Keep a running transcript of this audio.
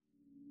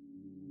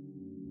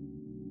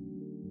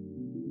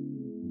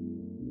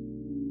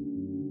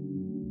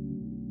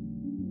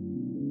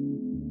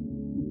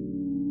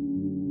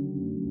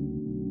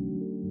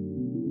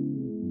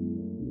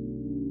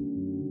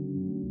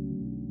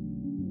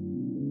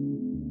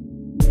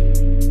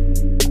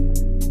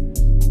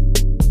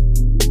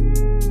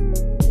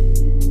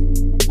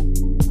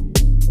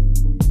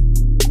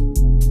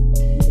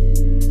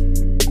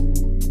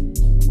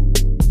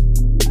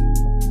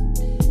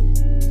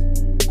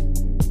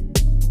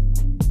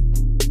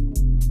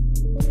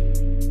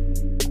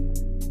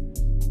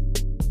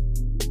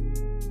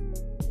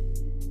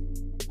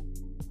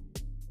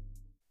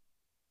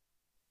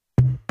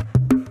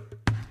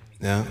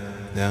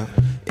No,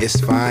 it's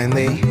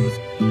finally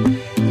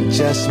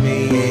just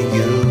me and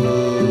you.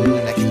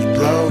 Now can you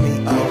blow me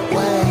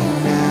away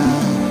now?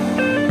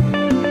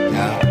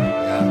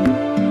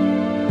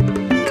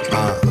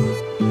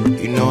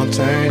 You know I'm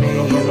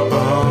turning you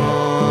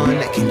on.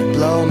 Now can you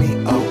blow me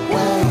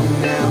away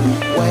now?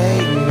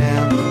 Wait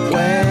now,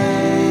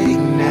 wait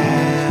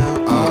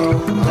now. Oh,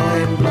 go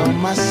ahead and blow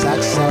my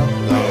socks off.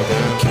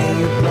 Can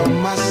you blow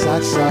my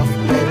socks off,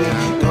 baby?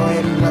 Go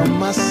ahead and blow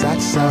my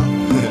socks off.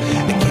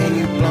 Can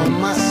you blow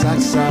my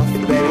socks off,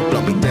 baby?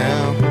 Blow me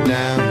down,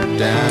 down,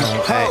 down.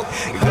 Hey,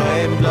 go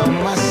ahead and blow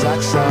my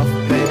socks off,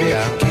 baby.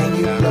 Can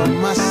you blow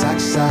my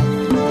socks off?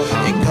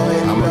 And go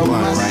ahead and blow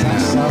my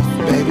socks off,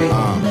 baby.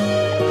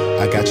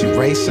 I got you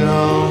racing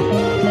on.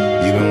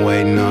 You've been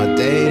waiting all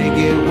day to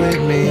get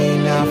with me.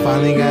 Now I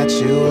finally got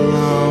you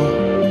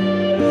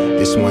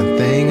alone. It's one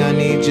thing I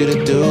need you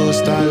to do.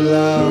 Start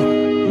low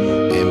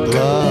and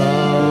blow.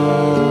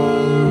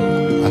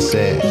 I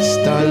said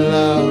start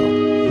low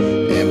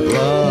and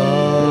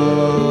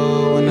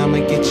blow, and I'ma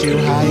get you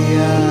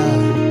higher,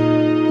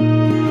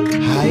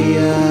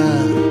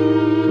 higher,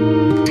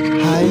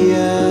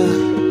 higher,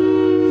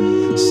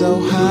 so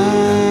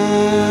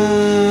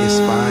high. It's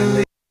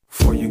finally.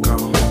 Before you go,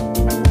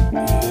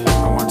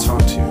 I want to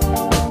talk to you.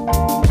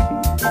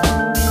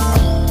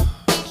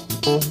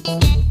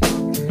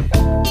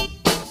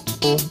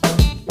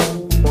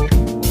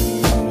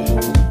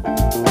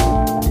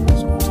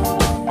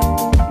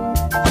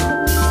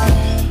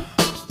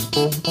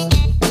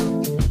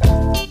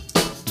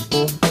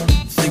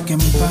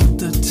 Thinking about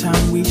the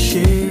time we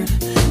shared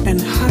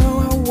and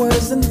how I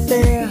wasn't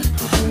there.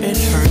 It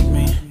hurt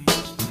me.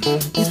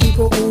 These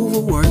people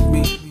overwork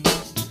me.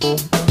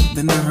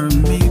 Then I heard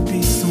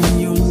maybe soon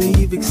you'll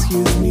leave.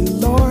 Excuse me,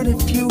 Lord,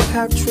 if you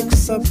have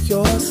tricks up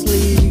your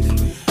sleeve.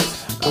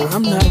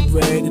 I'm not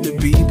ready to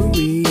be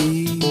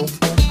bereaved.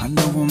 I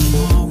know I'm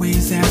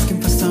always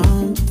asking for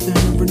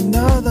something or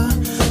another,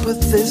 but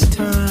this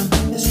time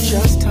it's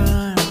just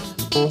time.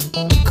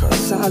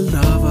 Cause I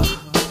love her.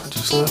 I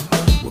just love her.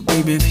 Well,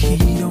 baby, if he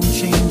don't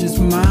change his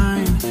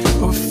mind,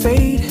 or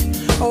fate,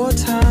 or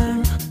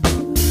time,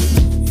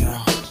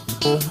 yeah,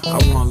 I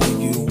wanna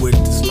leave you with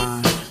this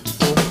line.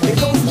 It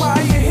goes,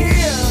 while you're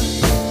here,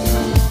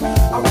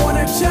 I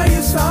wanna tell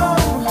you so.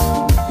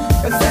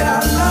 I said I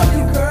love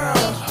you, girl.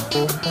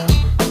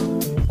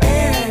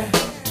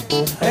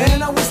 And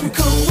I wish we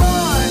could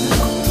run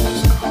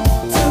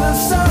to the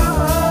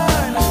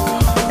sun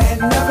and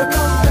never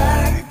come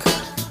back.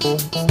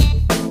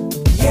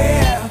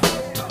 Yeah.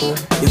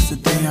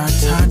 Yesterday our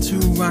tattoo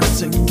rocks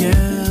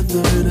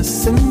together to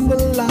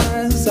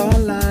symbolize our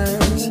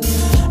lives,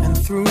 and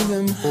threw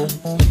them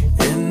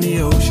in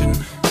the ocean.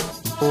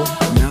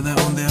 Now they're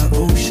on their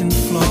ocean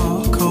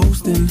floor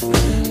coasting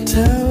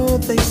till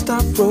they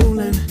stop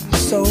rolling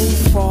so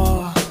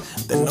far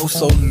that no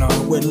sonar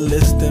would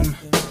list them.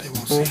 They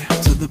won't see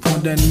it. To the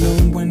point that no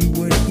one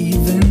would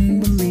even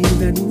believe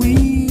that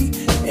we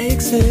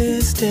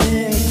existed.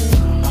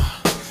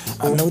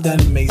 I know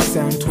that may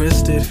sound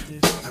twisted,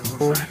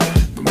 but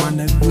my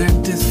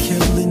neglect is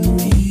killing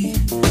me.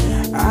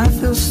 I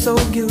feel so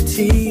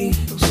guilty.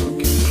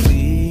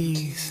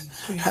 Please,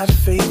 have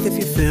faith if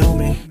you feel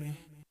me.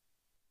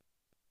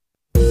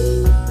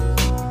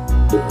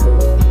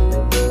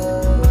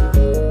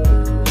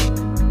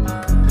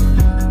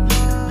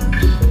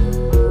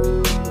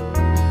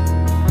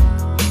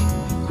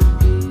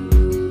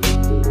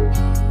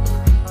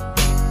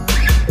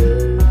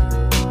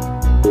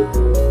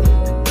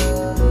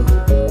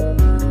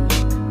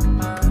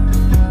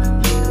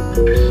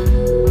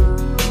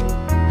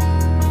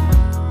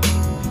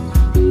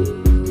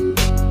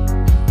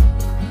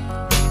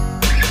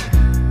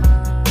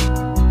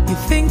 You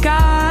think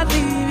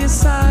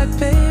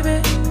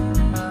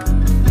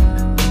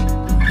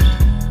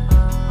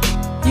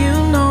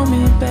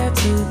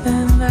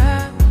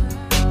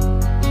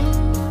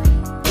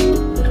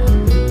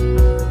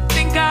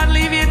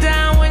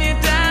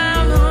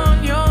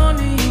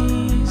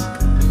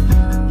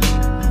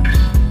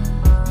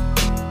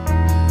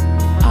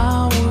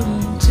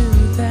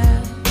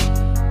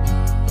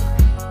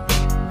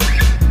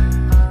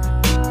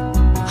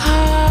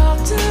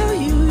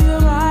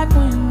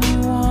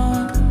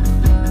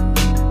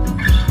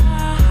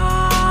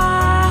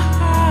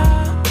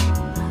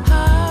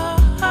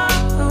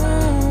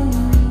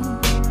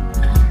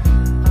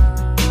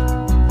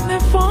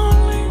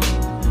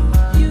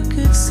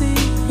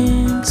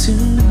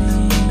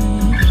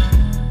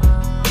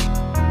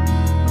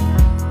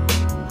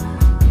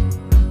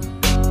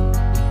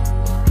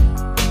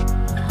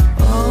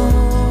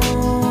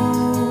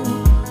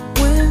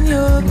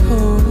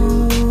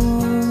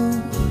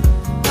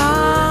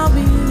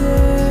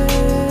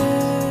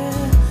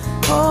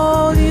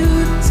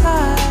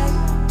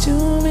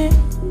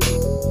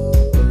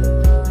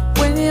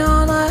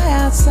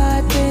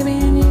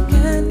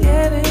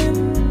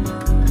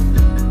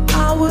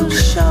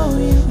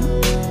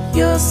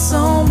you're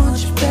so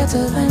much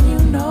better than you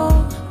know.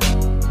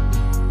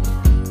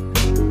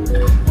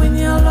 When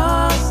you're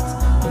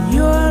lost, when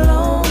you're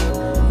alone,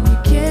 and you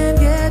can't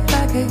get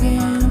back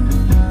again,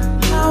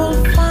 I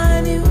will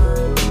find you,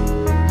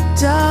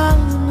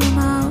 darling, and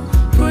I'll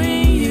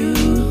bring you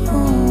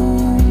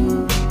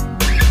home.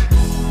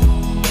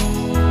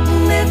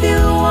 And if you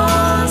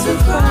want to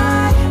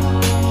cry,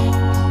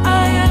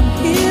 I am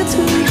here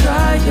to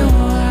dry your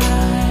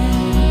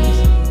eyes.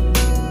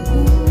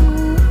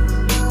 Ooh.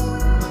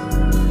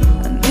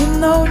 And in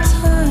no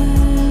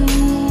time,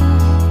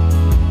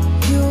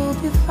 you'll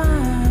be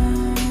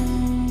fine.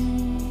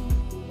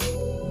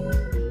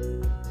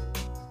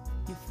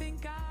 You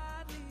think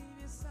I'd leave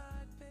your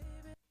side,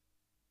 baby?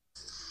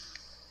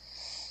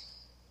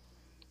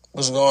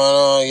 What's going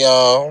on,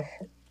 y'all?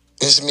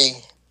 It's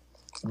me,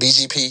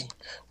 BGP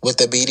with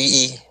the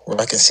BDE,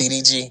 rocking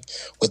CDG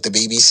with the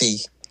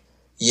BBC.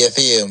 You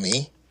feel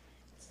me?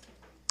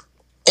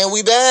 And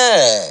we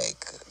back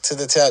to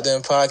the Tapped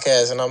In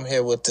Podcast, and I'm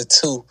here with the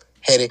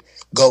two-headed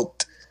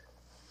goat.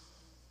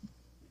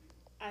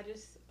 Am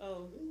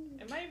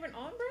I even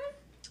on, bro?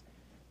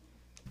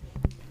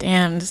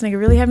 Damn, this nigga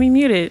really had me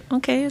muted.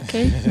 Okay.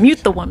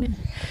 Mute the woman.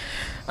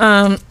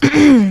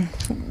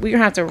 We're gonna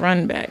have to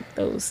run back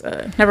those.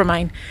 Never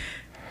mind.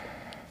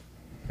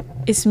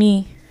 It's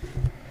me,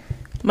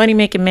 Money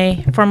Making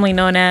May, formerly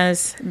known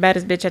as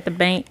Baddest Bitch at the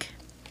Bank,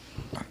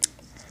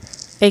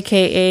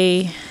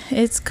 aka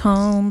it's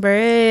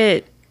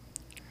Cornbread.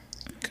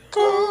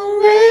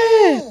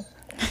 Cornbread.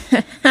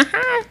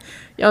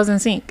 Y'all was in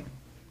sync.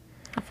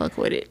 I fuck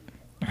with it.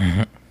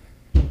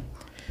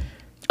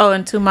 Oh,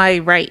 and to my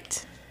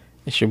right,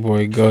 it's your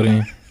boy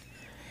Golden,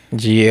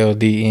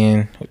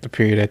 GLDN with the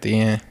period at the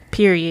end.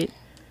 Period.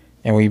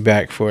 And we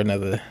back for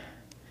another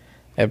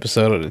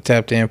episode of the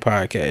Tapped In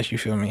Podcast. You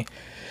feel me?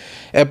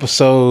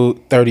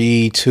 Episode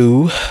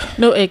 32.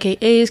 No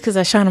AKAs because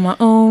I shine on my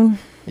own.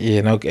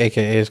 Yeah, no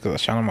AKAs because I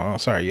shine on my own.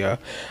 Sorry, y'all.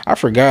 I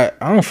forgot.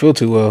 I don't feel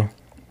too well.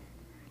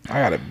 I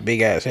got a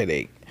big ass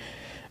headache.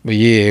 But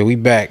yeah, we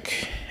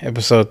back.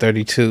 Episode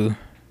 32.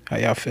 How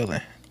y'all feeling?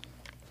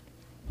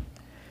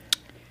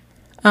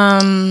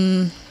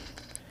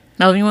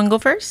 Now, you want to go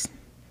first?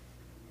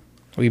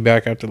 We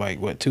back after like,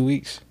 what, 2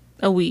 weeks?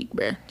 A week,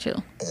 bruh.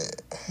 Chill.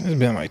 It's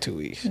been like 2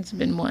 weeks. It's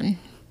been one.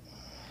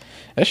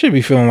 That should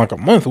be feeling like a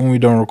month when we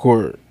don't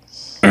record.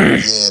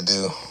 Yeah,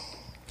 dude.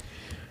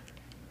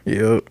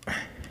 Yep.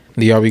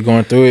 Do y'all be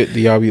going through it? Do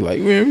y'all be like,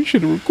 man, we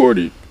should have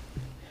recorded?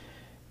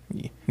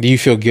 Do you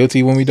feel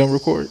guilty when we don't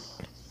record?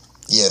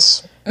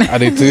 Yes. I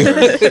do too. Even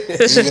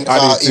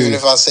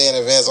if I say in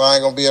advance, I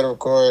ain't gonna be able to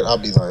record, I'll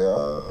be like,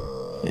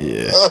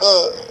 yeah.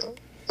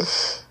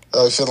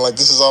 I be feeling like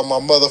this is all my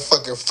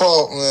motherfucking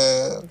fault,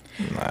 man.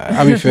 Nah,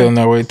 I be feeling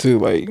that way too.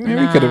 Like,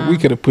 man, we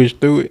could have pushed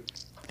through it.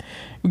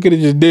 We could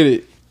have just did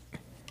it.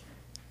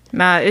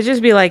 Nah, it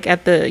just be like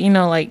at the,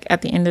 like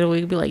at the end of the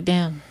week, be like,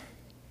 damn.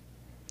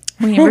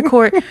 We ain't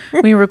record.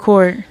 We ain't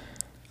record.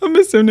 I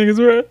miss them niggas,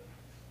 bro.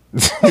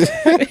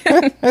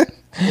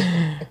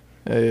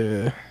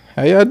 Yeah.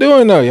 How y'all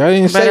doing though? Y'all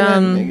didn't say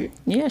nothing, nigga.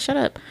 Yeah, shut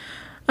up.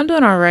 I'm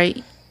doing all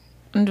right.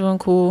 I'm doing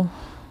cool.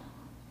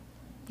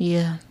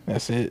 Yeah.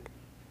 That's it.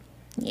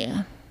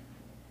 Yeah.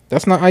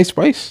 That's not Ice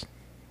Spice.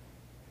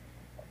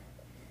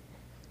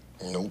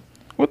 Nope.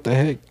 What the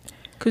heck?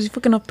 Cause you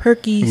fucking up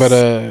perkies. But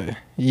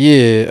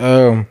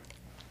yeah.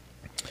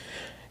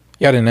 Y'all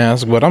didn't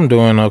ask, but I'm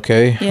doing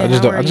okay. Yeah, I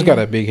just got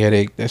a big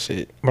headache. That's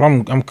it. But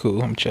I'm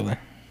cool. I'm chilling.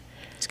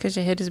 It's cause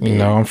your head is big. You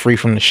know, I'm free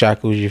from the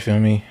shackles. You feel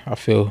me? I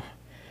feel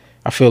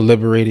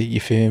liberated. You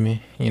feel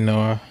me? You know,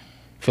 I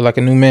feel like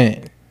a new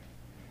man.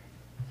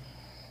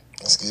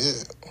 That's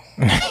good.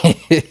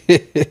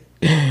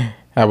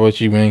 How about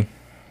you, man?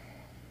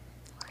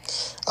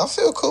 I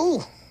feel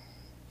cool.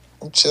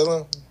 I'm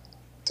chilling.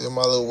 Doing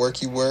my little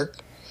worky work.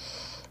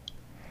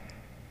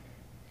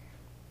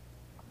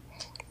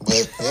 But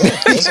yeah,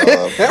 that's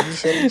all.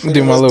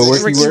 Do my little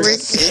worky work.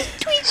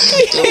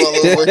 Do my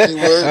little worky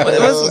work.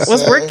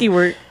 What's worky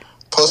work?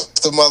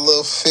 Posted my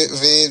little fit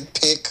vid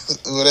pic,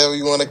 whatever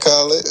you want to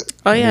call it.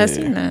 Oh yeah, I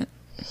seen that.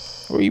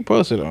 Where you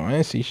posted on? I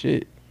didn't see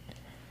shit.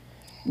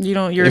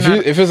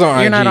 If it's on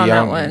IG, you're not on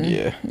that one.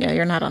 Yeah,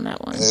 you're not on that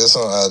one. Yeah, it's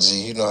on IG.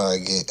 You know how I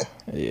get.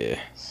 Yeah.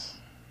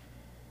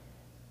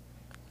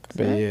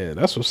 But yeah,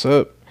 that's what's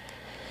up.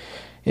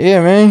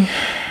 Yeah, man.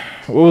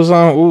 What was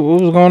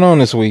going on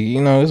this week?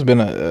 You know, it's been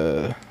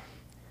I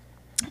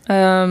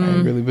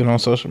ain't really been on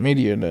social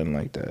media or nothing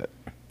like that.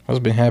 What's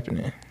been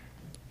happening?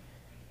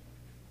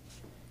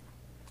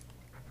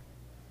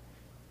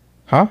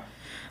 Huh?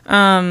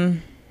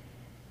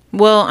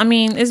 Well, I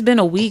mean, it's been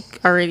a week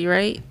already,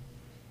 right?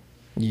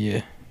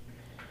 Yeah.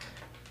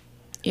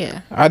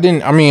 Yeah. I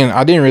didn't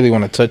really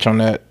want to touch on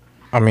that.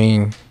 I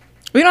mean,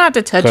 we don't have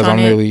to touch on I'm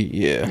it. Really,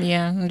 yeah.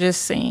 Yeah, I'm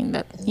just saying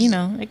that,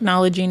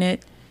 acknowledging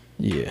it.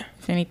 Yeah.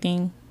 If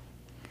anything.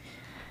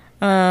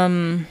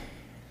 RP,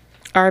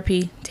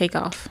 take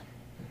off.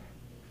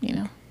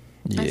 Yeah.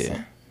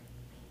 It.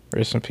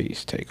 Rest in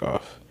peace, take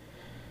off.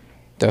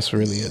 That's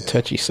really a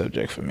touchy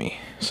subject for me,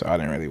 so I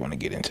didn't really want to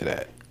get into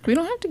that. We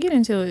don't have to get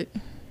into it.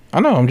 I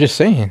know. I'm just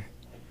saying.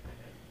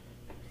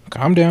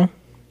 Calm down.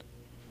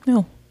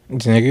 No.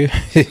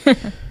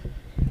 Nigga.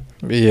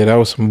 But yeah, that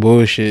was some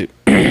bullshit.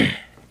 But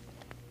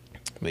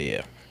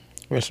yeah.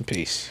 Rest in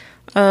peace.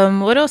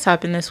 What else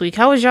happened this week?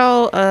 How was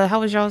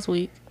y'all's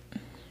week?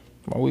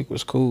 My week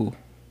was cool.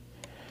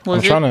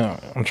 I'm trying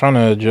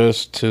to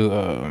adjust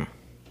to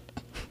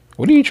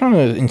what are you trying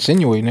to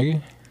insinuate,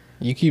 nigga?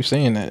 You keep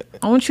saying that.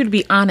 I want you to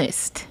be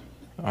honest.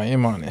 I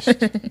am honest.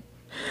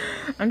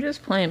 I'm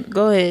just playing.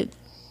 Go ahead.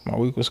 My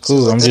week was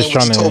cool. I'm just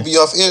trying to. Told me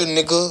off air,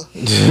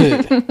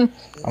 nigga.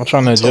 I'm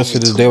trying to adjust to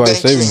this daylight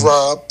savings.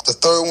 Robbed. The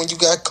third one you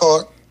got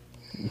caught.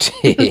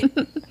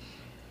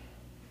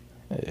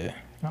 Yeah,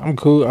 I'm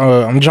cool.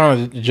 I'm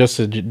trying to adjust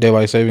to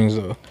daylight savings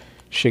though.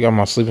 Shit got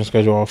my sleeping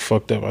schedule all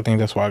fucked up. I think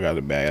that's why I got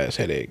a bad ass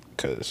headache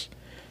because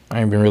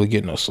I ain't been really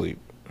getting no sleep.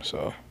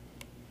 So,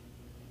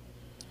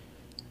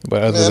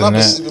 but other than I've been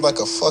that, sleeping like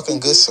a fucking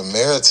good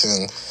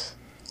Samaritan.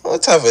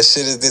 What type of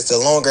shit is this? The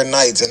longer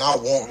nights, and I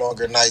want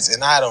longer nights,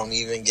 and I don't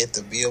even get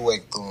to be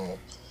awake through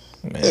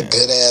them. A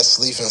good ass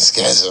sleeping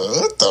schedule.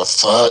 What the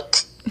fuck?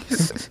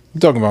 You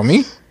talking about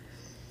me?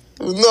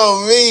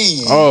 No,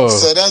 me. Oh.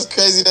 So that's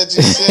crazy that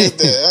you said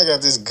that. I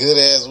got this good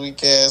ass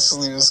weak ass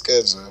sleeping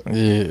schedule.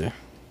 Yeah.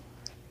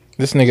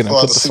 This nigga done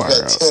put the fire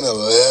at out. 10,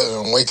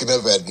 11, waking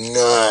up at 9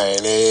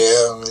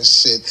 a.m. and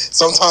shit.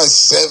 Sometimes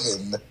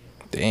 7.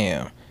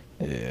 Damn.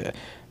 Yeah.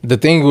 The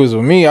thing was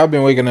with me, I've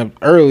been waking up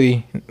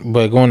early,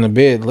 but going to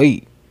bed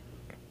late.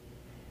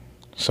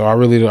 So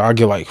I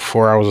get like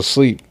 4 hours of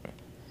sleep.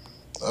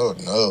 Oh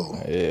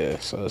no. Yeah.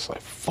 So it's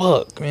like,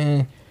 fuck,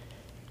 man.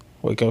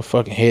 Wake up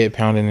fucking head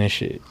pounding and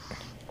shit.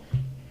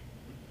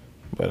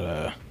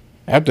 But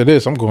after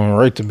this, I'm going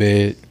right to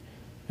bed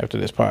after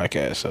this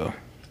podcast. So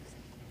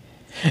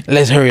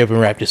let's hurry up and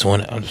wrap this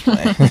one up. I'm just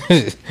playing.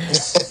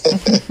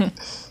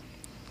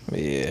 But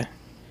yeah.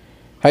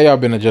 How y'all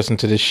been adjusting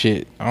to this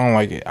shit? I don't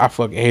like it. I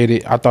fucking hate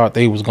it. I thought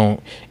they was going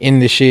to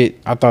end this shit.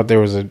 I thought there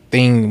was a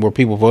thing where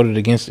people voted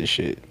against this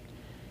shit.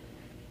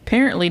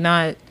 Apparently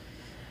not.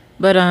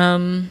 But, I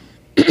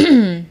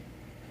mean,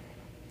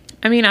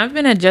 I've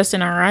been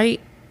adjusting all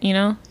right, you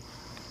know?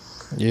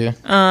 Yeah.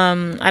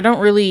 I don't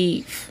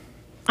really...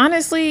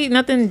 Honestly,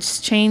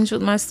 nothing's changed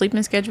with my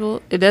sleeping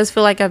schedule. It does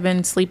feel like I've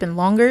been sleeping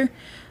longer,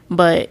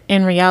 but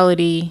in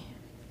reality,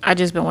 I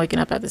just been waking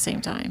up at the same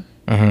time.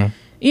 Mm-hmm.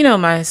 You know,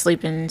 my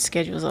sleeping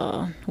schedule's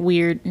all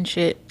weird and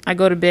shit. I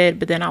go to bed,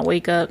 but then I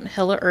wake up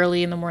hella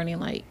early in the morning,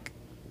 like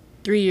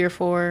 3 or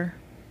 4,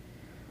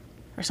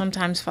 or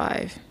sometimes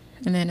 5.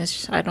 And then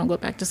I don't go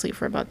back to sleep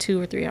for about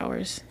 2 or 3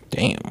 hours.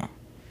 Damn.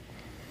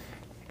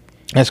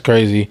 That's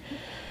crazy.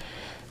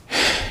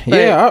 But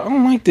yeah, I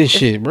don't like this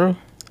shit, bro.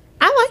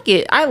 I like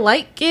it. I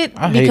like it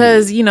I hate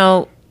because, you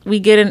know, we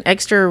get an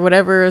extra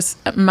whatever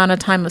amount of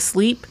time of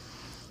sleep.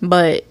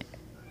 But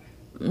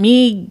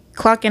me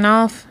clocking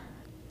off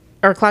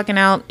or clocking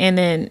out and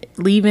then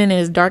leaving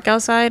is dark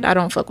outside, I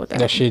don't fuck with that.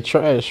 That shit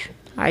trash.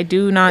 I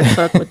do not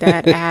fuck with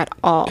that at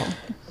all.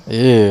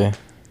 Yeah.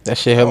 That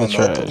shit hella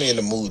trash. Put me in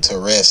the mood to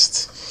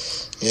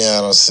rest. You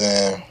know what I'm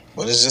saying?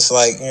 But it's just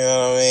like, you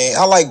know what I mean?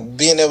 I like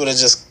being able to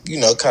just, you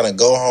know, kind of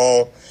go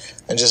home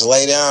and just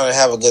lay down and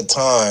have a good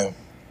time.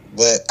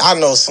 But I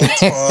know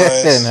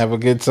sometimes... and have a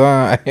good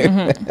time. Mm-hmm.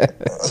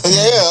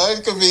 Yeah,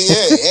 it could be,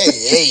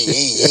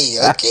 hey,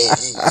 okay.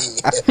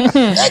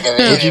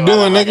 What you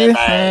doing, nigga?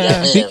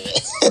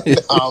 No,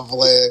 I'm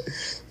playing.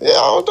 Yeah,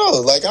 I don't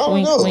know. Like, I don't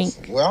Wink, know. wink.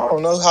 Well, I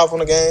don't know. Hop on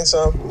the game,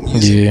 something.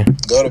 Yeah.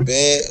 Go to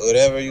bed,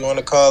 whatever you want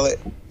to call it.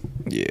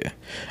 Yeah.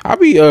 I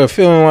be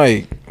feeling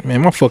like,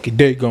 man, my fucking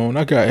day gone.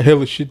 I got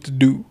hella shit to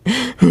do.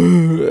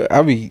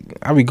 I be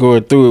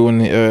going through it when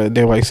the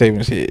daylight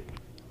savings hit.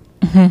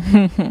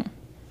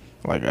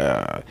 Like,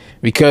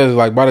 because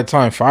like by the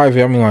time 5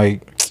 hit, I mean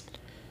like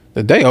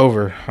the day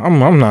over. I'm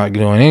not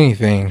doing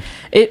anything.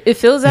 It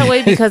feels that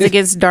way because it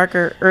gets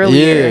darker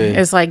earlier.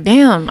 Yeah. It's like,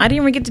 damn, I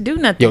didn't even get to do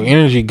nothing. Your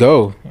energy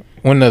go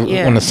when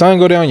the sun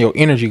go down. Your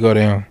energy go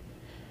down.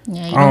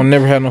 Yeah, I don't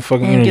never have no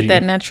fucking energy. Get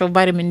that natural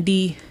vitamin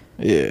D.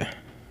 Yeah.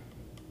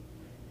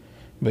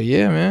 But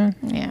yeah, man.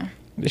 Yeah.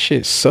 This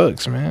shit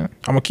sucks, man.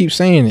 I'm gonna keep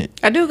saying it.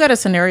 I do got a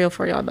scenario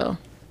for y'all though.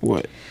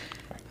 What?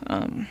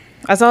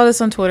 I saw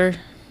this on Twitter,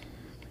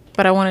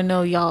 but I want to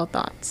know y'all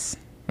thoughts.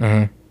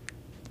 Mm-hmm.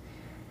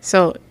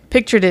 So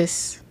picture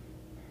this: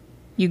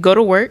 you go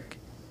to work,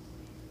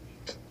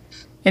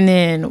 and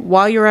then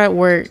while you're at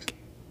work,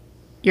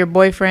 your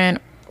boyfriend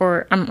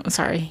or I'm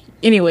sorry,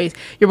 anyways,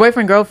 your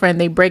boyfriend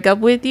girlfriend they break up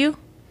with you.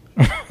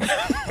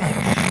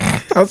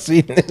 I'll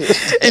see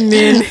this. And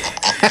then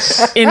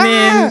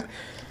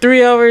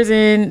 3 hours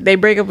in, they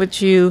break up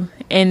with you,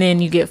 and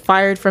then you get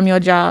fired from your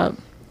job.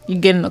 You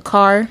get in the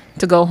car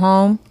to go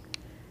home.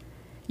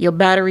 Your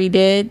battery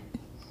dead,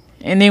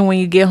 and then when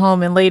you get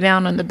home and lay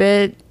down on the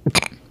bed,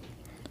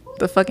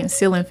 the fucking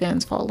ceiling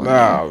fans fall on.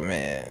 Oh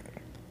man.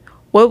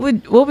 What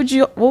would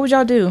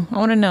y'all do? I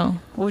want to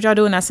know. What would y'all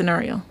do in that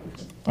scenario?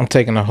 I'm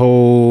taking a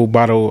whole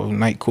bottle of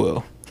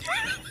NyQuil.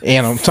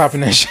 And I'm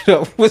topping that shit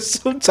up with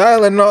some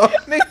Tylenol,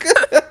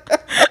 nigga.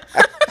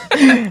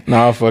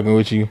 Nah, I'm fucking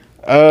with you.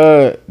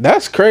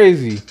 That's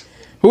crazy.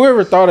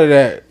 Whoever thought of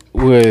that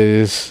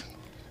was.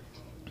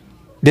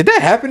 Did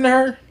that happen to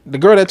her? The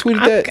girl that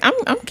tweeted that?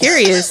 I'm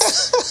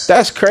curious.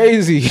 That's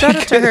crazy. Shout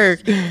out to her.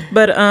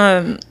 But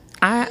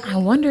I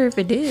wonder if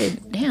it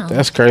did. Damn.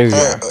 That's crazy.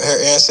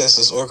 Her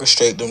ancestors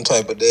orchestrate them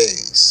type of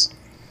days.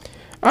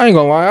 I ain't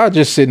gonna lie. I'll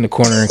just sit in the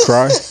corner and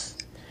cry.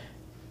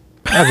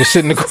 I'll just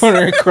sit in the corner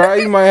and cry.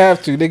 You might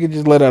have to. They could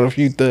just let out a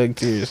few thug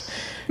tears.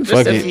 Just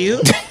Fuck a it.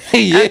 few?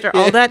 Yeah. After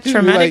all that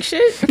traumatic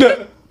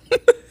shit?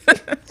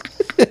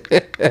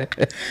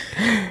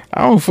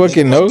 I don't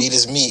fucking Nigga know. beat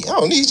his meat. I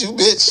don't need you,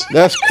 bitch.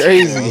 That's You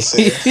know what I'm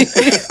crazy.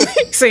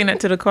 saying? Saying that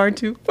to the car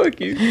too. Fuck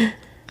you.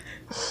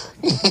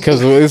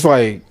 Because it's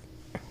like,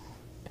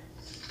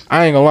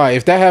 I ain't gonna lie.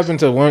 If that happened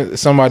to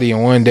somebody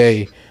in one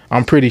day,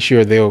 I'm pretty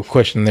sure they'll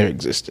question their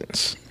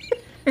existence.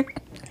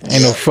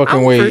 Ain't no fucking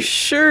I'm way. for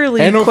surely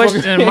Ain't no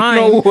questioning fucking, mine.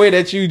 ain't no way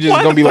that you just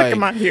Why gonna the be fuck like,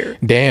 am I here?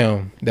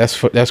 damn,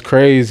 that's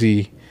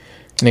crazy,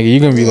 nigga. You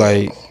gonna be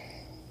like,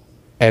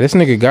 hey, this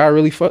nigga guy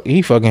really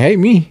he fucking hate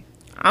me.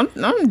 I'm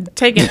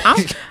taking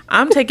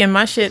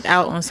my shit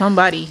out on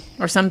somebody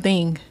or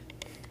something.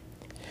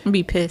 I'm gonna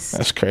be pissed.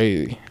 That's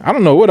crazy. I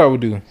don't know what I would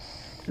do.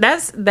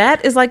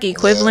 That is like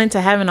equivalent to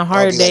having a I'll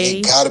hard be like, day.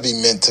 it gotta be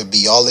meant to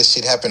be. All this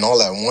shit happened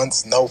all at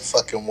once. No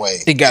fucking way.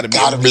 It gotta be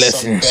a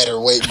blessing. Something better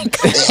waiting. It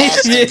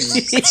has to be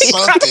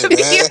something,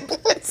 man.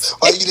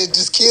 Why you didn't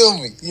just kill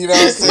me? You know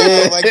what I'm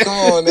saying? Like,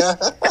 come on now.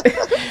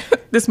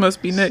 This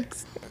must be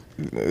next.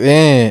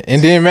 Man,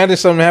 and then imagine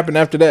something happened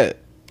after that.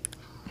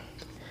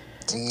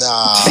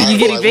 Nah. You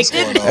get like, what's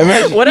evicted? going on?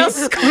 Imagine, What else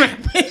is gonna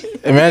happen?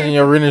 imagine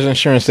your renter's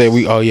insurance say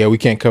we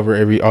can't cover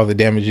all the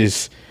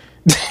damages.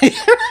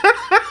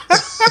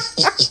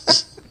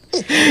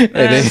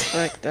 That's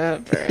fucked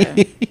up, bro.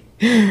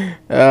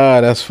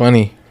 That's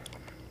funny.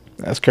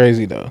 That's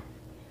crazy though.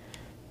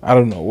 I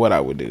don't know what I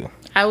would do.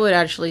 I would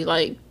actually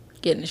like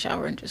get in the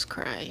shower and just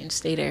cry and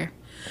stay there.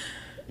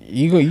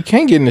 You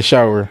can't get in the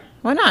shower,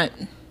 Why not?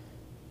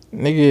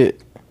 nigga.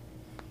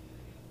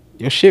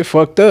 Your shit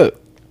fucked up.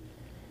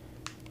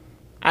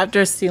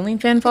 After a ceiling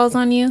fan falls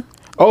on you?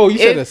 Oh, you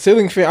said It- a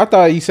ceiling fan. I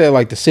thought you said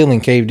like the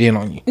ceiling caved in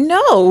on you.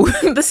 No,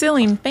 the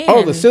ceiling fan.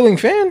 Oh, the ceiling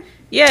fan.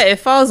 Yeah, it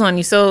falls on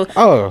you. So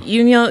Oh.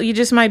 you know you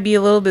just might be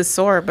a little bit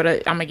sore, but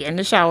I'm gonna get in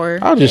the shower.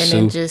 I'll just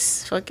and then sue.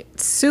 just fuck it.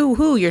 Sue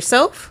who?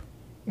 Yourself?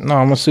 No,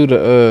 I'm gonna sue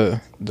the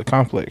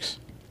complex.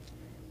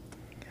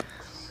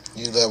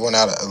 You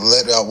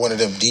let out one of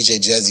them DJ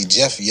Jazzy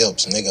Jeff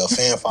yelps, nigga. A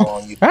fan fall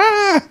on you.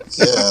 Ah.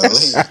 Yeah,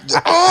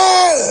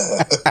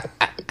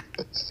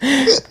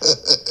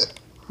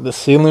 The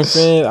ceiling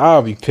fan,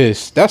 I'll be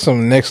pissed. That's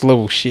some next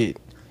level shit.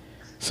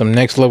 Some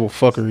next level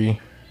fuckery.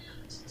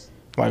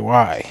 Like,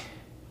 why?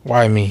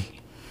 Why me?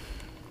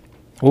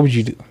 What would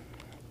you do?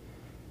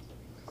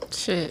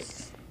 Shit.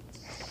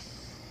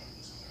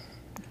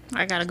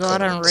 I gotta go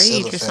out on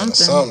rage or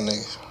something.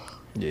 nigga.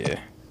 Yeah.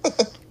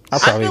 I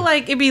feel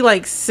like it'd be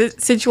like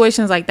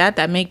situations like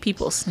that make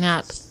people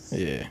snap.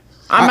 Yeah.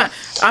 I might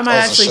for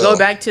actually sure. go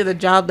back to the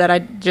job that I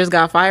just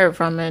got fired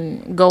from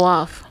and go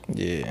off.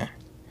 Yeah.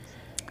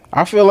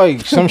 I feel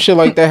like some shit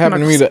like that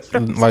happened to me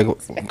like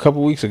a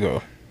couple weeks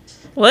ago.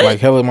 What? Like,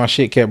 hella my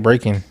shit kept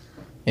breaking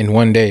in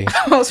one day.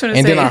 I was gonna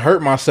And say. then I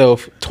hurt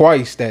myself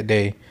twice that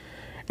day.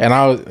 And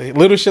I was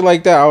little shit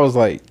like that. I was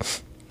like,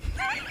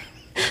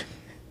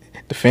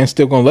 the fans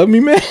still gonna love me,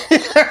 man.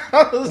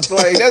 I was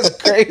like, that's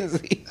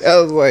crazy. I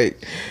was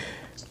like,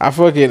 I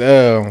fucking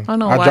know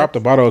I why. dropped a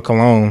bottle of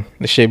cologne.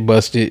 The shit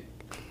busted.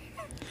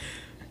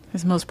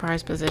 His most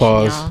prized possession,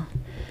 Pause. y'all.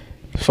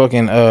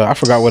 Fucking I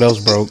forgot what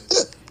else broke.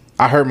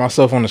 I hurt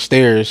myself on the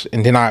stairs,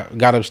 and then I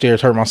got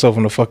upstairs, hurt myself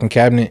on the fucking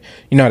cabinet.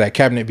 You know that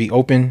cabinet be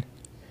open,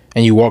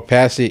 and you walk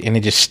past it, and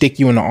it just stick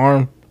you in the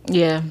arm.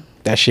 Yeah.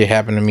 That shit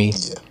happened to me,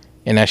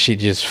 and that shit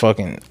just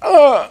fucking.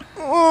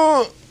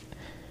 I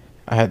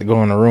had to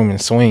go in the room and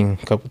swing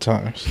a couple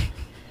times.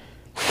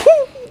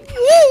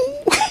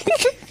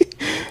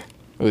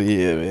 Well,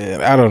 yeah,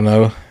 man. I don't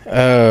know.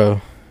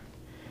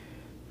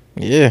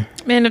 Yeah,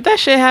 Man, if that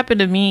shit happened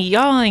to me,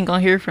 y'all ain't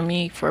gonna hear from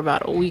me for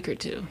about a week or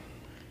two.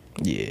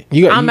 yeah.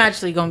 You got. I'm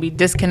actually gonna be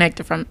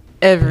disconnected from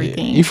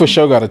everything. You for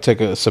sure got to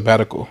take a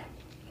sabbatical.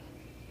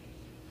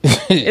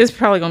 It's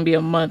probably gonna be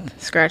a month.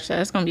 Scratch that.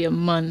 It's gonna be a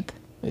month.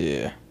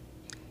 Yeah.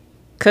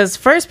 Cause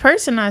first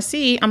person I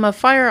see, I'm a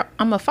fire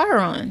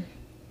on.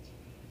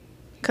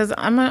 Cause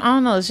I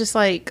don't know. It's just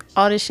like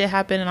all this shit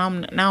happened,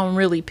 and I'm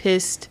really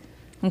pissed.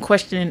 I'm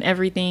questioning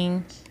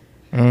everything.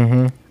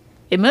 Mm-hmm.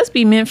 It must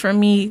be meant for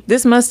me.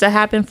 This must have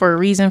happened for a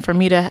reason for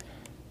me to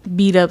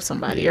beat up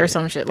somebody or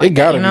some shit like It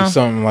gotta that. You know? be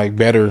something like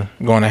better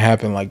going to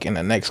happen like in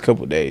the next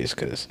couple days,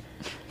 cause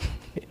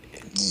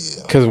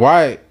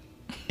why?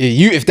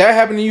 If that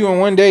happened to you in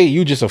one day,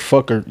 you just a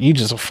fucker. You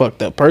just a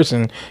fucked up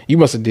person. You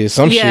must have did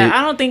some shit. Yeah,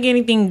 I don't think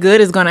anything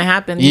good is gonna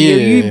happen. Yeah.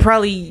 You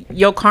probably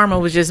your karma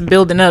was just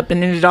building up,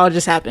 and then it all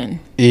just happened.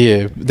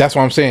 Yeah, that's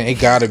what I'm saying. It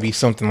gotta be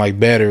something like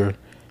better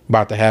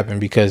about to happen,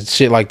 because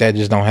shit like that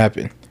just don't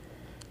happen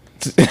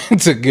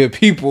to good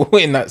people,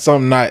 and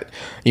something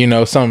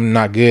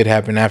not good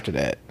happen after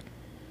that.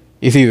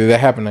 It's either that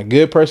happened to a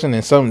good person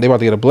and something they about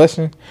to get a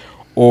blessing,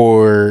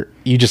 or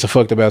you just a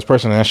fucked up ass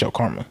person and that's your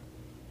karma.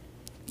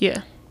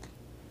 Yeah.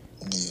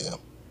 Yeah.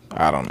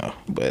 I don't know,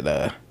 but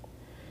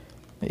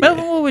But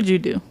what would you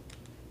do?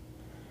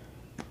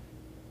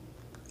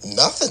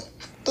 Nothing.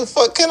 The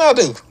fuck can I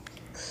do?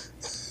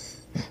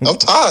 I'm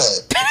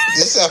tired.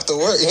 It's after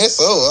work.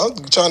 So I'm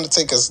trying to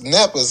take a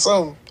nap or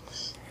something.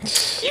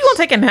 You gonna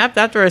take a nap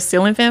after a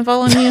ceiling fan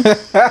fall on you?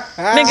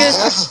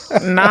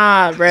 Nigga,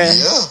 nah, bruh.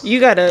 Yeah. You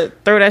gotta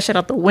throw that shit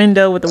out the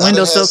window with the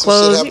window still Shit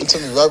closed. happened to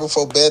me right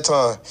before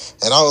bedtime,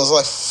 and I was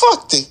like,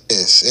 "Fuck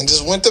this," and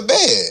just went to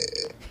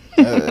bed.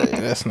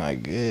 that's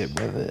not good,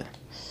 brother.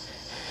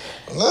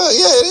 No,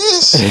 yeah, it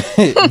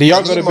is. Do y'all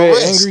I go to need my bed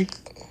rest. angry?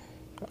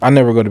 I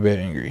never go to bed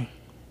angry.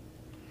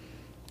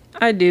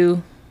 I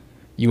do.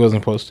 You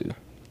wasn't supposed to.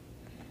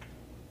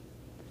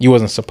 You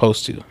wasn't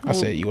supposed to. I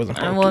said you wasn't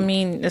supposed Well, I to.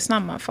 mean, it's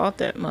not my fault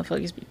that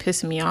motherfuckers be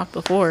pissing me off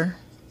before.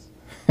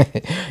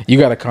 You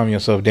gotta calm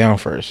yourself down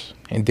first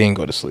and then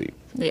go to sleep.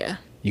 Yeah.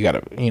 You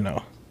gotta,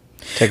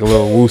 take a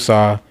little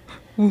woosah.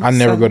 I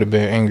never go to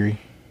bed angry.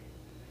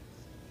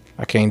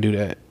 I can't do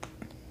that.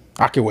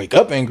 I can wake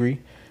up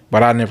angry,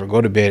 but I never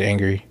go to bed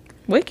angry.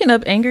 Waking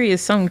up angry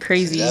is something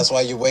crazy. That's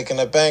why you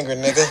waking up angry,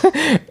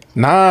 nigga.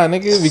 Nah,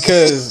 nigga,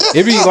 because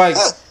it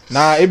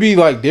be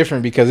like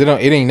different because it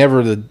ain't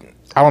never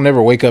I don't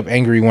never wake up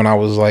angry when I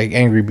was like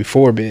angry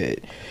before bed.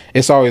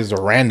 It's always the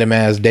random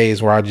ass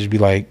days where I just be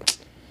like,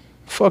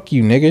 fuck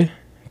you, nigga.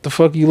 What the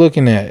fuck you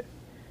looking at?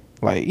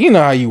 Like, you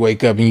know how you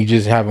wake up and you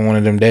just having one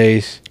of them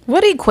days.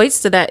 What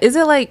equates to that? Is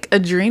it like a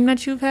dream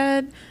that you've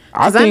had?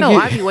 Because I know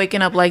I be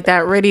waking up like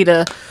that, ready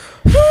to.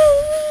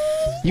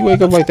 You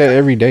wake up like that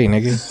every day,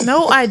 nigga.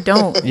 No, I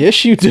don't.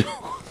 Yes, you do.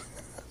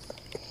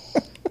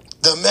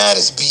 The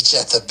maddest beach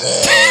at the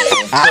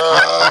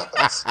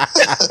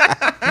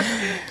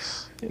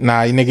bed.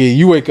 Nah, nigga,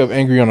 you wake up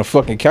angry on the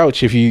fucking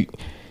couch if you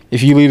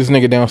leave this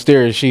nigga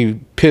downstairs, she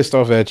pissed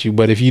off at you.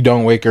 But if you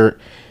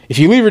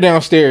leave her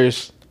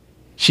downstairs,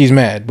 she's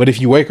mad. But if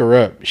you wake her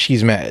up,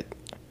 she's mad.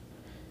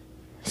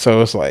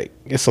 So it's like,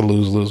 it's a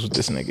lose-lose with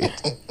this nigga.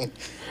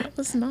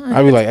 It's not.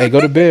 I be like, hey,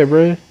 go to bed,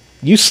 bro.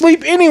 You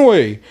sleep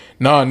anyway.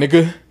 Nah,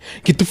 nigga.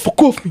 Get the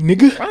fuck off me,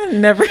 nigga. I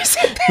never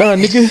said that. Nah,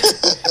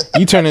 nigga.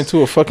 You turn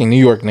into a fucking New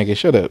York nigga.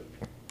 Shut up.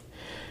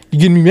 You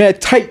getting me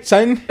mad tight,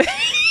 son.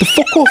 The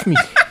fuck off me.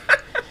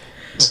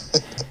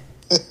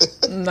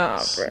 Nah,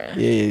 bruh.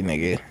 Yeah,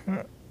 nigga.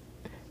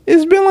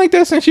 It's been like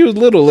that since you was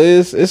little,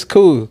 Liz. It's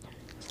cool.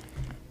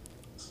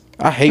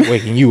 I hate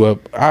waking you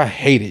up. I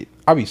hate it.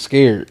 I be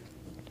scared.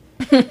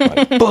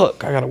 Like,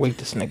 fuck, I gotta wake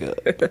this nigga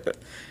up.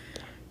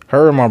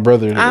 Her and my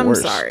brother are the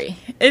worst. I'm sorry.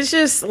 It's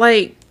just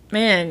like,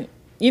 man,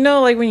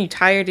 like when you're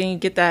tired and you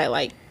get that,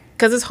 like,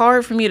 because it's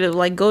hard for me to,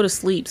 like, go to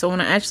sleep. So when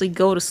I actually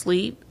go to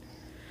sleep,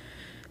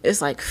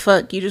 it's like,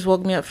 fuck, you just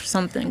woke me up for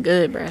something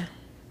good, bruh.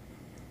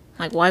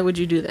 Like, why would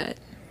you do that?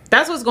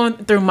 That's what's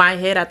going through my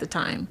head at the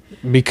time.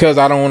 Because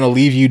I don't want to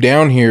leave you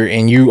down here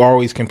and you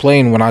always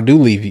complain when I do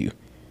leave you.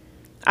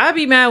 I'd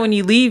be mad when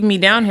you leave me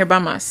down here by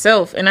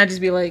myself and I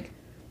just be like,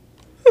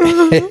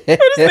 where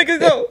this nigga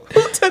go?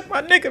 Who took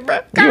my nigga,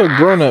 bro? You a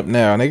grown up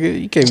now, nigga.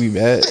 You can't be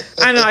mad.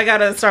 I know. I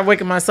gotta start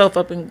waking myself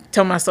up and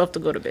tell myself to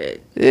go to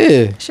bed.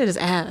 Yeah. Shit is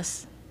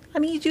ass. I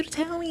need you to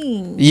tell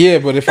me. Yeah,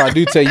 but if I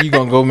do tell you, you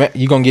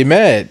gonna get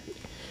mad,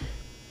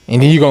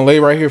 and then you gonna lay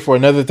right here for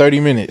another 30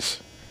 minutes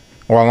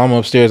while I'm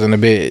upstairs in the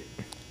bed.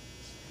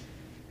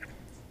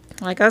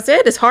 Like I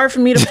said, it's hard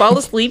for me to fall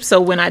asleep. So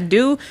when I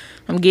do,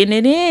 I'm getting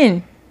it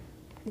in.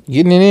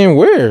 Getting it in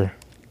where?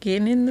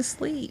 Getting in the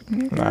sleep.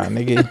 Nah,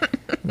 nigga.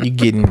 You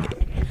getting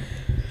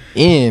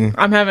in.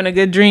 I'm having a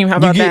good dream. How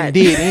about that?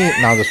 You getting dead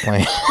in. No, I'm just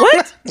playing.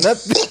 What?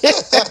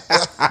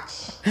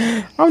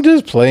 Nothing. I'm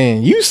just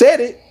playing. You said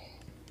it.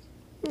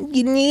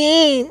 Getting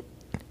in.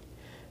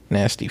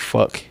 Nasty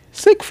fuck.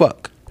 Sick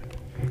fuck.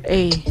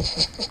 Hey.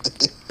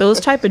 Those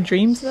type of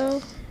dreams,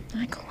 though,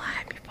 I ain't gonna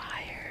lie, be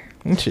fire.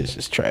 This shit's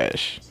just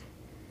trash.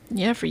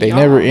 Yeah, for They y'all.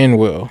 never end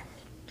well.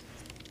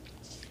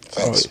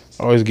 Thanks.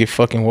 Always get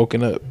fucking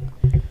woken up.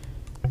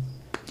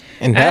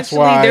 And that's actually,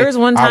 why there was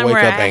one time I wake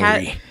where up I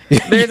angry.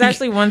 There's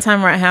actually one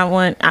time where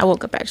I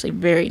woke up actually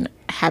very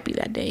happy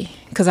that day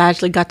because I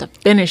actually got to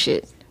finish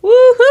it.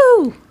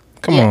 Woohoo!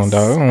 Come on,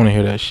 dog. I don't want to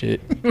hear that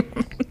shit.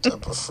 What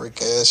type of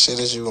freak ass shit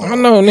is you I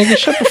on? know, nigga.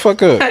 Shut the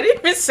fuck up. I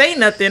didn't even say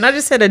nothing. I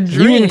just said a You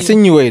dream.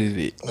 insinuated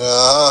it.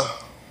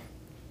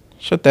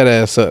 Shut that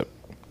ass up.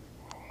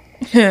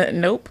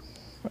 Nope.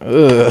 Ugh.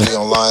 You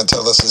gonna lie and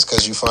tell us it's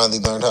because you finally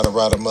learned how to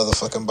ride a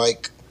motherfucking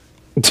bike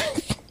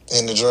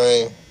in the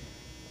dream?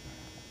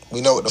 We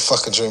know what the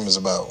fucking dream is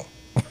about.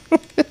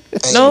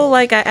 No,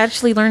 like I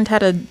actually learned how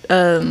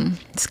to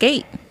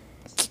skate.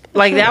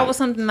 Like that was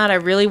something that I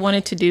really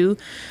wanted to do.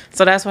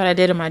 So that's what I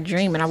did in my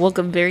dream. And I woke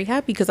up very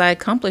happy because I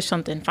accomplished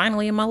something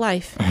finally in my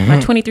life.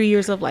 My 23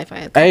 years of life, I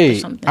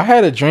accomplished something. I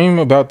had a dream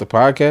about the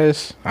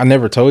podcast. I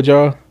never told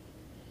y'all.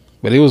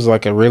 But it was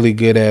like a really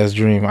good ass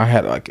dream.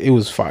 It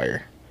was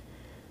fire.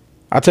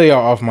 I'll tell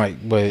y'all off mic,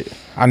 but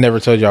I never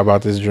told y'all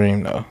about this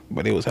dream though.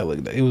 But it was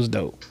it was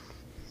dope.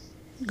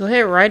 Go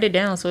ahead, write it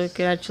down so it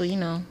could actually, you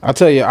know. I'll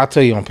tell you on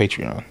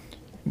Patreon.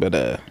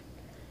 But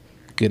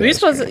good. We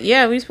supposed to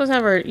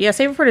have our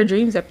save it for the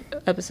dreams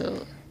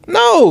episode.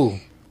 No.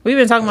 We've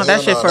been talking about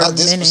that shit for a minute.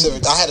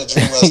 Specific. I had a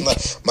dream last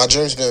night. My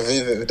dream's been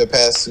vivid the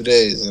past 2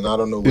 days, and I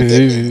don't know what that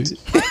means.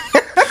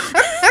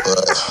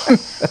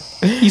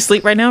 You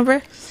sleep right now, bro?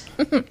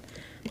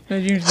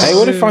 Hey,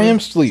 what if I am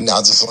sleep? Nah,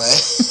 just playing.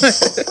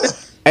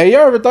 Hey,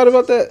 y'all ever thought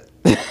about that?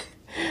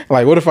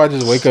 Like, what if I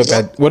just wake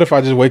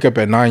up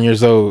at 9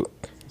 years old?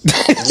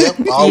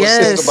 Yep, I always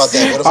think about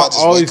that. What if I just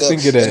always wake up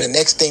think of that. and the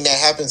next thing that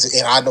happens,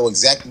 and I know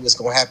exactly what's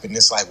gonna happen.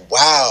 It's like,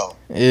 wow.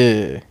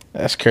 Yeah,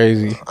 that's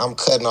crazy. I'm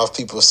cutting off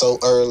people so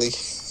early.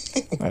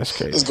 That's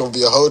crazy. It's gonna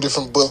be a whole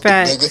different book,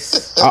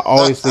 nigga. I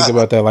always think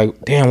about that. Like,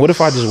 damn, what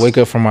if I just wake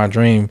up from my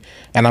dream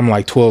and I'm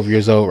like 12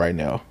 years old right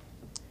now?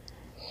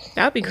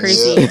 That'd be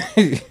crazy.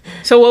 Yeah.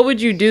 So what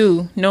would you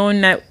do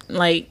knowing that,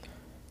 like,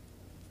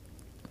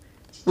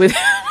 with...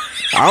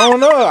 I don't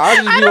know. I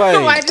don't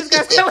know why I just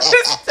got so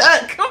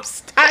stuck. I'm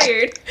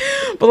tired.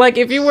 But, like,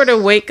 if you were to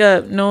wake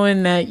up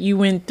knowing that you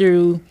went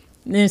through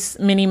this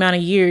many amount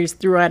of years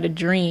throughout a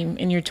dream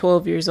and you're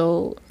 12 years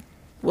old,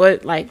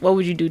 what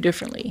would you do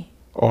differently?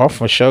 Oh, I'm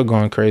for sure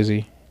going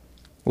crazy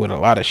with a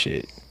lot of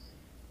shit.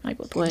 Like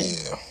with what?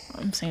 Yeah.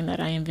 I'm saying that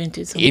I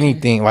invented something.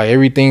 Anything, like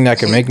everything that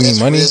can make me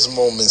money. This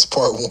moment's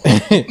part 1.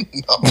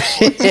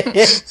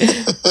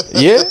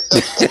 Yeah.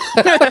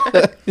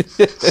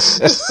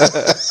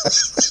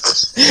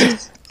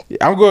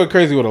 I'm going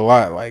crazy with a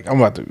lot. Like,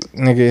 I'm about to,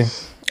 nigga.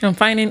 I'm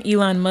finding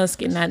Elon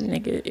Musk and that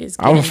nigga is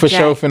I'm for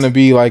sure finna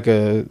be like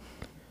a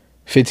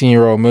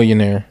 15-year-old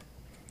millionaire.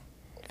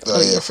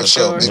 Oh yeah, for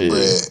sure. Big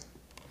bread.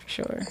 For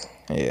sure.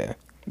 Yeah.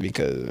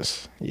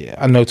 Because,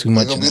 I know too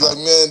much. You're gonna be like,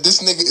 man,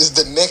 this nigga is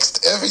the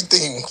next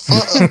everything.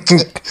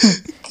 Fuck.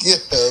 Yeah,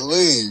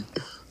 leave.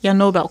 Y'all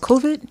know about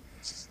COVID?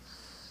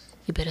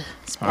 You better.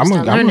 I'm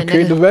gonna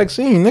create the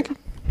vaccine, nigga.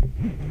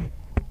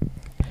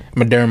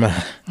 Moderna.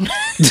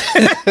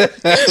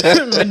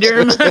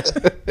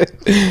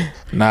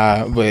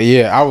 Nah, but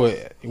yeah, I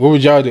would. What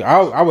would y'all do?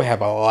 I would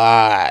have a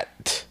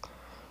lot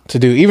to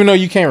do, even though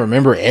you can't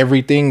remember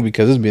everything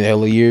because it's been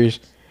hella years.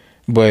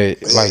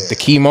 But like the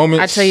key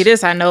moments, I tell you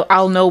this,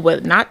 I'll know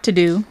what not to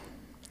do.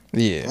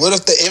 Yeah. What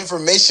if the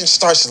information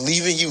starts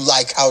leaving you,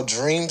 like how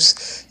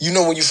dreams, you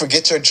know, when you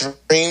forget your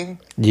dream?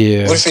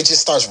 Yeah. What if it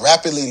just starts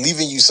rapidly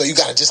leaving you, so you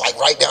gotta just like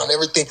write down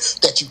everything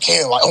that you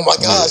can? Like, oh my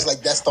gosh,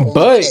 like that's the only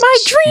my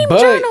dream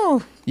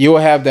journal. You'll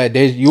have that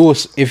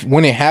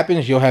when it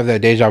happens, you'll have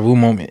that deja vu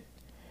moment.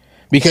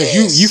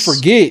 Because you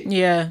forget,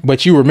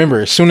 but you remember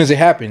as soon as it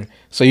happened,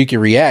 so you can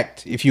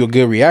react. If you're a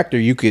good reactor,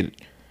 you could,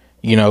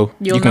 you can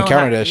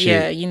counter that shit.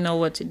 Yeah, you know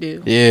what to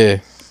do.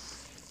 Yeah.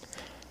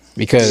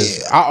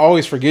 Because I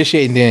always forget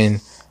shit, and then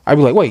I'd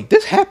be like, wait,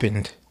 this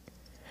happened.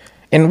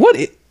 And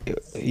I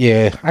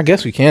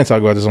guess we can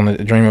talk about this on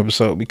the dream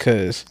episode,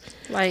 because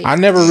like I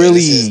never really...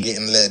 This is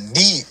getting a little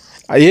deep.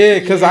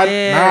 Because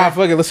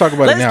fuck it, let's talk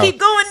about it now. Let's keep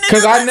going, nigga.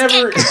 Because I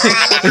never...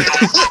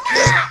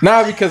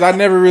 because I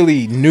never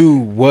really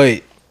knew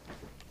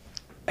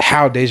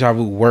how deja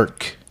vu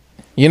work.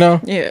 You know?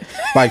 Yeah.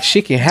 Like,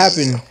 shit can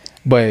happen,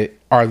 but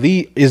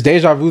is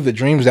deja vu the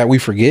dreams that we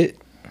forget?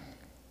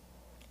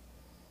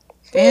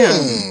 Damn.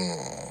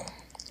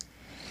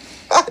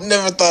 I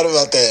never thought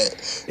about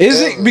that. Is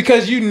it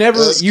because you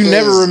never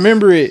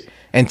remember it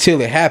until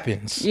it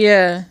happens?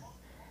 Yeah.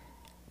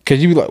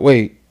 Because you be like,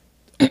 wait,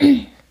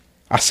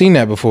 I seen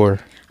that before.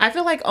 I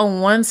feel like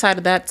on one side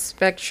of that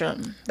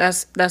spectrum,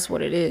 that's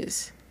what it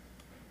is.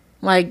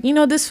 Like,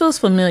 this feels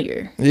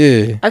familiar.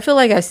 Yeah. I feel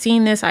like I've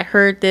seen this, I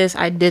heard this,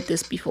 I did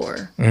this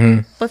before.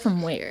 Mm-hmm. But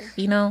from where,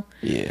 Yeah.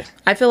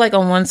 I feel like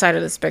on one side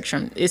of the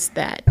spectrum, it's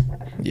that.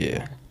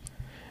 Yeah.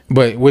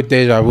 But with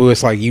deja vu,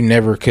 it's like you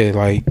never could,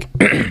 like...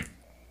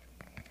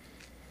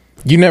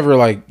 you never,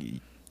 like...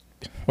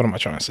 What am I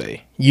trying to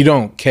say? You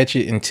don't catch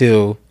it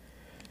until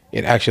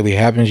it actually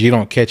happens. You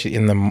don't catch it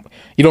you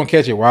don't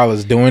catch it while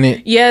it's doing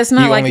it. Yeah, it's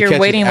not like you're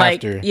waiting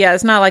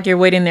it's not like you're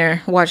waiting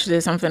there. Watch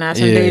this. I'm finna have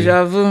some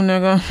deja vu,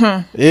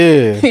 nigga.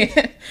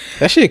 Yeah.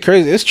 That shit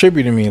crazy. It's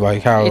trippy to me,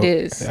 like how it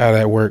is. How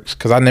that works,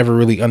 because I never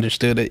really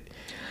understood it.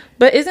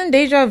 But isn't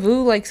deja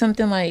vu like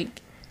something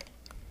like,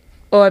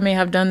 I may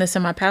have done this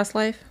in my past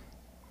life?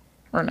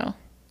 Or no?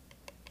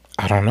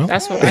 I don't know.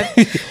 That's what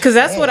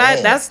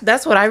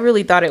that's what I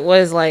really thought it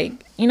was. Like,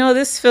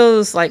 this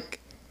feels like,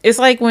 it's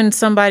like when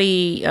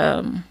somebody,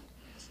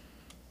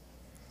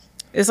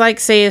 it's like,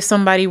 say if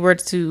somebody were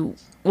to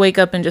wake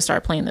up and just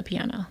start playing the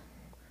piano.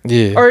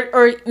 Yeah.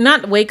 Or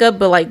not wake up,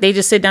 but like they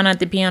just sit down at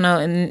the piano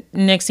and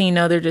next thing you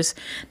know, they're just,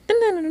 Yeah.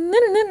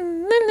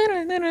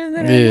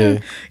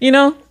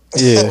 Yeah.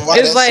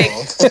 It's like,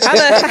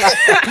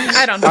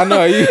 I don't know. I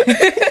know you.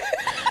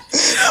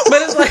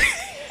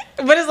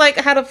 But it's like,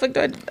 how do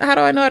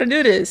I know how to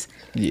do this?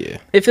 Yeah.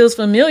 It feels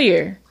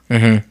familiar.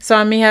 Mm-hmm. So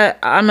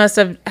I must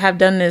have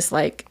done this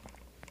like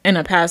in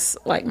a past,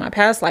 like my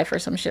past life or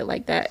some shit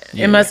like that.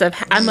 Yeah.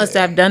 I must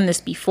have done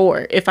this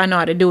before if I know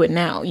how to do it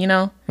now,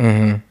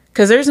 Mm-hmm.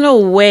 Because there's no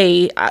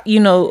way,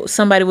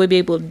 somebody would be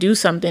able to do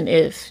something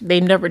if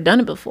they've never done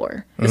it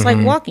before. It's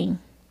like walking.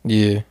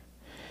 Yeah.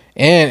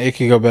 And it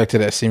could go back to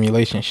that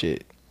simulation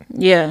shit.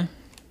 Yeah.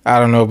 I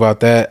don't know about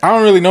that. I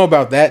don't really know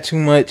about that too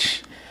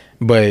much,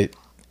 but,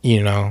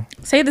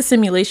 Say the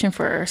simulation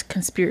for our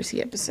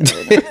conspiracy episode.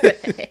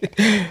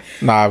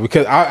 Nah,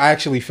 because I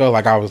actually felt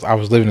like I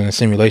was living in a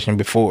simulation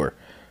before.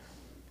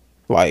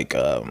 Like,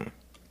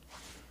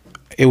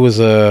 it was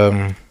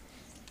like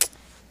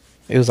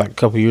a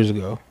couple years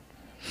ago.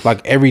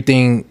 Like,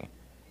 everything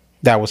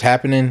that was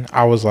happening,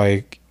 I was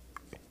like,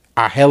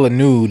 I hella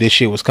knew this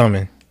shit was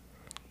coming.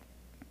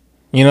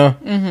 You know?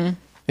 Mm-hmm.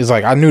 It's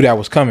like, I knew that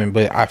was coming,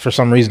 but for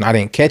some reason, I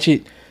didn't catch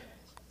it.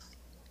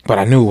 But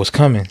I knew it was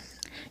coming.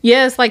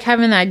 Yeah, it's like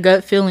having that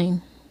gut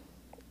feeling.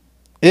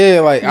 Yeah,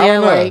 like, I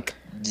don't know.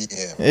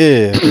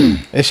 Yeah. Yeah.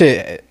 That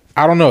shit,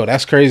 I don't know.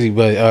 That's crazy,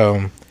 but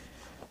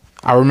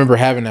I remember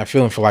having that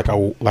feeling for like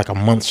a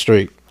month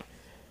straight.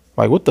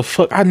 Like, what the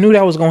fuck? I knew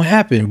that was gonna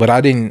happen, but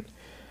I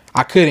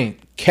couldn't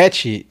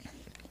catch it.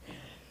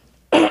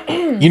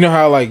 You know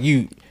how like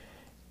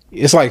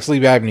it's like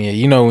sleep apnea.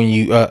 You know when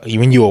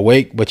you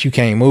awake but you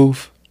can't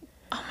move,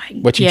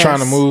 but you're trying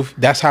to move.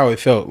 That's how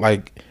it felt.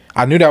 Like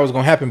I knew that was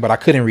gonna happen, but I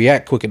couldn't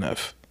react quick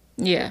enough.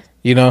 Yeah,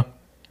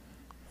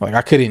 like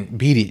I couldn't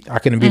beat it. I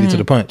couldn't beat it to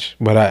the punch,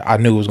 but I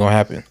knew it was gonna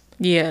happen.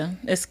 Yeah,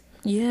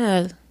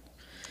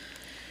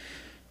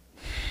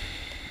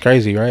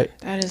 Crazy, right?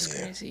 That is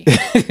crazy.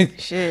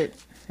 Shit.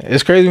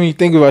 It's crazy when you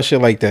think about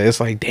shit like that. It's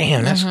like,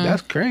 damn,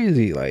 that's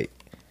crazy. Like,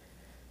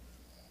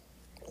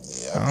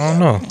 I don't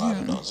know. A lot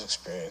of those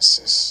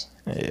experiences.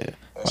 Yeah,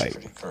 That's like,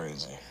 pretty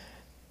crazy.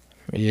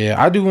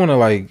 Yeah, I do want to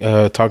like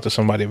talk to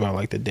somebody about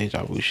like the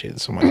deja vu shit.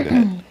 Somebody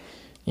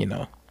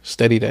that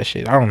study that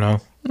shit. I don't know.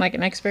 Like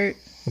an expert.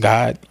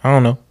 God, I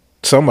don't know.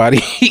 Somebody.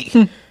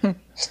 I don't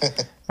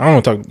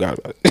want to talk to God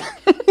about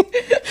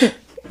it.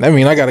 That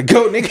mean I gotta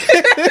go, nigga.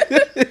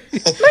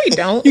 No, you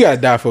don't. You gotta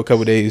die for a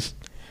couple days.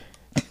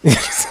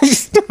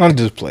 I'm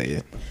just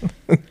playing.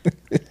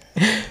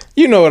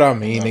 You know what I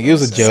mean, nigga. It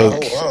was a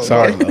joke.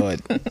 Sorry,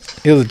 Lord.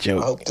 It was a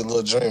joke. I hope the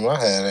little dream I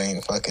had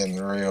ain't fucking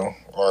real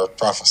or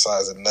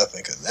prophesizing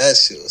nothing, because that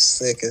shit was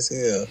sick as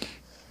hell.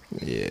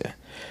 Yeah.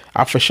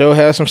 I for sure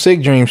had some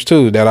sick dreams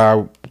too that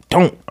I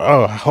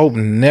hope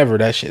never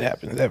that shit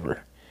happens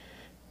ever.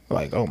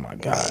 Like, oh my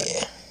God.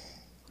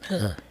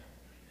 Yeah.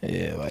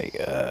 Yeah, like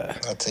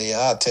I'll tell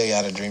you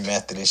how to dream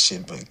after this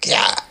shit, but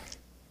God.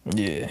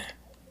 Yeah.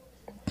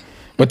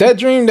 But that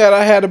dream that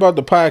I had about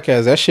the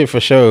podcast, that shit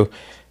for sure.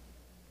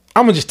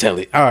 I'm gonna just tell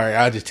it. All right,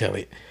 I'll just tell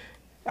it.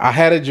 I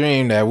had a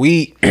dream that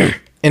we,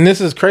 and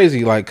this is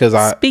crazy, like, cause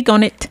speak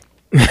on it.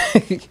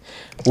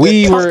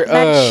 We were.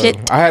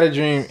 I had a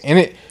dream, and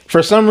it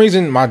for some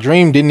reason my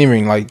dream didn't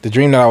even like the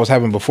dream that I was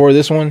having before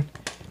this one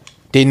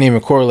didn't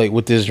even correlate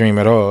with this dream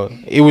at all.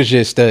 It was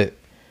just that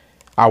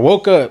I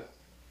woke up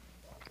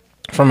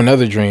from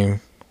another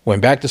dream,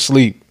 went back to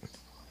sleep,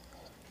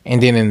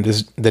 and then in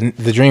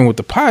the dream with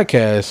the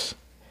podcast,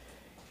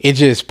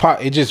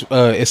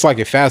 it's like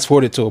it fast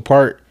forwarded to a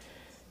part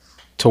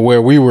to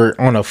where we were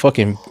on a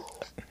fucking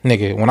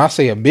nigga. When I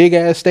say a big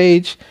ass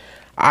stage,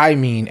 I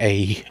mean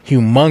a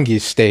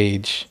humongous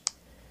stage.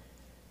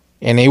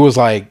 And it was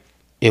like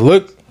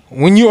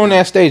when you're on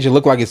that stage, it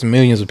looked like it's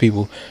millions of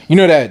people. You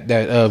know that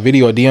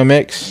video of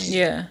DMX?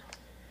 Yeah.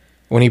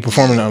 When he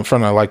performing in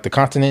front of like the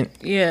continent?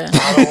 Yeah.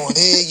 I don't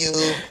hear you.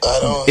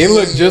 It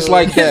looked just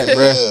like that,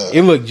 bruh.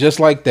 It looked just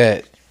like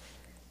that.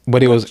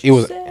 But it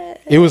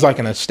was like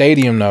in a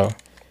stadium though.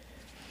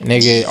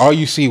 Nigga, all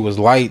you see was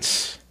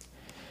lights.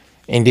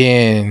 And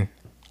then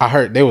I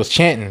heard they was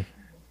chanting.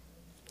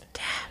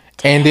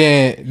 And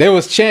then they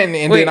was chanting,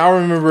 and then I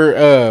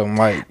remember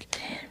like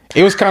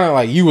it was kind of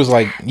like you was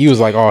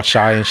like all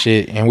shy and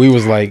shit, and we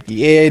was like,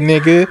 yeah,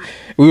 nigga.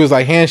 We was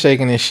like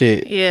handshaking and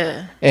shit.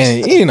 Yeah.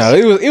 And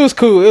it was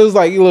cool. It was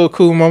like a little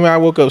cool moment. I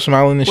woke up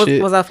smiling and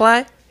shit. Was I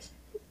fly?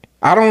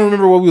 I don't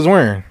remember what we was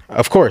wearing.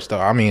 Of course though.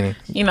 I mean,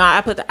 we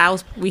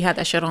had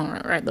that shit on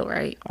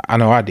right? I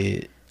know I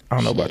did. I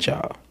don't know about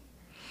y'all.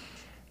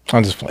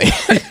 I'm just playing.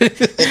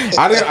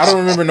 I don't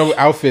remember no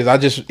outfits.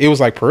 It was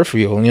like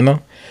peripheral, you know?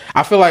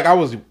 I feel like I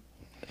was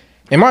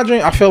in my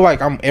dream. I feel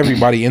like I'm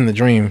everybody in the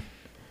dream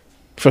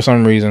for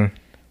some reason.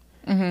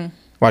 Mm-hmm.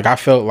 Like I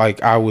felt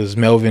like I was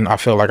Melvin. I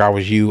felt like I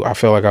was you. I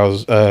felt like I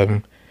was.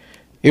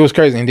 It was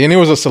crazy, and then there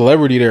was a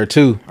celebrity there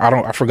too.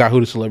 I forgot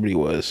who the celebrity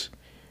was.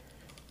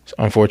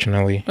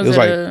 Unfortunately, was it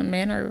like a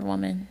man or a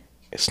woman?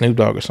 Snoop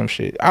Dogg or some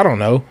shit. I don't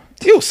know.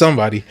 It was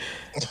somebody.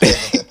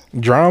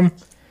 Drum.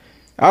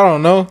 I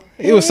don't know.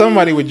 It was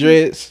somebody with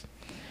dreads.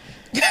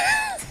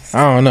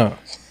 I don't know.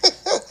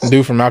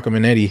 Dude from Malcolm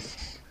and Eddie.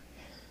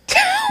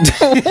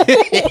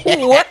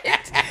 What?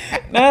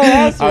 No,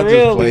 that's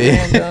real.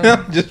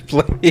 I'm just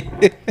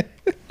playing.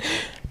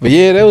 But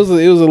yeah, it was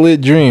a lit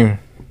dream.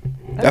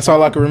 That's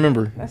all I can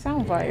remember. That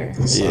sounds fire.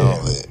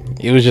 Yeah.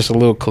 It was just a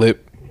little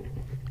clip.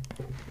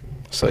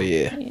 So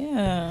yeah.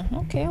 Yeah.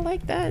 Okay, I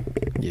like that.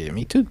 Yeah,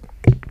 me too.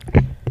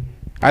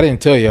 I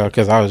didn't tell y'all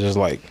because I was just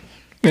like,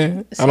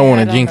 I don't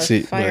want to jinx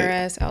it. Fire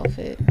ass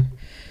outfit.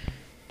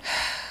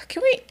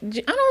 Can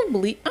we? I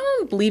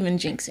don't believe in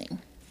jinxing.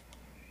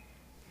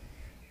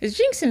 Is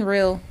jinxing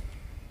real?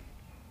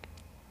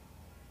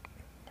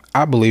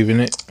 I believe in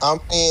it. I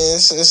mean,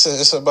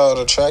 it's about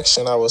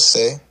attraction, I would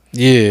say.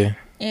 Yeah.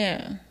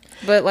 Yeah,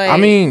 but like, I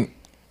mean,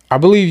 I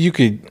believe you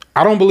could.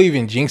 I don't believe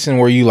in jinxing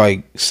where you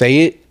like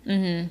say it.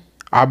 Mm-hmm.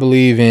 I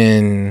believe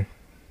in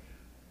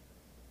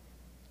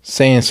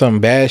saying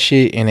some bad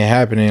shit and it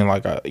happening,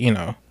 like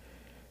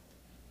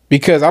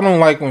because I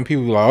don't like when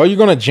people be like, "Oh, you're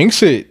gonna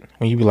jinx it,"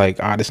 when you be like,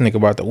 "Ah, this nigga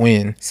about to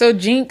win." So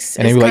jinx,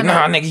 and they be like,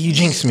 "Nah, nigga, you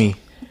jinxed me."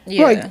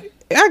 Yeah. Like,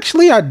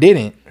 actually, I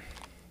didn't.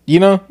 You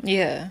know?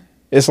 Yeah.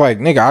 It's like,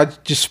 nigga, I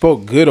just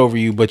spoke good over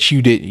you, but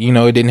you did. You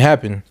know, it didn't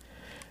happen.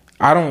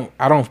 I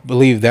don't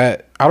believe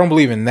that. I don't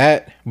believe in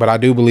that, but I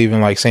do believe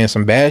in like saying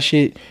some bad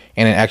shit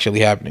and it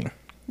actually happening.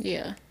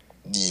 Yeah.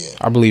 Yeah.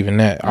 I believe in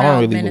that. I don't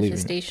really believe in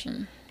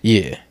manifestation.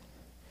 Yeah.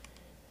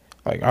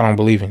 Like, I don't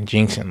believe in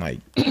jinxing, like,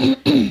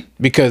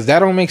 because that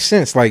don't make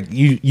sense. Like,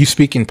 you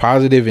speaking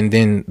positive and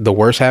then the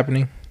worst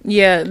happening.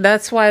 Yeah,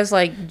 that's why it's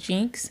like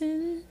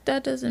jinxing.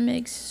 That doesn't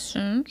make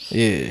sense.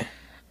 Yeah.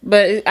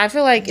 But I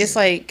feel like it's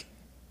like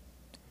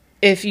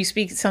if you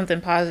speak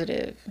something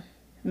positive,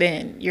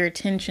 then your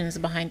intentions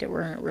behind it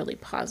weren't really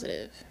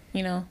positive,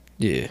 you know?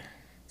 Yeah.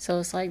 So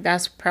it's like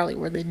that's probably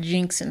where the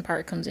jinxing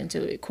part comes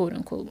into it, quote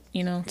unquote,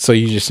 you know? So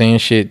you just saying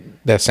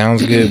shit that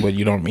sounds good, but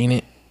you don't mean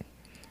it?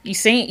 You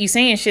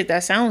saying shit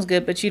that sounds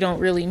good, but you don't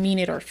really mean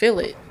it or feel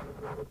it.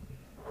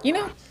 You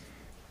know?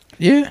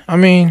 Yeah, I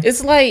mean,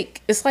 it's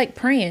like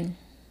praying.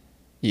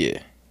 Yeah.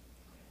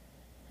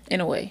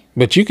 In a way.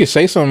 But you could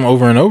say something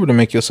over and over to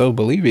make yourself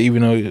believe it,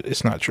 even though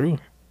it's not true.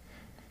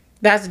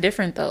 That's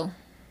different, though.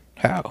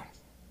 How?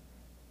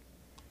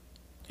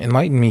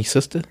 Enlighten me,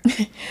 sister.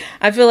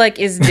 I feel like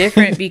it's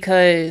different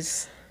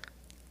because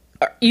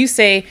you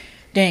say,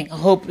 "Dang, I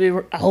hope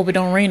it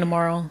don't rain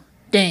tomorrow."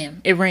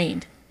 Damn, it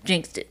rained.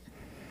 Jinxed it.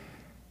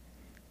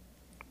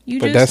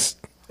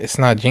 It's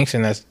not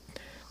jinxing. That's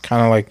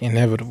kind of like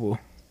inevitable.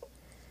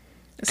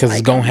 Because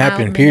it's gonna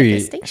happen.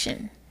 Period.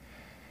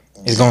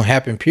 It's gonna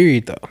happen.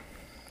 Period. Though.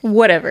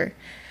 Whatever.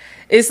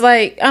 It's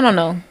like, I don't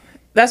know.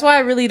 That's why I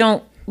really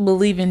don't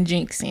believe in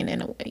jinxing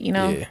in a way. You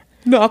know. Yeah.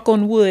 Knock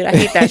on wood. I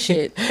hate that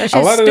shit. That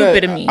shit's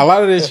stupid to me. A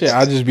lot of this shit,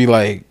 I just be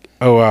like,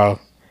 oh wow.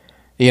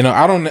 You know,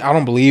 I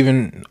don't believe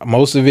in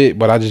most of it,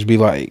 but I just be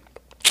like,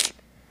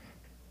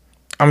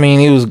 I mean,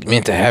 it was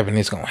meant to happen.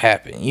 It's gonna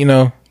happen. You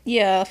know.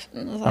 Yeah.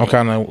 Like,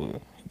 I'm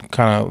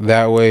kind of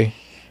that way.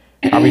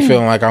 I be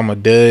feeling like I'm a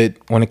dud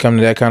when it comes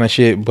to that kind of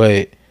shit,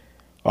 but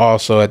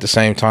also at the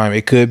same time,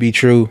 it could be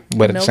true.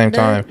 But at the same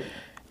time,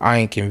 I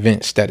ain't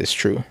convinced that it's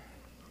true.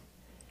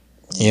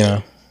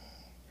 You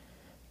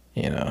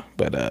know,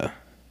 but I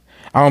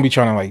don't be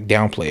trying to like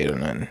downplay it or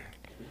nothing.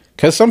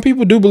 Cause some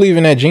people do believe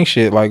in that jinx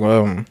shit. Like,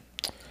 I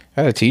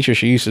had a teacher,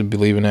 she used to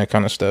believe in that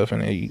kind of stuff,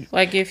 and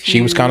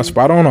she was kind of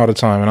spot on all the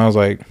time, and I was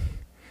like,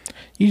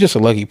 you just a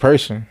lucky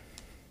person.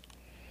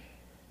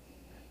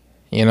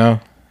 You know.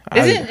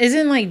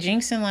 Isn't like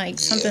jinxing like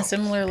something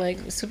similar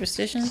like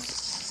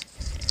superstitions?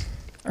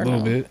 Or a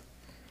little bit.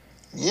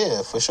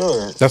 Yeah, for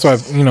sure. That's why,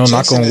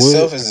 knock on wood.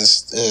 Itself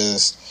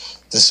is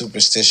the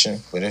superstition,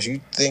 but if you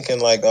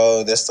thinking like,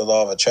 oh, that's the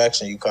law of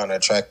attraction, you kind of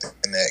attracting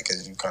that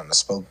because you kind of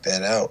spoke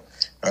that out,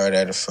 or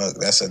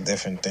that's a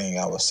different thing,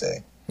 I would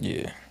say.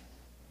 Yeah.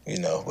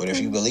 But if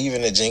you believe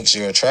in the jinx,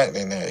 you're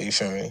attracting that. You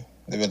feel me?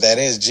 But that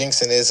is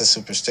jinxing is a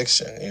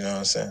superstition. You know what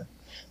I'm saying?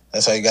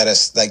 That's why you gotta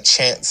like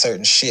chant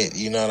certain shit.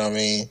 You know what I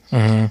mean?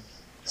 Mm-hmm.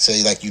 So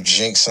you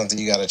jinx something,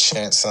 you gotta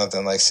chant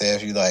something. Like say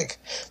if you like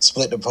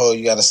split the pole,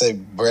 you gotta say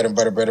bread and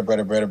butter,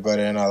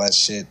 and all that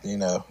shit.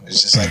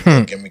 It's just like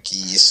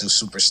gimmicky. It's a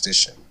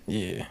superstition.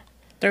 Yeah.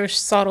 Throw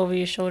salt over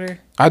your shoulder.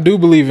 I do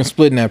believe in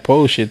splitting that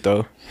pole shit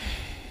though.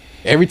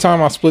 Every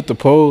time I split the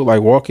pole,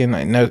 like walking,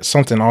 like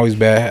something always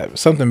bad happens.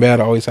 Something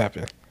bad always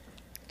happens.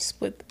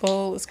 Split the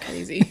pole is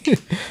crazy.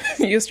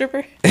 You a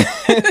stripper?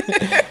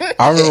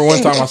 I remember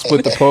one time I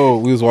split the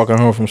pole. We was walking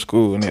home from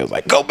school and they was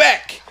like, "Go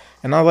back."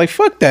 And I was like,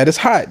 "Fuck that. It's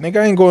hot. Nigga,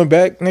 I ain't going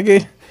back,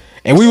 nigga."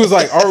 And we was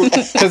like,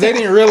 because they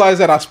didn't realize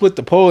that I split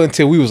the pole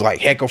until we was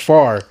like hecka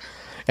far.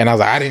 And I was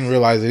like, I didn't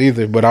realize it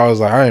either. But I was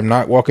like, I am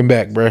not walking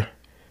back, bruh.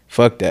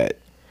 Fuck that.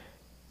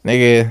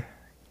 Nigga,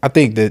 I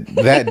think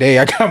that day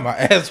I got my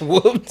ass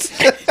whooped.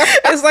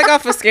 It's like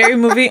off a scary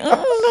movie. Oh,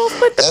 no,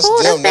 split the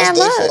pole. That's bad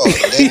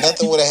luck.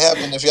 Nothing would have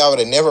happened if y'all would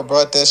have never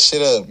brought that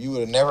shit up. You would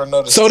have never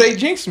noticed. So they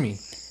jinxed me.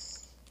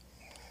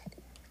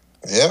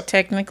 Yeah.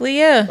 Technically,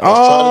 yeah. Okay.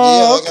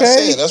 I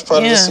said, that's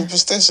part of the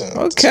superstition.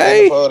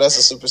 Okay. That's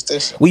a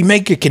superstition. We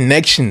make a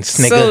connections,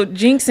 nigga. So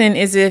jinxing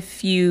is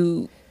if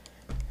you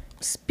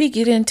speak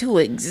it into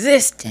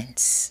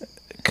existence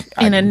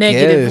in a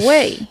negative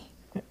way.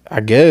 I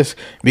guess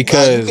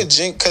because you could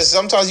jinx, because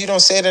sometimes you don't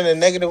say it in a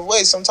negative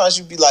way. Sometimes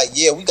you be like,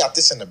 "Yeah, we got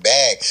this in the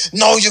bag."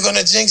 No, you're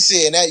gonna jinx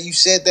it, and that you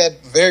said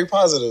that very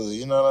positively.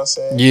 You know what I'm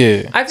saying?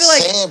 Yeah. I feel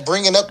like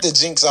bringing up the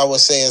jinx, I would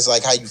say, is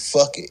like how you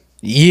fuck it.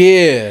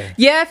 Yeah.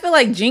 Yeah, I feel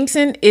like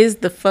jinxing is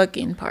the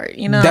fucking part.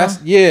 That's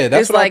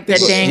it's like that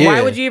dang. Yeah.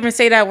 Why would you even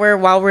say that word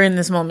while we're in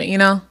this moment?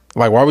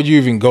 Like, why would you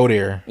even go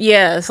there?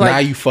 Yeah, it's like now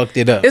you fucked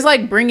it up. It's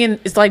like bringing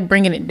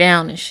it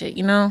down and shit.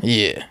 You know?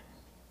 Yeah.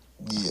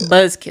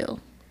 Buzzkill.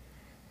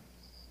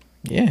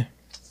 Yeah,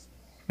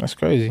 that's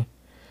crazy.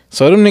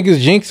 So them niggas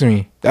jinxed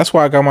me. That's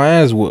why I got my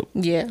ass whooped.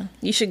 Yeah,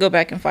 you should go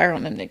back and fire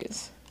on them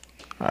niggas.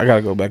 I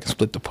gotta go back and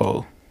split the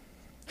pole.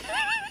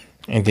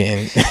 And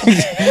then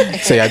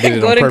say I did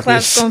it on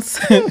purpose.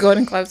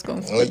 Golden Claps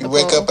gonna when you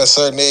wake up at a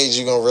certain age,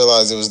 you're gonna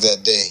realize it was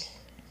that day.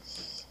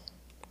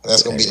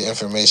 That's gonna be the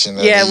information.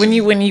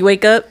 When you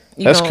wake up,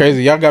 that's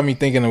crazy. Y'all got me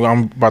thinking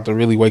I'm about to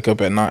really wake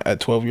up at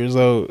 12 years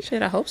old.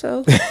 Shit, I hope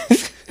so.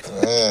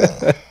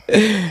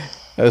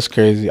 That's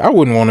crazy. I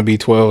wouldn't want to be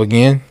 12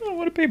 again. I don't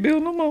want to pay bill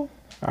no more.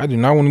 I do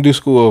not want to do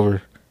school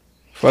over.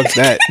 Fuck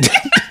that.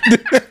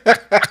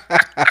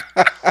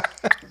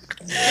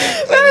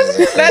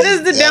 That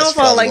is the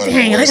downfall. Like,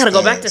 dang, I gotta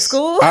go back to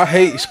school. I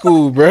hate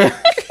school, bro.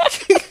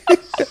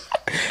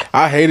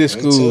 I hated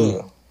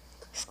school.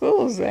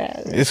 School's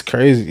ass. It's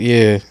crazy.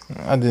 Yeah,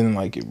 I didn't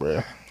like it,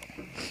 bro.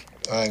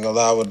 I ain't gonna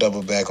lie. I would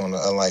double back on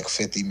like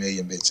 50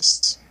 million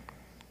bitches.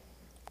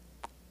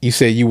 You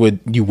said you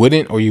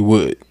wouldn't, or you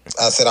would?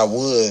 I said I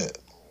would.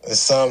 It's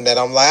something that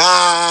I'm like,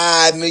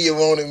 I knew you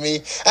wanted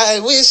me. I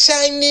wish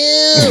I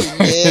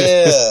knew.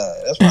 Yeah,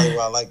 that's probably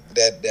why I like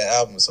that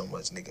album so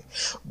much, nigga.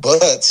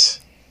 But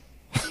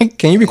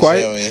can you be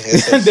quiet?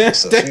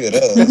 It's a few of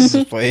those.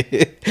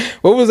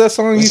 What was that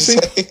song you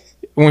sing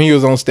when he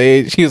was on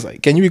stage? He was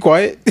like, "Can you be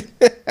quiet?"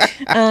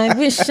 I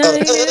wish I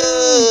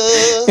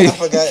knew. I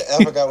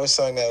forgot which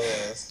song that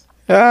was.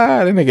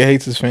 That nigga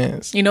hates his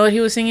fans. You know what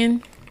he was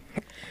singing?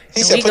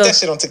 He said, "Put that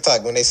shit on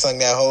TikTok." When they sung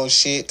that whole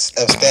shit,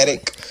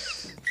 ASSthetic.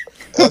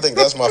 I think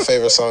that's my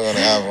favorite song on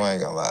the album. I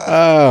ain't gonna lie.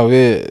 Oh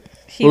man,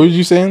 what was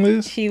you saying,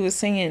 Liz? He was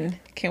singing,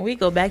 "Can we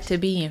go back to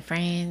being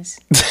friends?"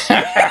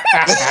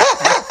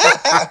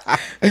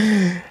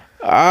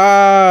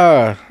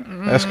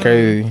 That's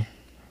crazy.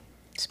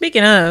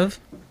 Speaking of,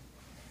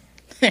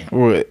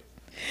 what?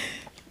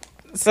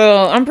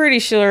 So I'm pretty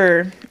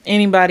sure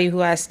anybody who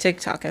has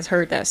TikTok has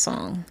heard that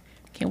song.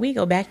 Can we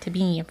go back to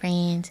being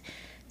friends?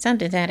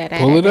 Something that.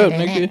 Pull it up,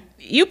 nigga.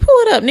 You pull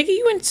it up, nigga.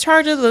 You in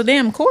charge of the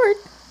damn cord.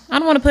 I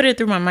don't want to put it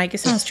through my mic. It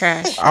sounds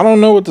trash. I don't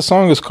know what the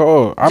song is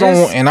called. I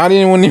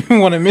didn't even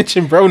want to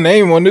mention bro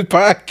name on this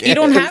podcast. You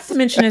don't have to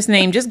mention his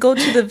name. Just go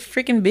to the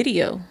freaking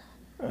video.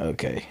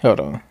 Okay, hold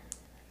on.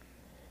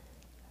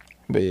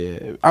 But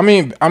yeah, I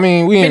mean,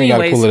 we ain't got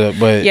to pull it up.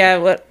 But yeah,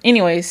 well,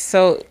 anyways,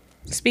 so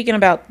speaking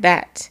about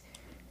that.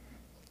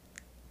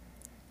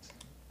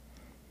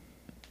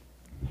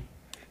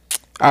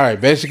 All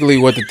right, basically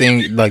what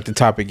the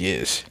topic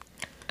is.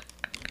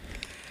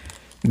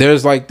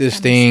 There's like this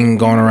thing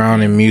going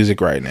around in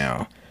music right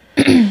now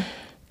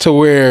to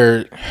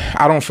where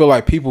I don't feel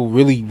like people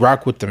really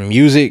rock with the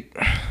music.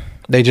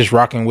 They just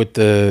rocking with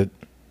the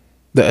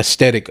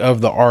aesthetic of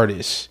the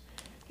artist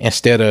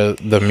instead of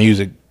the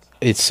music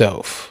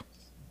itself.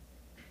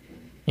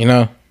 You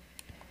know?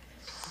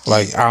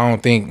 Like, I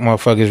don't think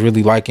motherfuckers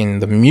really liking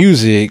the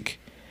music.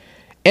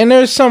 And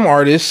there's some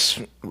artists,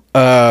 it's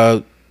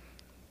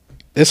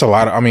a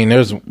lot of,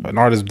 there's an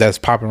artist that's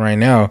popping right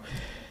now.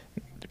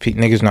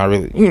 Niggas not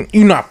really,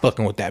 you not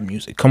fucking with that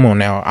music. Come on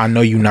now. I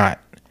know you not.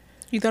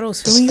 You thought I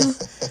was feeling you?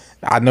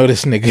 I know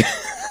this nigga.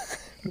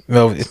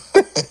 Melvin.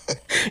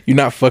 You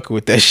not fucking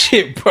with that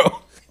shit,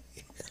 bro.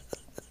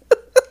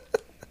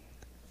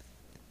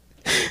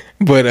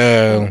 But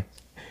I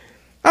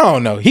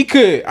don't know. He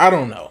could. I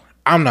don't know.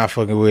 I'm not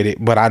fucking with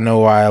it, but I know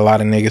why a lot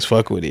of niggas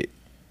fuck with it.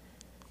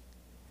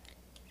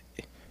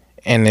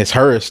 And it's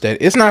her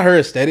aesthetic. It's not her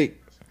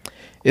aesthetic.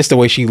 It's the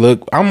way she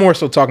look. I'm more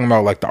so talking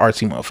about like the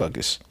artsy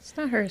motherfuckers. It's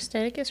not her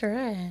aesthetic. It's her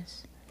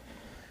ass.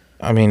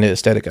 I mean the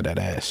aesthetic of that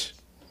ass.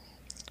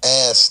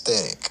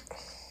 ASSthetic.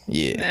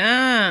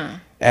 Yeah.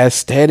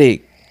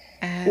 ASSthetic.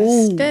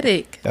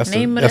 ASSthetic. That's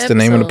the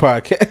name of the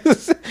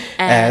podcast.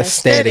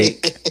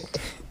 ASSthetic.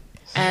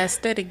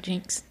 ASSthetic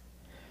jinx.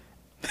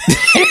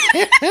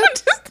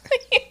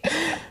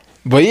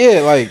 But yeah,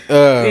 like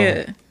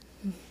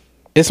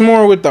it's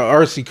more with the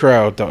artsy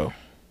crowd though.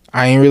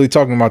 I ain't really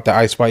talking about the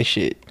Ice Spice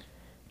shit.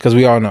 Cause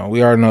we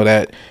already know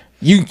that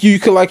you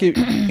could like it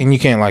and you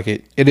can't like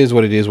it. It is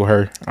what it is with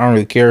her. I don't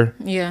really care.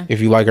 Yeah. If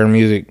you like her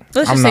music,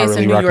 I'm not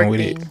really rocking with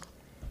it.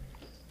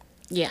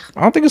 Yeah.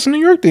 I don't think it's a New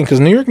York thing because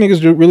New York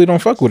niggas really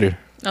don't fuck with her.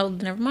 Oh,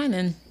 never mind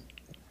then.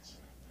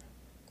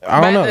 I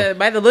don't know.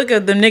 By the look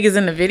of them niggas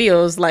in the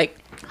videos, like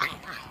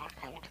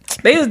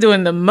they was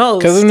doing the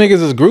most. Cause them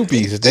niggas is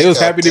groupies. They was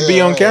happy to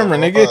be on camera,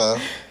 nigga.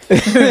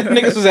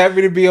 Niggas was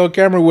happy to be on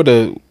camera with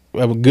a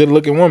good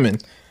looking woman.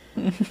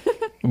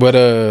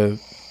 But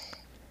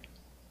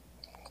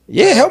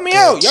yeah, help me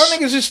out. Y'all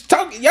niggas just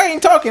talking. Y'all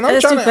ain't talking. I'm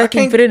trying to. I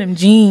can't fit in them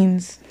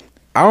jeans.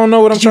 I don't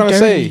know what I'm trying to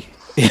say.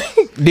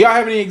 Do y'all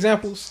have any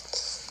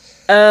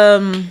examples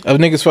of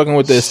niggas fucking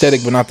with the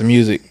aesthetic but not the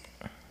music?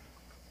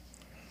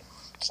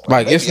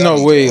 Like it's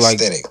no way. Like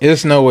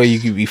it's no way you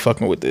could be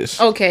fucking with this.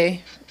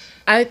 Okay,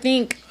 I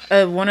think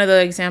one of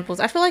the examples.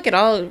 I feel like it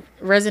all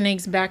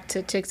resonates back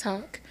to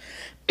TikTok.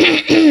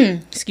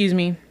 Excuse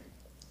me.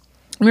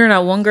 Remember that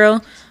one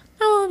girl?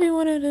 I will be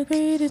one of the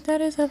greatest.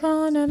 That is a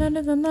fun. That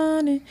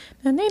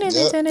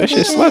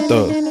shit slept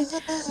though.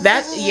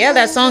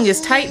 That song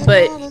is tight.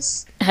 But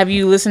have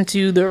you listened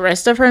to the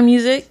rest of her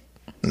music?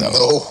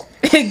 No.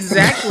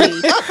 Exactly.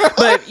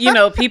 But you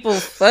know, people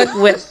fuck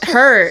with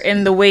her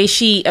and the way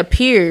she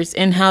appears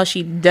and how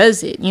she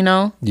does it. You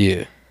know.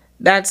 Yeah.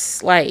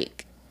 That's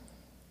like,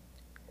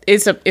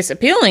 it's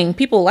appealing.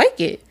 People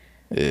like it.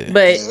 Yeah.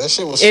 But that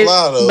shit was fly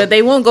though. But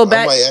they won't go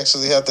back. I might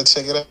actually have to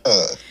check it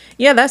out.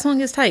 Yeah, that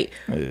song is tight.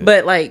 Yeah.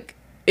 But like,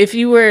 if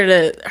you were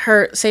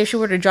to say if she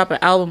were to drop an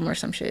album or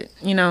some shit,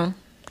 you know.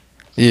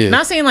 Yeah.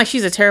 Not saying like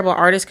she's a terrible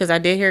artist, because I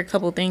did hear a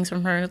couple things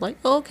from her and it's like,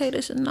 oh, okay,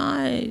 this is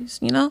nice,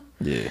 you know.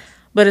 Yeah.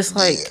 But it's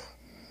like,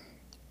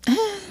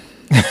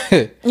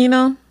 you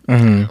know,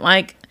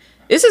 like,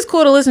 this is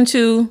cool to listen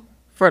to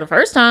for the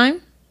first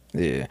time.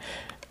 Yeah.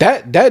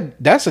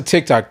 That's a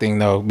TikTok thing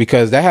though,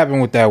 because that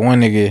happened with that one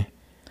nigga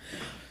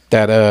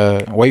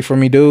that Wait For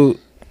Me dude,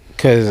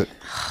 because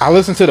I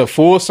listened to the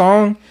full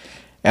song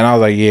and I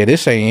was like, yeah,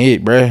 this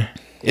ain't it, bruh.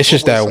 It's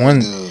just that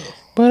one.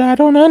 But I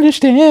don't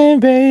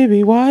understand,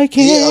 baby. Why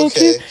can't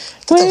you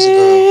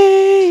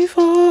wait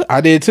for?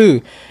 I did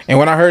too. And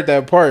when I heard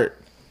that part,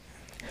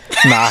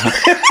 nah. Don't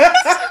do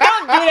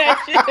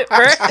that shit,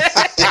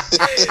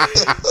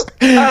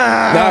 bro.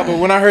 Nah, but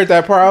when I heard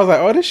that part, I was like,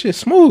 oh, this shit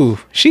smooth.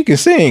 She can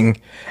sing.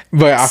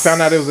 But I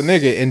found out it was a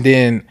nigga, and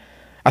then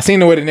I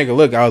seen the way the nigga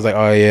looked. I was like,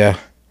 oh yeah,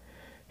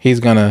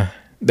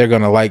 they're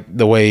gonna like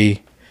the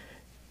way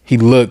he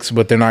looks,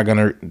 but they're not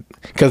gonna.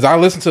 Because I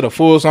listened to the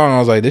full song, I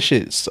was like, this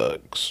shit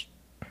sucks.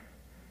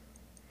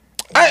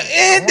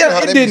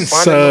 It didn't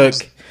suck.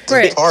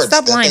 Brett,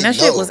 stop lying. That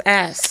shit was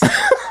ass.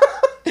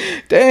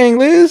 Dang,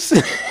 Liz.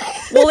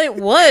 Well, it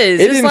was.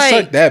 It didn't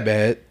suck that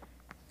bad.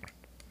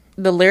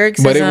 The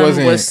lyrics, but it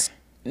wasn't.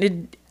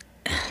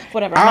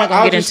 Whatever. I'm not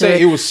gonna get into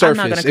it. It was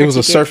surface. It was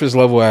a surface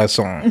level ass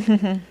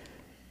song.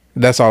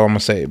 That's all I'm gonna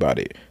say about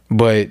it.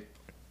 But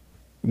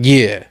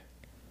yeah,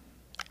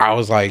 I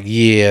was like,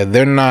 yeah,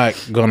 they're not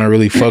gonna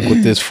really fuck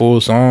with this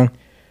full song.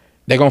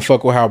 They're gonna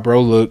fuck with how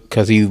bro looked,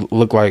 because he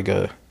looked like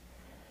a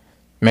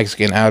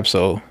Mexican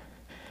Absol.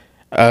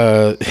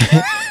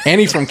 And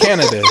he's from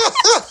Canada.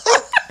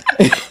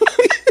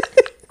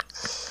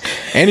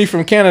 And he's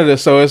from Canada,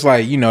 so it's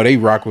like, you know, they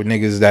rock with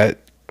niggas that,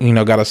 you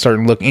know, got a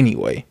certain look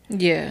anyway.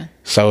 Yeah.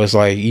 So it's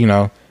like, you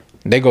know,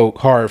 they go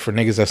hard for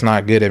niggas that's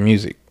not good at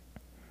music.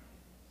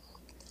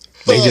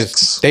 They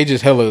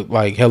just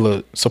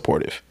hella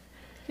supportive.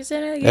 That just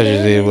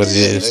is what it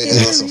is. They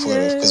hella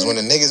supportive. Because when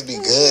the niggas be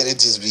good, it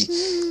just be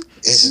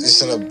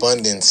it's an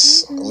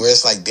abundance where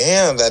it's like,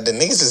 damn, that the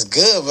niggas is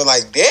good, but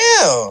like,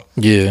 damn,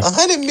 yeah,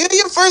 100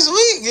 million first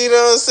week, you know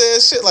what I'm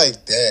saying? Shit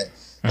like that.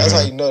 That's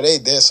how you know they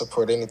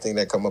support anything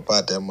that come up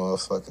out that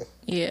motherfucker.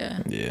 Yeah.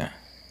 Yeah.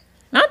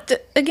 Not to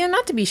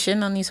be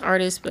shitting on these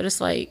artists, but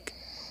it's like,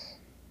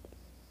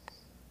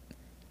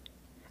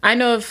 I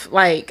know if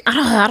like,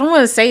 I don't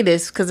want to say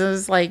this because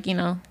it's like, you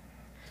know,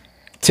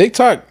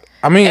 TikTok.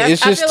 I mean,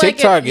 it's just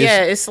TikTok. Like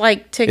it's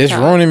like TikTok. It's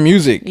ruining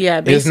music. Yeah,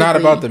 basically. It's not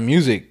about the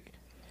music.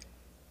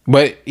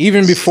 But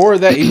even before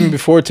that, even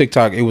before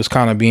TikTok, it was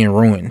kind of being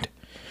ruined.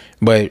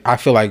 But I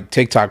feel like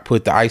TikTok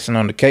put the icing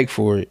on the cake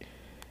for it.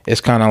 It's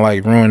kind of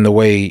like ruined the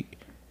way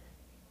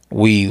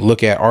we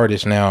look at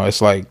artists now. It's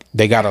like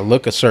they got to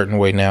look a certain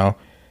way now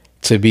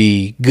to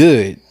be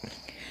good.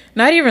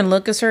 Not even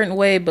look a certain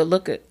way, but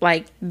look at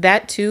like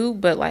that too.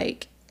 But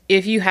like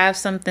if you have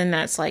something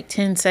that's like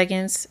 10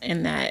 seconds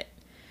and that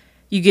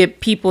you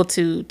get people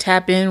to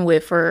tap in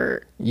with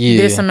for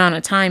this amount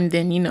of time,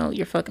 then you know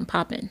you're fucking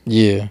popping.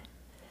 Yeah.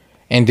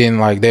 And then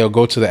like they'll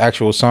go to the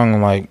actual song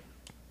and like,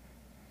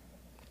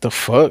 the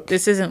fuck?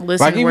 This isn't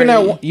listening. Like even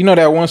that, you know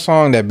that one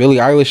song, that Billie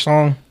Eilish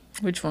song?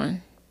 Which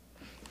one?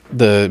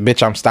 The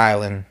Bitch I'm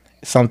Styling.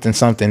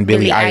 Something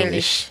Billie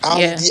Eilish.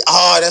 Yeah.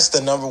 Oh, that's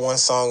the #1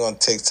 song on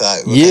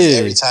TikTok. Because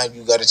every time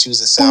you gotta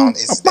choose a sound,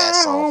 it's that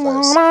song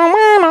first.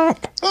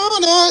 Oh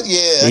no,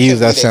 yeah. Use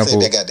that sample.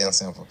 That goddamn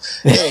sample.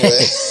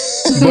 Anyway.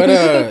 But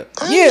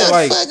I'm not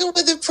like fucking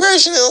with it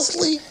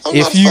personally. I'm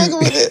not fucking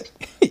with it.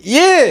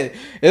 Yeah.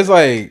 It's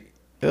like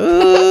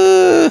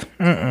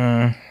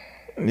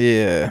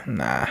yeah,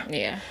 nah.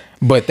 Yeah.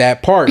 But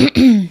that part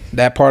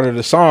of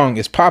the song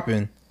is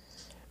popping.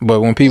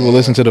 But when people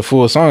listen to the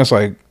full song, it's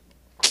like,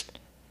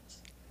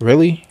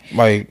 really?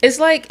 Like it's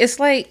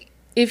like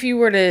if you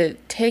were to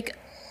take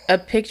a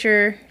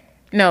picture.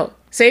 No,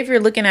 say if you're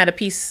looking at a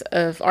piece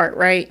of art,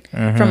 right,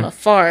 from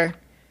afar,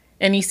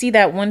 and you see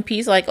that one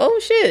piece, like, oh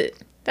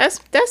shit, that's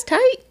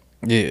tight.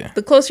 Yeah.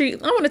 The closer I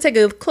want to take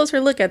a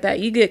closer look at that.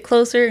 You get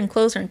closer and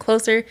closer and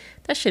closer.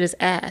 That shit is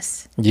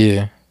ass.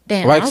 Yeah.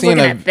 Damn, like I was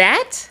looking at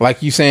that.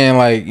 Like you saying,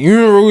 like, you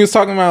remember we was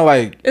talking about,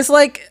 like, it's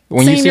like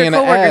when you see your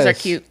coworkers are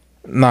cute.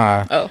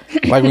 Nah. Oh.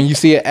 Like when you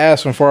see an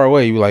ass from far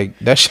away, you like,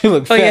 that shit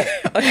look fat.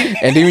 Yeah.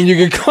 And then when you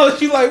get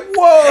close, you like,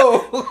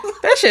 whoa.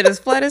 That shit is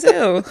flat as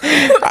hell.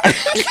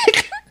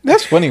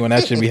 That's funny when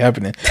that should be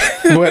happening.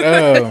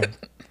 But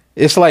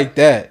it's like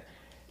that.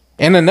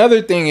 And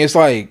another thing is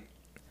like,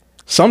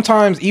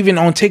 sometimes even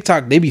on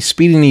TikTok, they be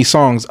speeding these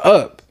songs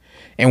up.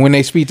 And when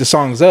they speed the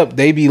songs up,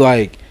 they be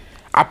like,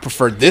 I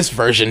prefer this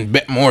version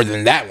more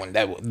than that one.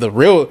 The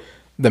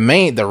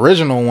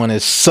original one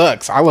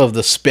sucks. I love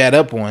the sped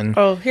up one.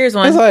 Oh, here's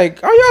one. It's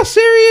like, are y'all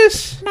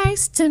serious?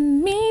 Nice to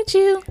meet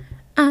you.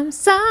 I'm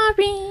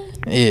sorry.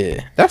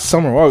 Yeah, that's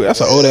Summer Walker.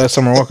 That's an old ass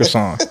Summer Walker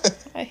song.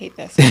 I hate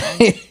that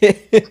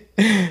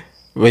song.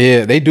 But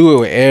yeah, they do it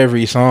with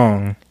every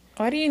song.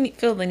 Why do you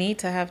feel the need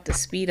to have to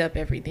speed up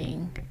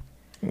everything?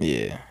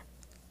 Yeah.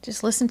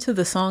 Just listen to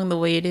the song the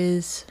way it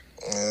is.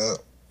 Yeah.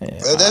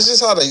 That's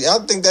just how I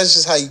think that's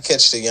just how you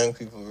catch the young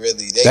people.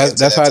 Really,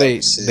 that's how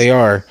they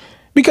are.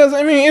 Because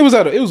I mean, it was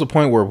a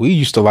point where we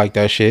used to like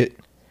that shit.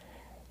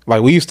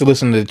 Like we used to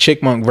listen to the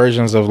Chickmunk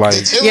versions of like.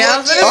 Yeah, I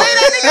was gonna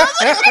say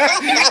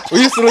that.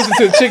 We used to listen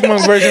to the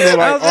Chickmunk versions of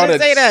like all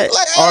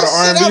the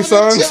R&B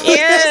songs.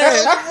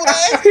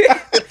 Yeah.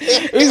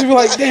 We used to be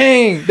like,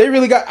 dang, they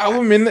really got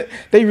album in the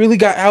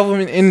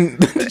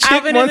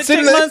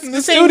Chickmunks in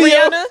the studio.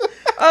 Rihanna?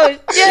 Oh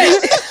yeah.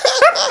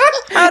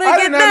 I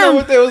did not know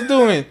what they was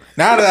doing.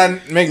 Now that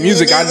I make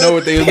music, I know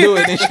what they was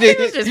doing and shit.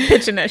 He was just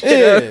pitching that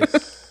shit up.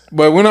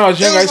 But when I was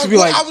young, I used to be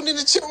like, Alvin and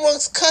the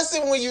Chipmunks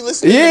cussing when you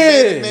listen to the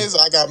band names.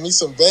 I got me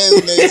some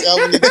band names,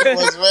 Alvin and the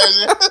Chipmunks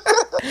version.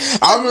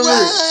 I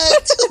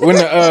remember when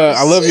the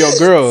I Love Your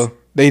Girl,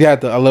 they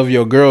had the I Love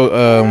Your Girl.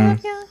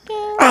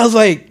 I was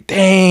like,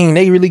 dang,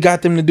 they really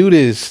got them to do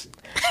this.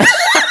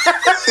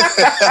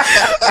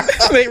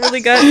 They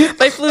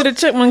flew the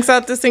Chipmunks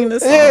out to sing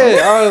this song.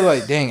 Yeah, I was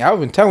like, dang,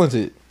 Alvin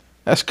talented.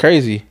 That's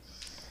crazy.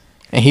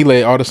 And he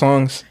laid all the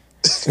songs.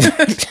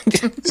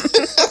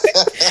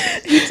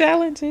 You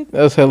talented.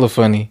 That's hella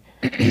funny.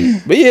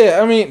 But yeah,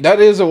 I mean, that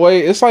is a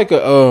way. It's like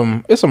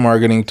it's a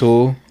marketing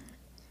tool.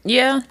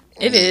 Yeah,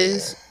 it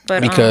is.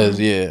 But because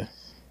yeah,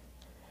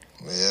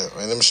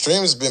 and them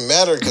streams been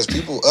matter because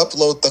people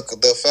upload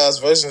the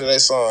fast version of their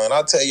song. And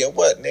I'll tell you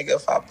what, nigga,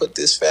 if I put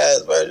this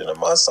fast version of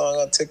my song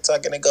on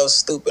TikTok and it goes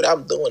stupid,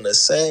 I'm doing the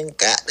same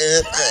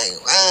goddamn thing.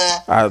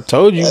 I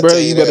told you, bro,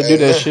 you gotta do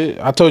that shit.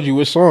 I told you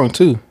which song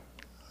too.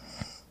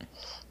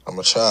 I'm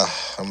gonna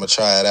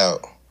try it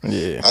out.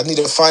 Yeah, I need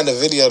to find a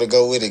video to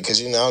go with it because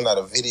I'm not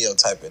a video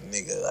type of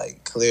nigga.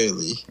 Like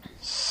clearly,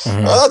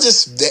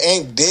 they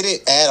ain't did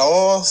it at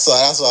all. So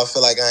that's why I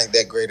feel like I ain't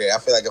that great at it. I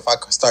feel like if I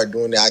could start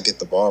doing it, I get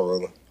the ball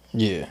rolling.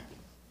 Yeah.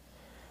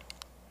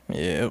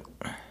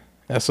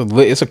 That's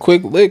it's a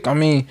quick lick. I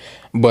mean,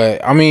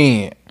 but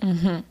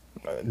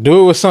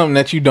do it with something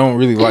that you don't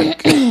really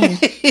like.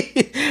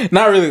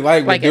 Not really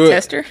like, like but do a it.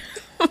 tester.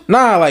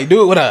 Nah, like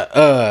do it with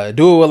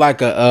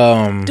like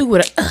a Do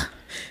it.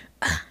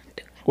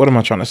 What am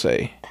I trying to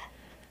say?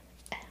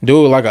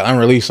 Do it like an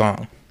unreleased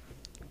song.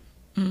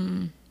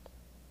 You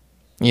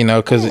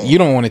know, because you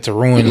don't want it to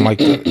ruin like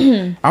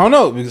the. I don't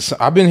know, because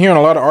I've been hearing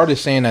a lot of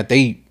artists saying that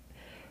they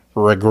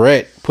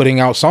regret putting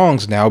out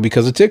songs now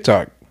because of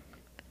TikTok.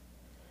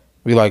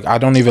 Be like, I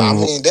don't even. I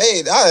mean,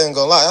 I ain't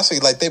gonna lie. I feel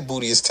like their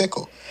booty is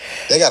tickled.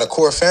 They got a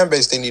core fan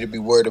base they need to be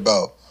worried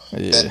about.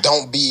 Yeah.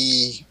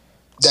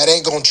 That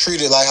ain't gonna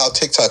treat it like how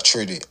TikTok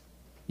treat it.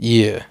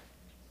 Yeah.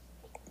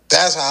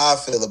 That's how I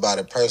feel about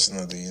it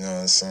personally. You know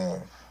what I'm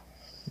saying?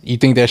 You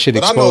think that shit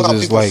exposes I know how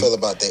people like feel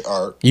about their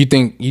art. You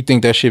think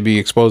that should be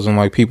exposing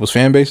like people's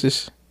fan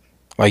bases?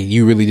 Like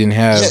you really didn't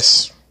have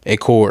a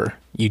core.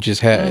 You just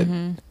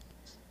had.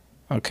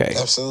 Okay.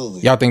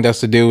 Absolutely. Y'all think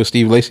that's the deal with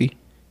Steve Lacy?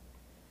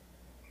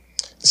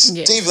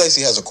 Steve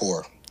Lacy has a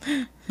core.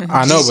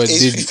 I know, but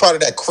he's part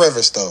of that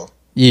crevice though.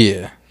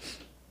 Yeah.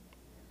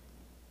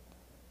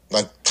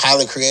 Like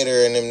Tyler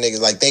Creator and them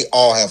niggas, like they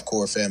all have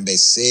core fan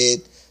base.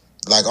 Sid,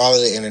 like all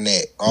of the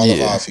internet, all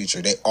of our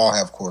future, they all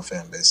have core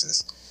fan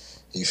bases.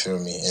 You feel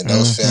me? And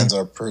those fans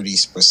are pretty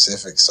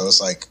specific. So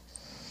it's like,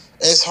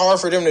 it's hard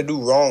for them to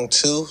do wrong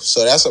too.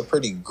 So that's a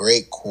pretty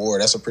great core.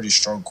 That's a pretty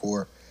strong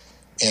core.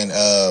 And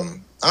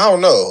I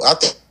don't know. I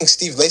think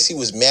Steve Lacy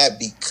was mad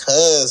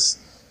because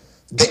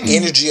the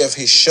energy of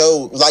his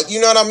show, like, you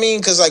know what I mean?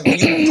 Because like when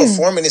you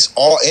performing, it's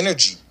all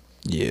energy.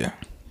 Yeah.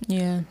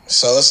 Yeah.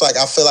 So it's like,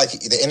 I feel like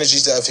the energy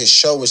of his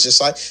show was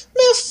just like,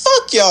 man,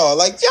 fuck y'all.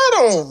 Like, y'all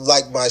don't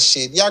like my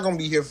shit. Y'all gonna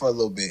be here for a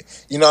little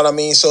bit. You know what I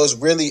mean? So it's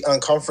really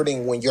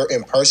uncomforting when you're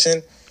in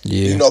person,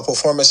 you know,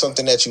 performing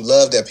something that you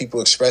love, that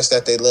people express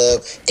that they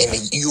love,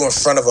 and you in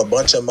front of a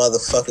bunch of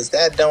motherfuckers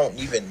that don't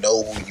even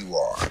know who you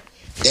are.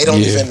 They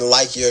don't even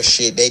like your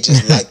shit. They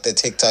just like the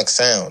TikTok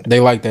sound. They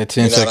like that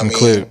 10-second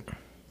clip.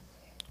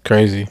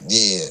 Crazy.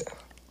 Yeah.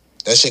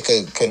 That shit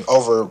can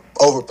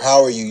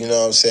overpower you, you know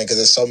what I'm saying? Because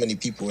there's so many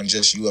people and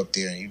just you up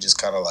there, and you just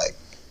kind of like,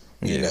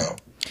 you know.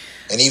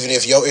 And even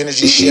if your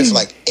energy shifts,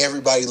 like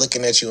everybody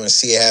looking at you and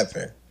see it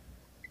happen.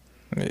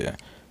 Yeah.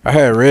 I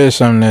had read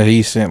something that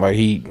he sent, like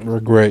he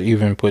regret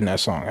even putting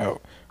that song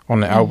out on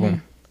the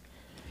album.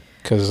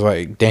 Because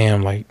like,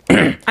 damn, like.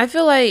 I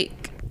feel like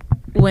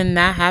when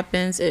that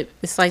happens,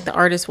 it's like the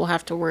artist will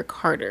have to work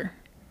harder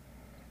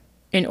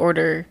in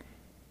order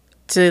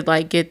to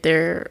like get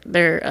their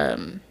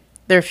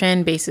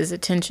fan base's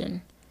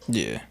attention.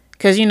 Yeah.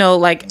 Because,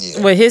 like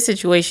with his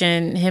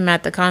situation, him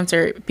at the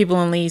concert, people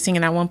only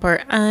singing that one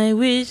part, I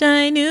wish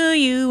I knew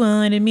you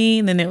wanted me.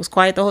 And then it was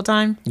quiet the whole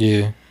time.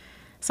 Yeah.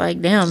 It's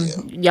like, damn,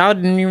 y'all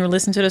didn't even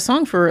listen to the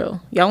song for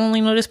real. Y'all only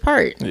know this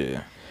part.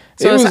 Yeah.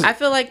 So I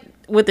feel like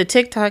with the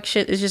TikTok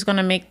shit, it's just going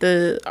to make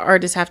the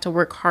artists have to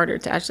work harder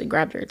to actually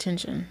grab their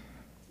attention.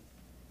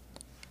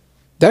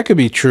 That could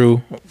be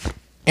true.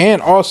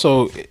 And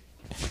also,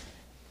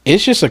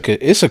 it's just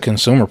it's a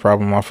consumer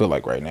problem, I feel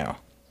like, right now.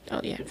 Oh,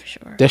 yeah, for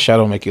sure. That shot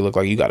don't make you look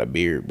like you got a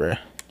beard, bruh.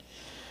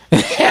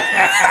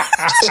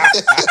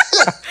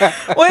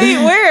 Wait,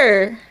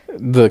 where?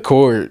 The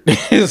cord.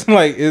 It's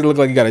like, it look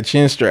like you got a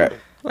chin strap.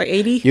 Like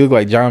 80? You look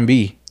like John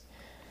B.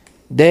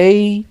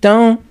 They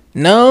don't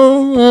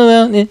know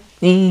about it.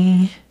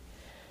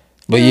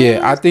 But yeah,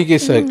 I think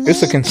it's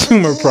a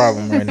consumer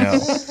problem right now.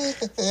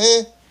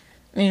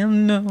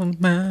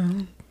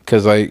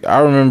 Cause like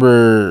I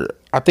remember,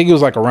 I think it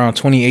was like around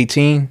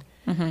 2018.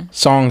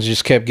 Songs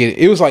just kept getting.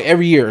 It was like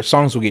every year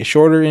songs would get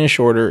shorter and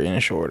shorter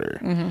and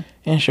shorter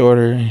and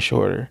shorter and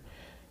shorter.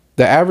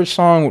 The average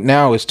song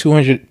now is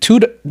 202.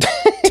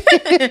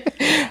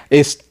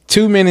 It's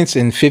 2 minutes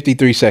and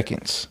 53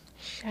 seconds.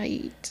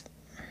 Right.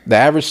 The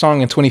average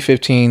song in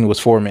 2015 was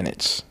 4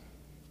 minutes.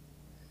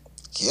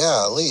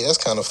 Yeah, Lee, that's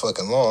kind of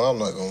fucking long. I'm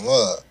not gonna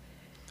lie.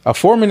 A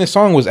 4-minute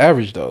song was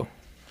average though.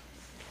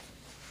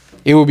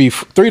 It would be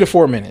 3 to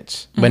 4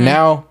 minutes, but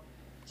now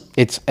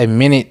it's a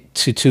minute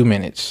to 2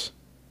 minutes.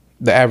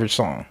 The average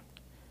song.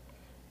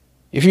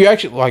 If you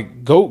actually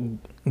like go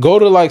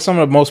to like some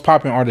of the most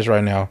popular artists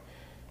right now,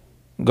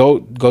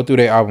 go through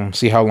their album,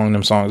 see how long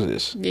them songs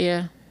is.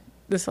 Yeah,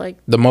 it's like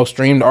the most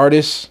streamed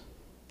artists,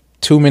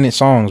 2-minute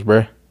songs,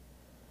 bruh.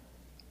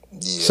 Yeah,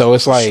 so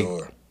it's like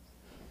sure.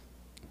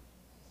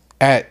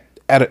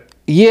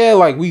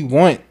 like we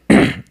want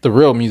the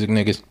real music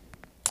niggas.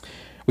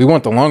 We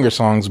want the longer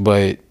songs,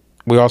 but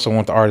we also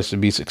want the artists to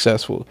be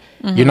successful.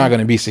 You're not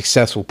going to be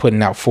successful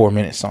putting out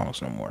 4-minute songs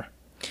no more.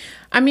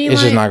 I mean,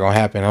 it's just not going to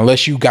happen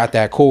unless you got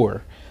that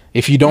core.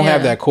 If you don't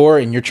have that core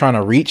and you're trying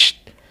to reach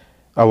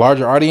a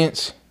larger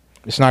audience,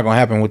 it's not going to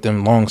happen with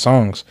them long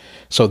songs.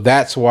 So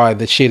that's why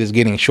the shit is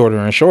getting shorter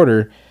and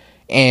shorter.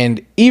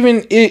 And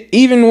even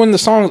when the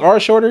songs are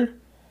shorter,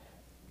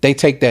 they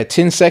take that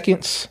 10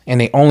 seconds and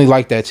they only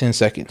like that 10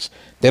 seconds.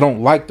 They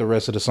don't like the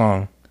rest of the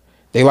song.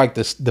 They like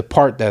the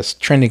part that's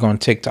trending on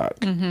TikTok.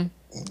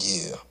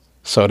 Yeah.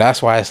 So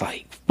that's why it's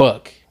like,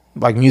 fuck.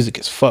 Like, music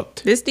is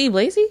fucked. This Steve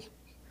Lacy?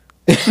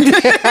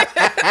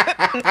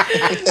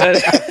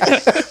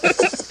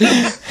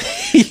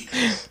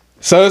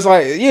 So it's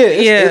like,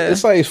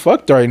 it's like, it's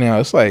fucked right now.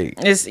 It's like,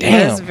 damn.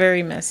 It's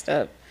very messed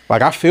up.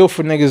 Like, I feel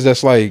for niggas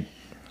that's like,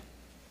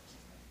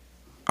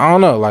 I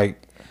don't know,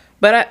 like.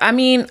 But I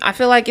mean, I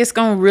feel like it's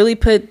gonna really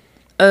put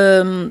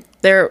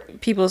their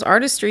people's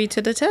artistry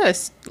to the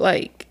test.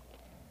 Like,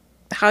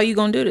 how you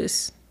gonna do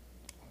this?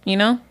 You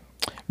know?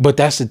 But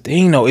that's the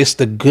thing, though. It's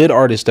the good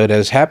artists though that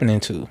it's happening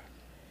to.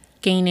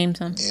 Can you name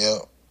some? Yeah.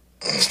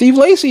 Steve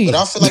Lacy. But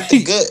I feel like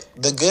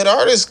the good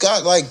artists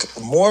got like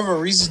more of a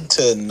reason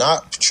to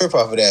not trip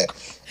off of that.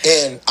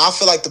 And I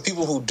feel like the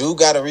people who do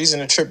got a reason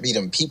to trip be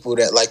them people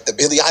that like the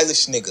Billie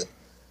Eilish nigga.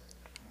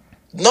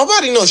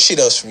 Nobody knows shit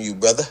else from you,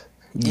 brother.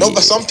 No,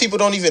 but some people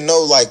don't even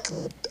know like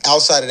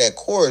outside of that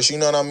chorus. You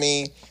know what I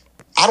mean?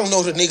 I don't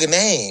know the nigga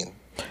name.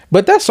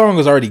 But that song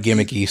is already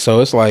gimmicky,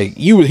 so it's like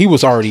he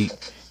was already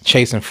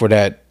chasing for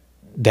that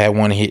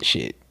one hit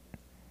shit.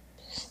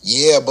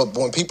 Yeah, but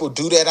when people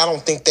do that, I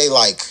don't think they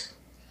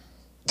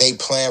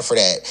plan for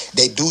that.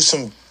 They do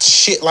some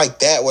shit like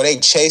that where they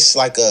chase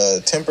like a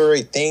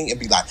temporary thing and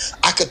be like,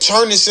 I could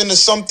turn this into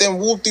something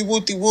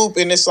whoop-de-whoop-de-whoop.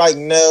 And it's like,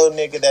 no,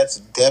 nigga, that's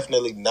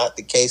definitely not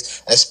the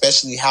case,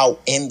 especially how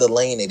in the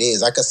lane it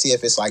is. I could see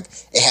if it's like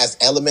it has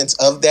elements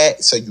of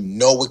that, so you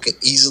know it could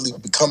easily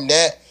become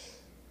that.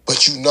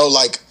 But you know,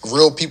 like,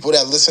 real people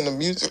that listen to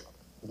music,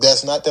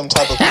 that's not them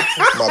type of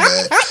people. My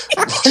bad.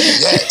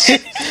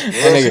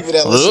 Real people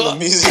that listen to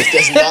music,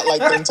 that's not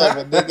like them type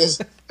of niggas.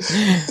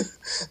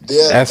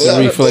 That's the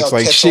reflex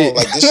like shit.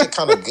 Like, this shit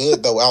kind of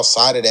good though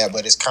outside of that,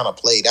 but it's kind of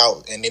played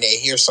out, and then they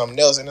hear something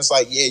else, and it's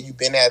like, yeah, you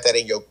been had that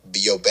in your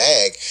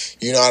bag.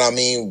 You know what I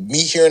mean? Me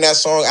hearing that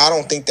song, I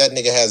don't think that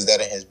nigga has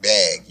that in his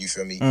bag. You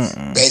feel me?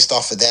 Based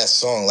off of that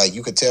song, like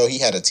you could tell he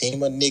had a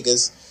team of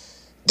niggas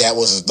that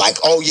was like,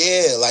 oh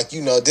yeah, like, you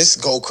know, this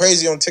go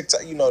crazy on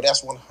TikTok. You know,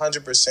 that's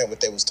 100%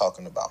 what they was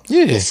talking about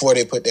before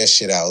they put that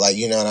shit out. Like,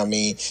 you know what I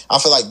mean? I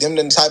feel like them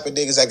the type of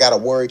niggas that gotta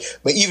worry.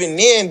 But even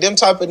then, them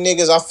type of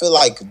niggas, I feel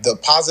like the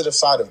positive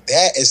side of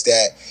that is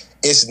that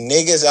it's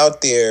niggas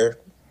out there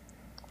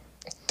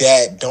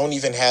that don't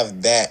even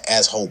have that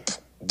as hope.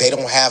 They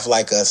don't have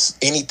like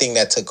anything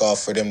that took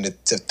off for them to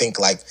think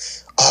like,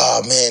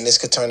 oh man, this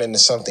could turn into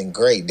something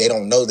great. They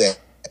don't know that.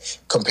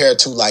 Compared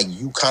to like,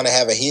 you kind of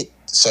have a hit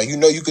So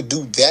you could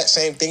do that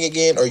same thing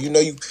again, or you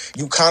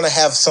kind of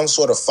have some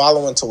sort of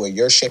following to where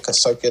your shit can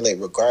circulate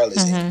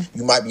regardless. And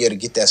you might be able to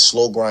get that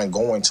slow grind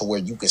going to where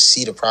you can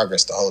see the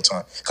progress the whole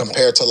time,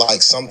 compared to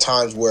like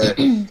sometimes where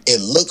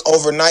it look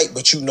overnight,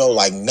 but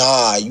like,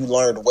 nah, you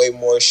learned way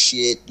more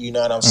shit. You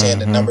know what I'm saying?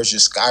 The numbers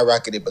just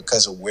skyrocketed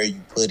because of where you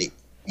put it.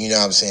 You know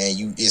what I'm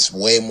saying? It's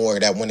way more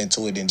that went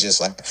into it than just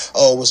like,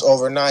 oh, it was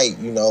overnight.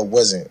 It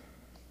wasn't.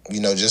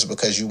 Just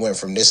because you went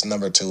from this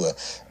number to a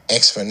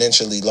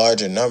exponentially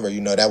larger number,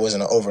 that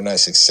wasn't an overnight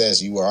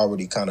success. You were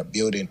already kind of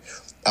building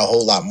a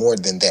whole lot more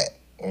than that.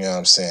 You know what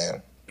I'm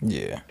saying?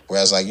 Yeah.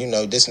 Whereas, like,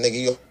 this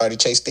nigga, you already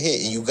chased the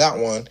hit and you got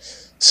one.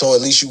 So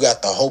at least you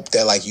got the hope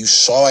that, like, you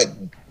saw it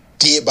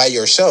did by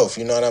yourself.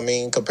 You know what I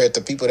mean? Compared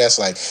to people that's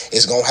like,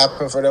 it's going to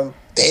happen for them.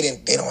 They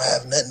don't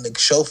have nothing to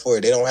show for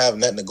it. They don't have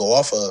nothing to go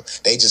off of.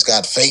 They just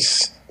got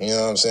faith. You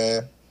know what I'm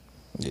saying?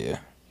 Yeah.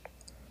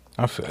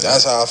 I feel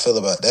That's how I feel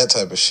about that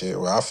type of shit,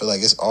 where I feel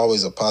like it's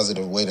always a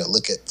positive way to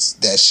look at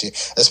that shit,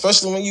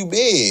 especially when you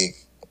big.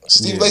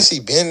 Steve Lacy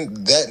been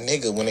that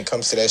nigga when it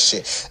comes to that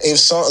shit. It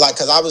was like,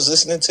 because I was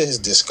listening to his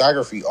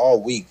discography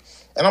all week,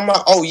 and I'm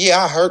like, oh yeah,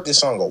 I heard this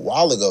song a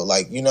while ago.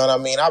 Like, you know what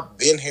I mean? I've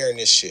been hearing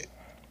this shit.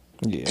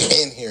 Yeah.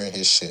 Been hearing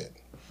his shit.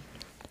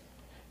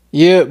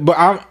 Yeah,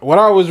 but what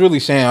I was really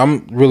saying,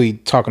 I'm really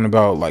talking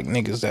about like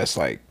niggas that's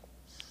like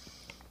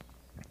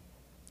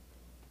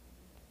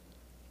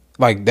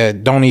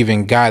that don't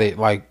even got it,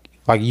 like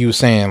you were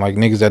saying, like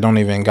niggas that don't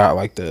even got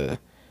like a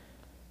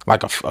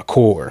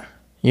core,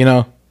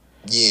 Yeah.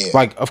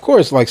 Like, of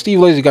course, like Steve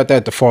Lacy got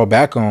that to fall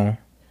back on.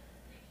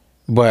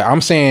 But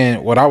I'm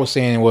saying, what I was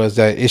saying was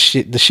that the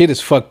shit is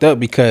fucked up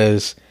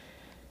because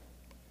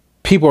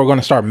people are going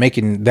to start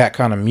making that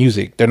kind of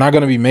music. They're not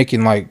going to be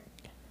making like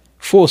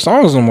full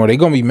songs no more. They're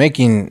going to be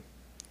making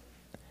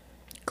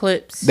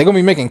clips. They're going to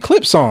be making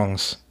clip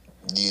songs.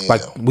 Yeah.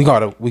 Like, we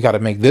gotta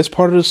make this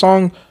part of the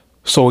song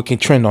so it can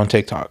trend on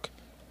TikTok.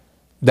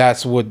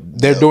 That's what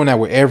they're doing, that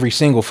with every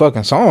single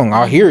fucking song.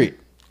 I hear it.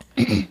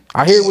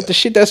 I hear it with the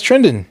shit that's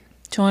trending.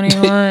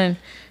 21.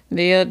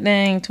 Do your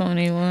thing,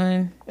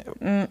 21.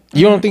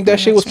 You don't think that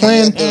shit was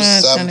playing? Do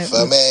something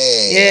for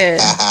me. Yeah.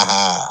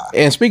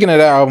 And speaking of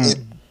that album,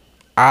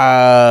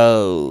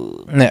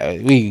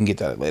 we can get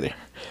to that later.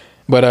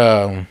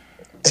 But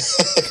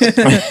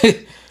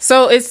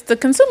so it's the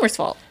consumer's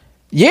fault.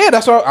 yeah,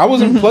 that's why I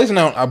wasn't placing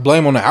I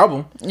blame on the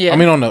album. Yeah. I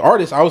mean on the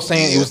artist. I was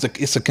saying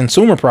it's a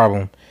consumer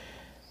problem.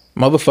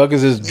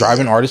 Motherfuckers is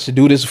driving artists to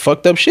do this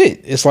fucked up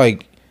shit. It's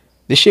like,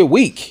 this shit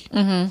weak.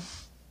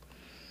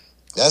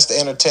 That's the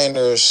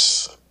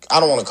entertainers. I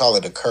don't want to call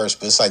it a curse,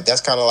 but it's like,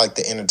 that's kind of like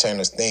the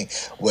entertainers thing.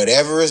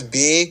 Whatever is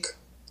big,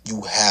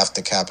 you have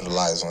to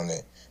capitalize on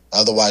it.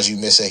 Otherwise, you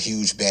miss a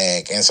huge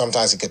bag, and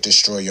sometimes it could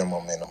destroy your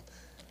momentum.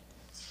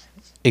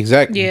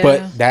 Exactly. Yeah.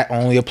 But that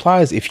only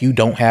applies if you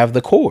don't have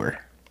the core.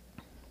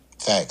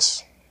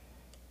 Facts.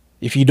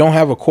 If you don't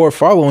have a core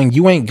following,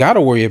 you ain't got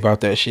to worry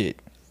about that shit.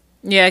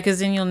 Yeah, because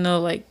then you'll know,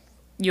 like,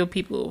 your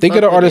people. Think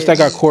of the artists that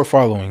got core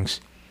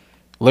followings.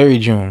 Larry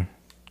June,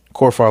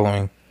 core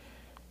following.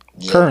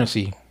 Yeah.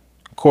 Currency,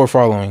 core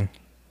following.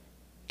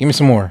 Give me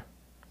some more.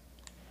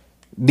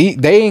 They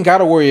ain't got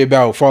to worry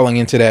about falling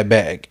into that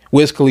bag.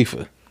 Wiz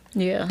Khalifa.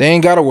 Yeah. They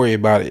ain't got to worry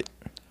about it.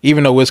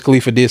 Even though Wiz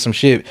Khalifa did some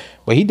shit.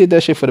 But he did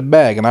that shit for the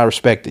bag, and I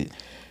respect it.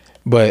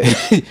 But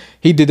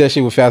he did that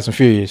shit with Fast and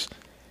Furious.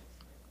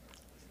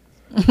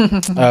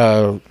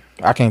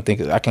 I can't think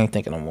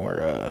of no more.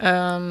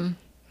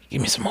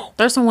 Give me some more.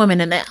 There's some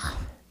women in there.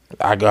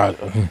 I got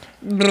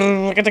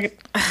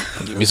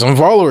give me some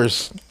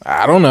followers.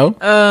 I don't know.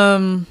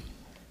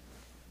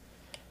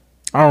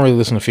 I don't really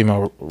listen to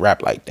female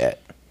rap like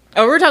that.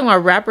 Oh, we're talking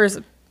about rappers.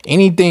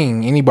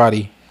 Anything,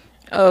 anybody.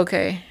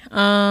 Okay.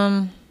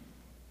 I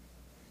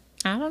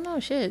don't know.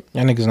 Shit.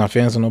 Y'all niggas not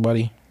fans of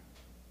nobody.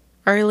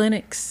 Ari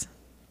Lennox.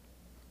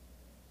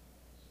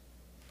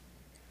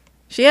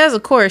 She has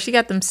a core. She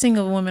got them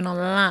single women on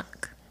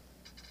lock.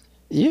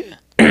 Yeah.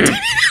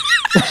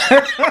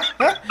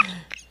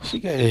 She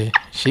could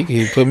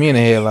put me in a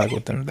headlock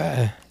with them.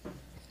 That.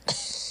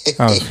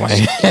 I was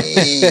playing.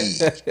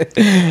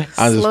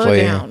 I'm just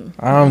playing. Down.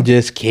 I'm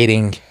just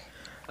kidding.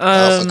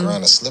 I'll fuck around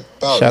and slip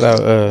out. Shout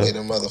out. Way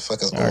them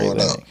motherfuckers oiled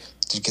up.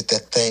 Did you get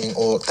that thing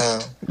oiled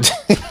down?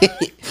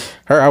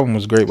 Her album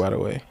was great, by the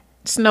way.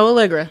 Snow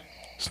Allegra.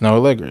 Snow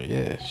Allegra,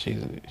 yeah,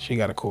 she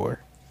got a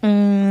core.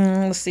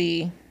 Let's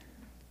see.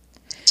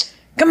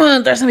 Come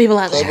on, there's some people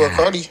out there. Playboy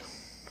Cardi.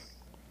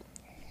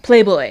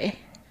 Playboy.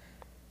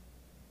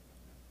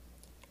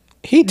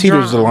 He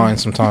teeters the line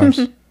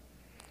sometimes.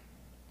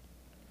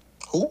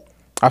 Who?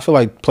 I feel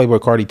like Playboy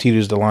Cardi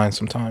teeters the line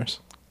sometimes.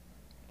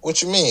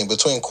 What you mean?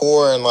 Between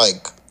core and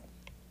like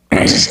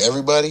just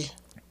everybody?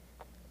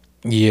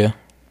 Yeah.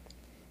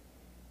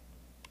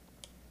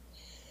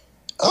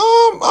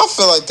 I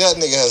feel like that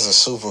nigga has a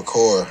super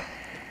core.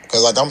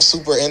 Cause like I'm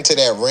super into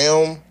that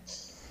realm.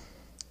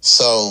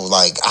 So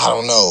like I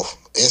don't know.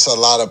 It's a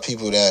lot of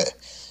people that,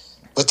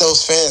 but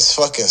those fans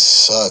fucking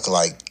suck.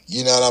 Like,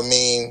 you know what I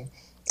mean?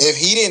 If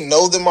he didn't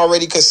know them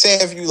already, cause say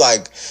if you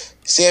like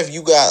say if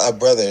you got a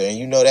brother and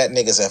you know that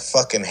nigga's a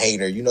fucking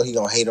hater, you know he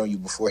gonna hate on you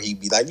before he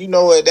be like, you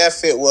know what, that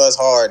fit was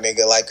hard,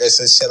 nigga, like, or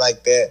some shit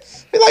like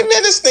that. Be like,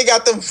 man, this nigga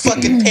got them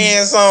fucking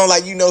pants on,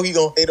 like, you know he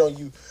gonna hate on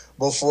you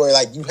before,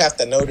 like, you have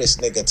to know this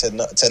nigga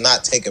to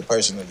not take it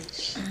personally.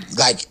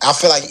 Like, I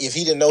feel like if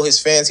he didn't know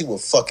his fans, he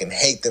would fucking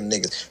hate them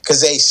niggas,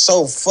 because they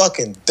so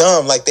fucking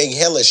dumb, like, they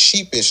hella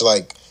sheepish,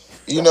 like,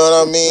 you know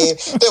what I mean?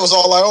 They was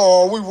all like,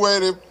 oh, we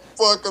waited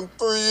fucking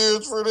 3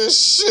 years for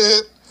this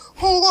shit.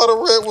 Whole lot of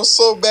red was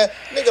so bad.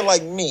 Nigga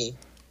like me,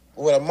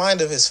 with a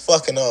mind of his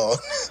fucking own,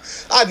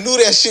 I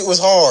knew that shit was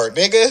hard,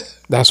 nigga.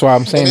 That's why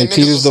I'm saying it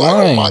teeters the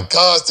line. Oh my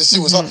gosh, this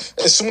shit was hard.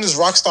 As soon as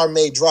Rockstar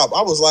Made drop,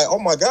 I was like, oh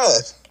my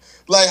god.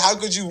 Like, how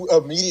could you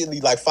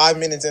immediately, like, 5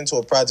 minutes into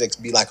a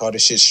project, be like, oh,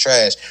 this shit's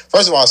trash?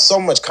 First of all, so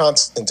much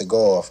content to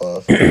go off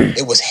of.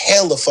 It was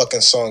hella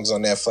fucking songs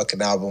on that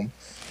fucking album.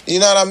 You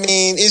know what I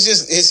mean? It's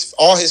just, it's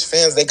all his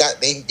fans, they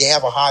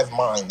have a hive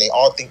mind. They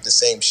all think the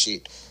same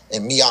shit.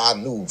 And me, I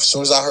knew. As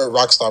soon as I heard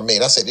Rockstar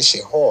Made, I said, this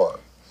shit hard.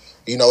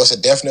 You know, it's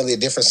definitely a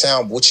different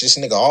sound, which this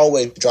nigga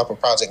always drop a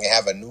project and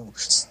have a new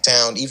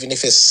sound, even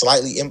if it's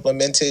slightly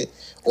implemented,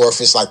 or if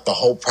it's like the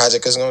whole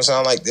project is going to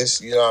sound like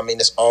this. You know what I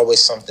mean? It's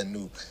always something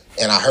new.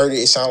 And I heard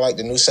it sound like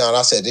the new sound.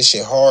 I said, this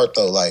shit hard,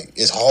 though. Like,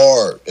 it's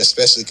hard,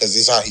 especially because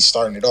this is how he's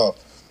starting it off.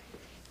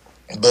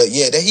 But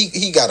yeah,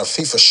 he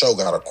for sure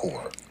got a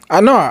core. I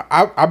know.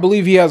 I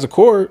believe he has a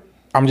core.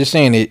 I'm just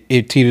saying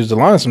it teeters the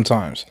line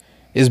sometimes.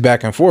 It's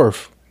back and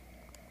forth.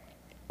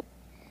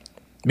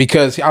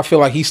 Because I feel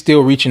like he's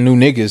still reaching new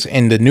niggas,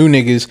 and the new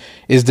niggas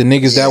is the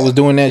niggas that was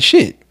doing that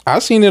shit. I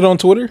seen it on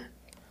Twitter.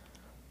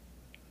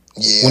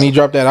 Yeah. When he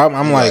dropped that album,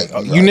 I'm like,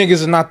 you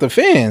niggas are not the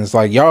fans.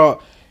 Like, y'all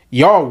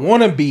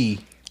want to be.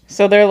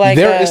 So they're like,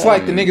 it's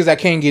like the niggas that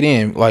can't get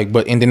in, like,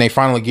 and then they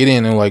finally get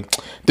in and like,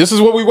 this is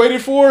what we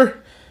waited for.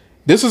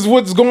 This is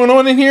what's going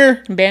on in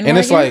here. Bandwagon? And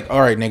it's like, all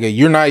right, nigga,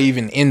 you're not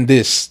even in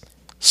this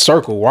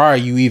circle. Why are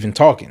you even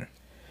talking?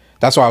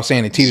 That's why I was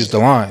saying it teeters the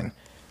line.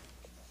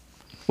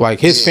 Like,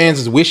 his fans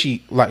is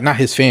wishy, like, not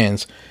his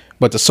fans,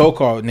 but the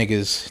so-called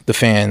niggas, the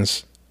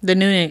fans, the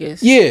new niggas.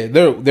 Yeah,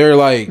 they're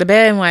like the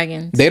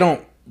bandwagons. They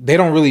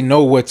don't really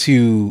know what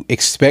to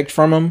expect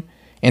from them,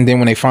 and then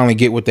when they finally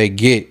get what they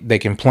get, they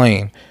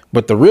complain.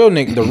 But the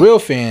real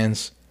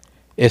fans,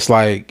 it's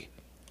like,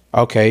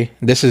 okay,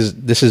 this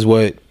is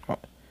what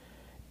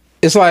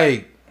it's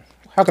like.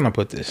 How can I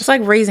put this? It's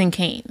like Raising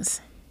Cane's.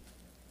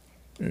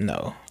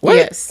 No. What?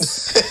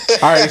 Yes.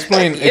 All right,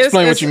 explain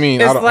what you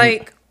mean. It's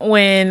like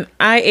when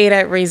I ate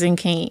at Raising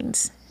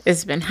Cane's.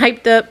 It's been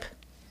hyped up,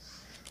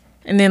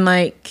 and then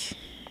like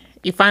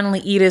you finally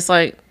eat. It's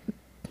like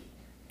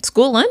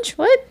school lunch.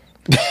 What?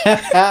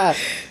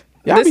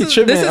 Y'all be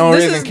tripping on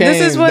Raising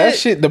Cane's. That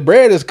shit. The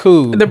bread is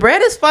cool. The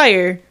bread is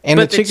fire, and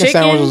the chicken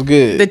sandwich was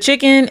good. The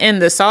chicken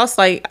and the sauce,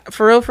 like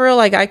for real,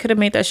 like I could have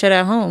made that shit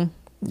at home.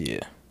 Yeah.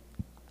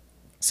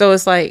 So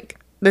it's like,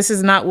 this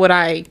is not what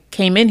I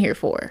came in here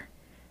for.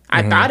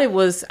 I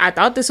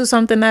thought this was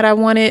something that I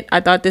wanted.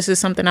 I thought this is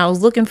something I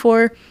was looking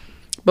for.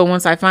 But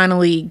once I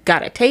finally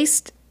got a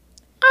taste,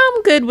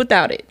 I'm good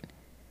without it.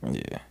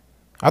 Yeah.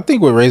 I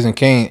think with Raising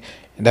Cane,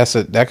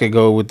 that could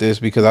go with this,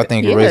 because I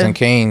think with Raising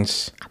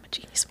Cane's, I'm a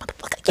genius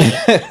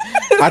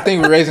motherfucker. I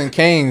think with Raising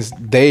Cane's,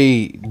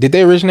 did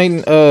they originate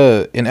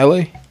in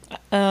LA?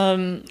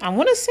 I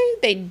want to say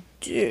they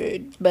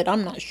did, but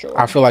I'm not sure.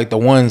 I feel like the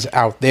ones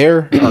out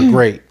there are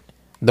great.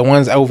 The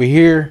ones over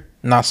here,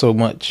 not so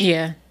much.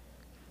 Yeah.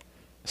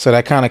 So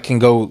that kind of can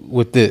go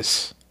with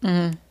this.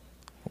 Mm-hmm.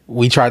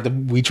 We tried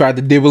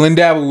to dibble and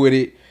dabble with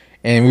it,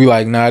 and we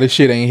like, nah, this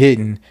shit ain't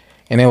hitting.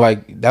 And they're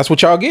like, that's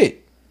what y'all get.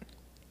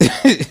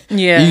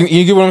 Yeah.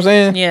 You get what I'm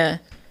saying? Yeah.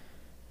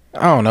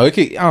 I don't know. I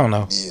don't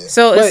know. Yeah.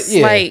 So it's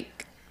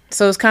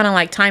it's kind of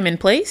like time and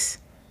place.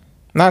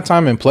 Not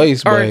time and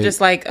place, or but just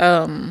like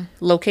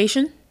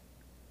location.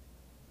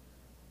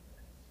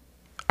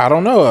 I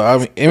don't know.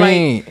 I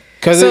mean,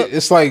 because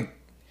it's like,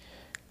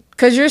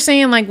 because you're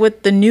saying like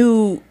with the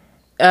new,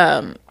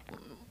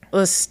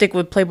 let's stick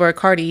with Playboi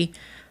Carti.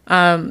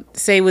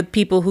 Say with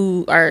people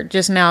who are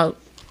just now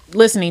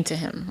listening to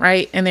him,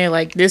 right? And they're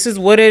like, this is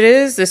what it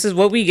is. This is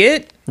what we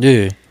get.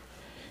 Yeah.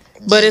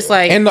 But it's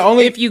like, and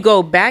if you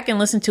go back and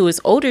listen to his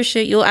older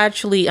shit, you'll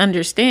actually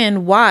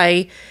understand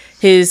why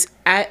his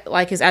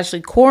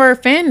actually core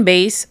fan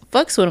base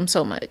fucks with him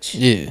so much.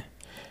 Yeah.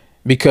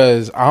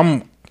 Because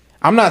I'm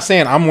not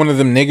saying I'm one of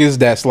them niggas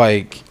that's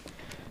like,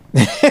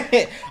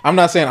 I'm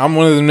not saying I'm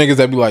one of them niggas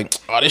that be like,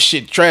 oh, this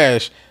shit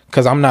trash,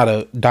 because I'm not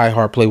a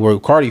diehard Playboi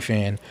Carti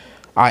fan.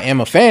 I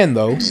am a fan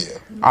though. Yeah.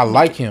 I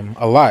like him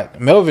a lot.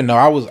 Melvin though,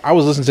 I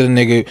was listening to the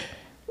nigga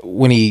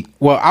when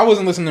I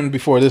wasn't listening to him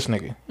before this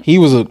nigga. He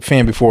was a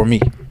fan before me.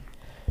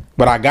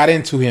 But I got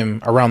into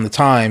him around the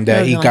time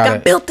that I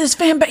built this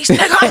fan base,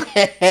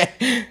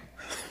 nigga.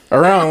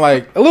 Around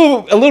like a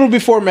little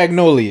before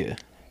Magnolia.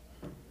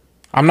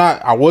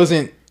 I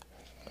wasn't,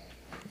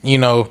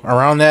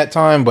 around that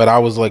time, but I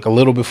was like a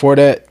little before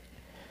that.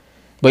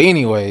 But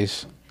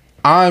anyways,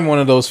 I'm one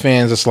of those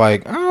fans that's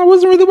like, I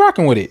wasn't really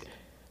rocking with it.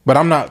 But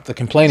I'm not the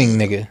complaining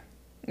nigga.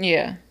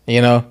 Yeah.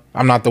 You know,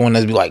 I'm not the one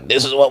that's be like,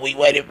 this is what we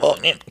waited for.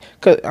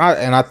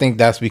 I think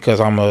that's because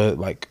I'm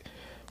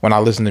when I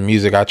listen to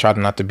music, I try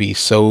not to be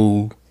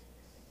so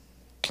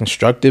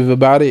constructive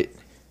about it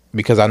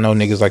because I know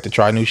niggas like to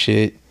try new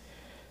shit.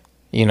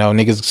 You know,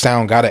 niggas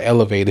sound gotta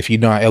elevate. If you're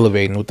not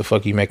elevating, what the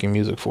fuck you making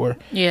music for?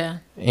 Yeah.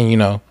 And you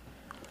know,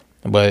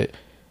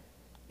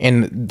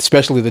 and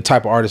especially the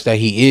type of artist that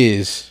he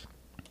is,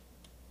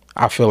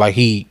 I feel like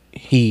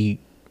he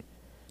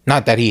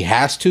not that he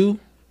has to,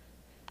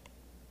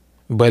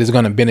 but it's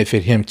gonna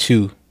benefit him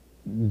to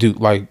do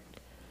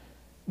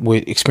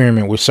with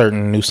experiment with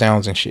certain new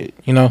sounds and shit.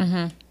 You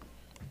know,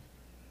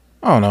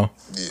 I don't know.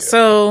 Yeah.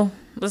 So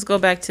let's go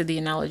back to the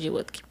analogy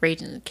with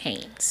Raging the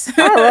Canes.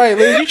 All right,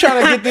 Liz, you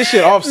trying to get this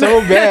shit off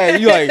so bad.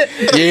 You like,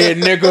 yeah,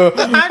 nigga.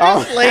 I'm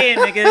just playing,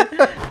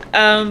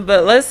 nigga.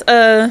 But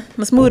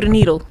let's move the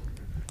needle.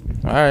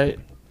 All right.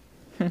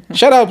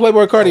 Shout out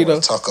Playboy Cardi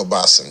though. Talk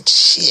about some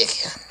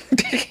chicken.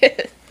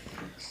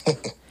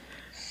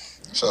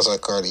 Shouts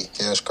out Cardi.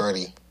 Cash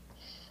Cardi.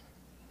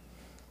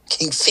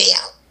 King Phil.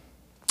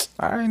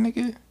 All right,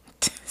 nigga.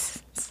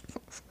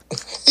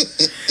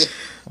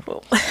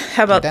 Well,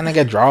 how about that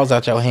nigga draws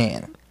out your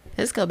hand?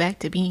 Let's go back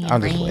to being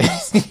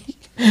friends.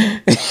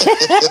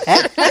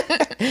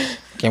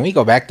 Can we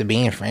go back to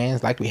being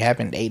friends like we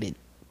haven't dated?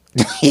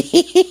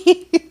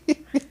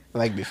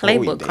 Like before.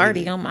 Playboy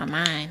Cardi on my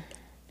mind.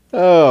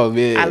 Oh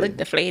man, I look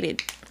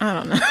deflated. I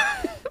don't know.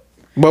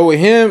 But with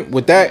him,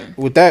 with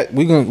that,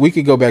 we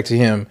could go back to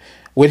him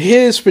with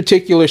his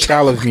particular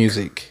style of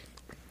music.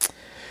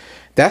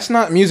 That's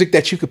not music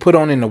that you could put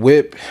on in the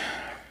whip.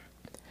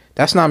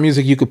 That's not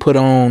music you could put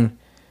on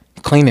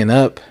cleaning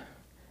up.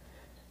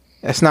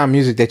 That's not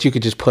music that you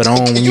could just put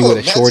on when you with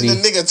a shorty. The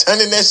nigga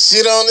turning that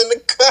shit on in the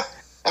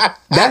car.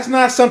 That's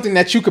not something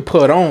that you could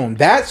put on.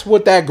 That's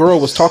what that girl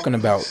was talking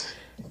about.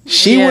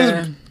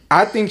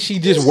 I think she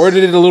just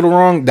worded it a little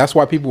wrong. That's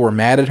why people were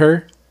mad at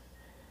her.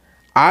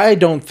 I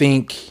don't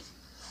think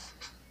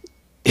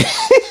if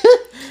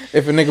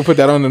a nigga put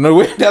that on the no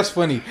way, that's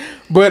funny.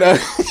 But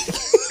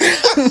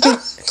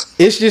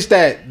it's just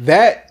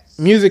that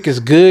music is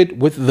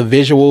good with the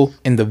visual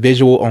and the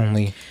visual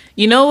only.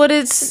 You know what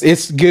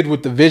it's good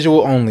with the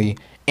visual only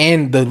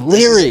and the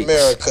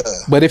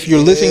lyrics. But if you're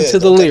listening to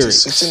the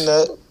lyrics,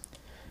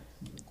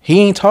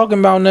 he ain't talking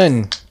about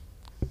nothing.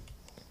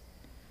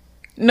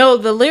 No,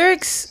 the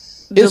lyrics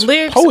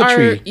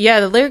poetry.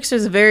 The lyrics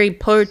is very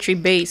poetry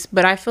based,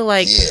 but I feel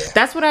like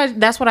that's what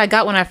I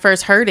got when I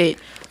first heard it.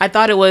 I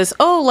thought it was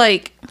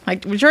like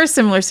your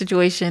similar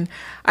situation.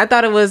 I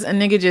thought it was a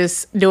nigga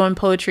just doing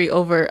poetry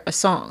over a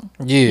song.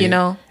 Yeah, you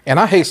know. And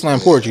I hate slam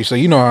poetry, so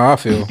you know how I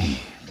feel.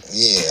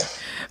 Yeah.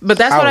 But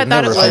that's what I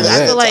thought it was.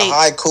 I feel like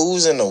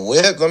haikus in the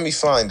whip. Let me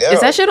find out.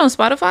 Is that shit on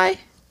Spotify?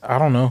 I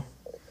don't know.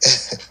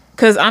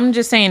 Because I'm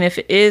just saying, if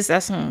it is,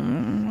 that's.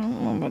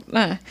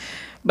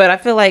 But I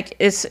feel like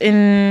it's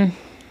in.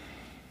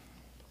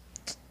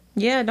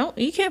 Yeah,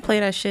 you can't play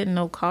that shit in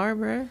no car,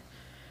 bro.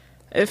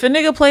 If a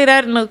nigga play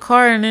that in a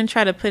car and then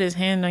try to put his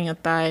hand on your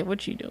thigh,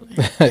 what you doing?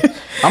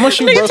 I'm gonna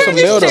shoot bro some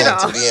bill though.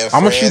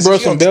 I'm gonna shoot bro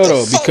some bill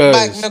though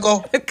because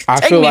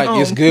I feel like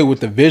it's good with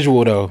the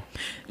visual though.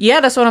 Yeah,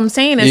 that's what I'm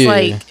saying. It's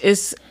like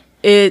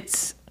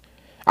it's.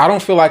 I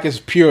don't feel like it's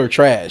pure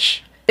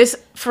trash. It's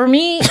for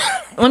me.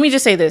 Let me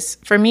just say this.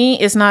 For me,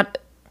 it's not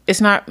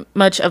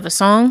much of a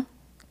song.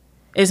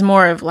 It's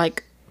more of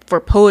like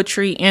for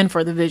poetry and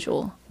for the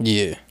visual.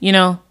 Yeah. You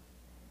know.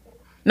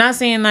 Not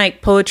saying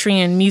like poetry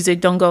and music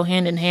don't go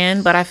hand in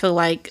hand, but I feel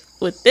like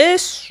with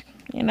this,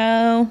 you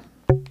know.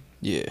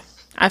 Yeah.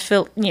 I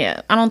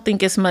don't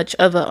think it's much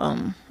of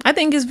a I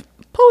think it's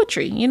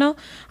poetry, you know.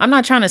 I'm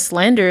not trying to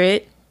slander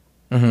it.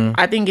 Mm-hmm.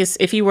 I think it's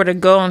if he were to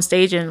go on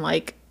stage and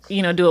like,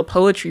 you know, do a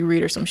poetry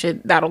read or some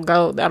shit, that'll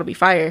be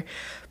fire.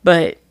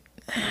 But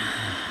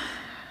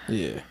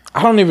yeah.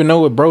 I don't even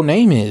know what bro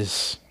name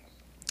is.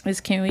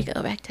 Can we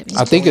go back to me?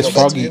 I think it's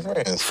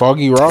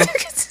Foggy Raw.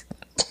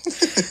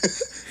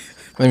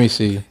 Let me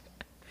see.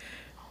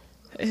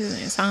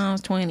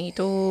 Psalms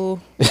 22.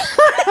 All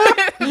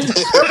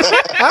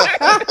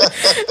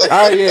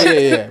right,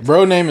 yeah.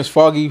 Bro name is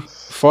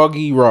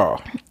Foggy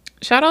Raw.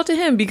 Shout out to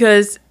him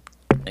because,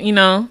 you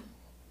know,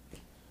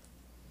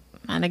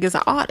 my nigga's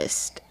an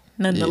artist.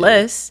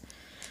 Nonetheless.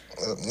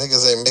 Yeah.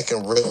 Niggas ain't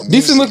making real music.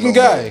 Decent looking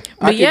guy.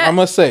 I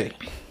must say.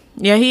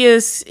 Yeah, he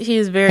is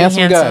very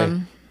handsome.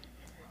 Guy.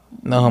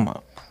 No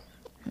homo.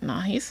 No,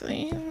 he's not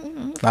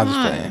just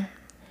playing.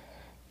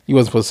 You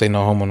wasn't supposed to say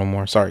no homo no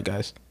more. Sorry,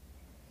 guys.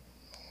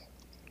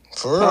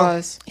 For real?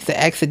 It's an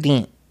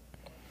accident.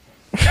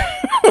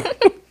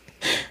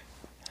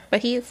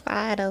 But he is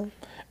fine though.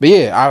 But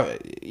yeah,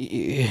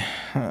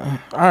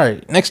 all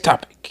right. Next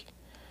topic.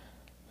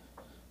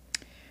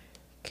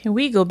 Can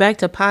we go back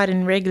to pod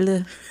and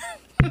regular?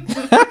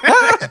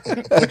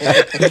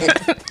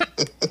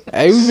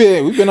 Hey,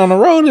 we've been on the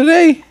road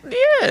today.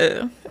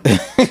 Yeah.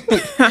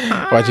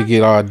 Why'd you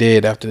get all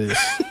dead after this?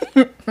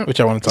 Which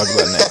I want to talk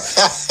about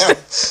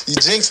next. You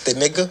jinxed it,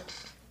 nigga.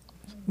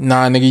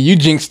 Nah, nigga, you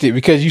jinxed it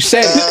because you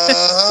said it.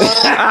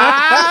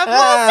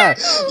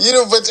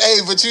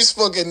 But you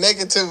spoken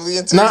negatively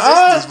into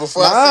existence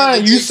before I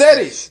said you said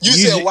it. You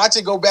said watch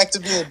it go back to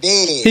being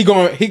dead. He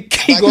going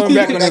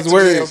back on his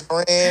word.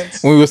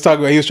 When we was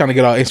talking about, he was trying to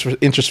get all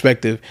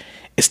introspective.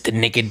 It's the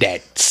nigga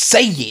that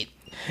say it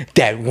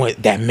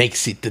that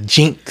makes it the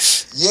jinx.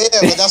 Yeah,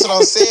 but that's what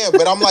I'm saying.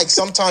 But I'm like,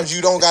 sometimes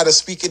you don't gotta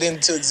speak it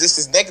into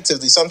existence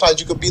negatively. Sometimes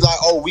you could be like,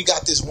 "Oh, we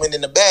got this win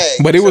in the bag."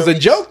 But it was a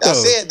joke, though. I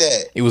said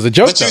that. It was a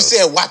joke. But you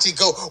said, "Watch it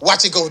go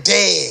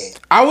dead."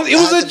 It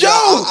was a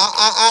joke.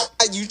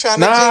 You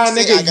trying to jinx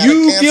nigga?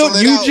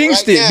 It? You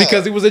jinxed it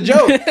because it was a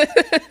joke.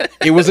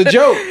 It was a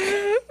joke.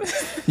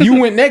 You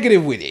went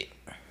negative with it.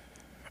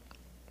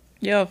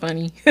 Y'all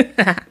funny.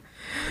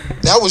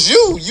 That was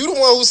you. You the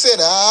one who said,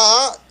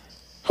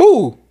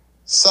 Who?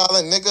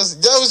 Silent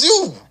niggas. That was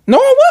you. No,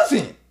 it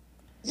wasn't.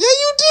 Yeah,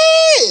 you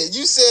did.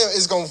 You said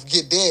it's gonna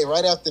get dead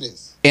right after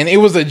this. And it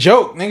was a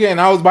joke, nigga,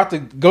 and I was about to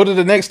go to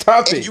the next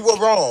topic. And you were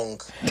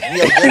wrong.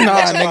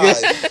 Nah,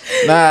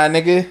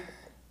 nigga.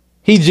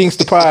 He jinxed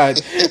the pod.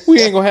 We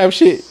ain't gonna have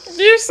shit.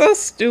 You're so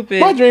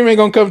stupid. My dream ain't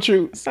gonna come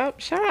true. Stop.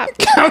 Shut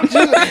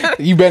up.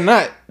 You better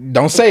not.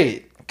 Don't say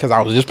it, because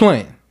I was just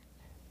playing.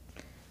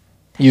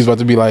 You was about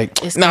to be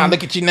like,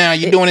 look at you now.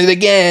 You're doing it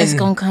again. It's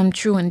going to come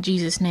true in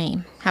Jesus'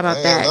 name. How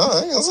about that? No,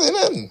 I ain't going to say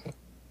nothing.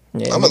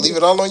 Yeah, I'm going to leave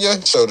it all on your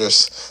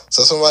shoulders.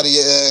 So somebody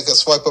can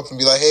swipe up and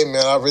be like, hey,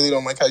 man, I really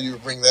don't like how you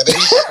bring that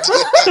energy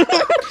down.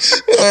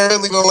 I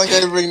really don't like how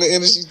you bring the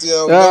energy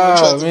down.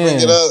 Try to bring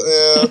it up.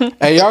 Yeah.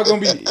 Hey, are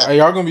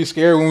y'all going to be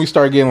scared when we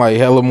start getting like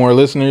hella more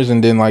listeners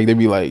and then like they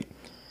be like,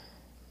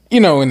 you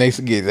know, when they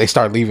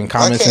start leaving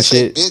comments and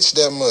shit. I can't say bitch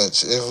that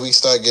much if we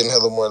start getting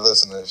hella more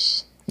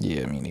listeners.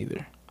 Yeah, me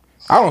neither.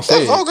 I don't say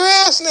that vulgar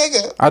ass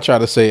nigga. I try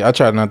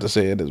not to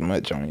say it as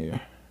much on you.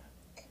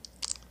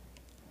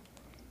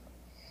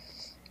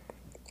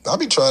 I'll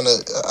be trying,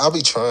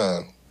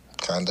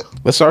 kinda.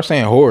 Let's start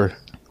saying whore.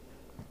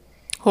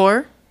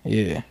 Whore?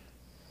 Yeah.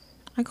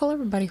 I call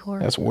everybody whore.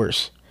 That's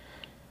worse.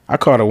 I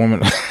called a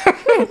woman.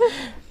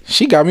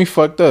 She got me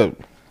fucked up.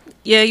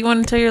 Yeah, you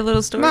want to tell your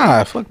little story?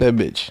 Nah, fuck that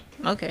bitch.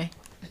 Okay.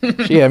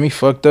 She had me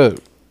fucked up.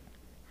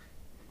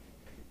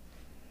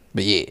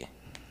 But yeah.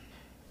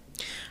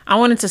 I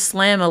wanted to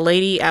slam a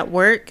lady at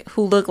work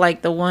who looked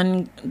like that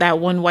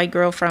one white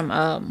girl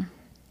from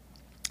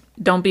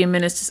Don't Be a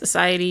Menace to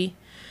Society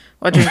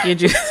or Drink Your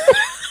Juice.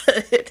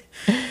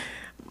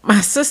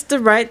 My sister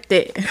right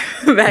there.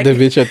 The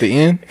bitch at the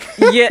end?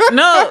 Yeah.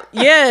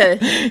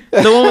 The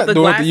one with the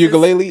glasses. With the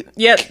ukulele?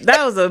 Yeah,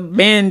 that was a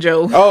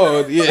banjo.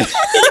 Oh, yeah.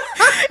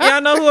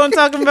 Y'all know who I'm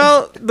talking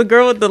about?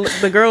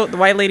 The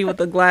white lady with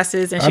the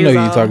glasses. And I know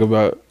who you talking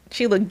about.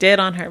 She looked dead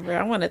on her, bro.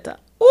 I wanted to.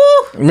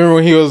 Ooh. Remember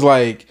when he was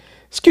like,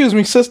 excuse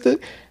me, sister,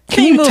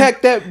 can you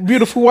tack that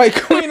beautiful white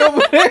queen over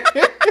there?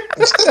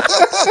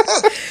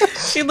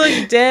 She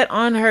looked dead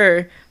on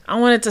her. I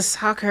wanted to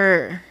sock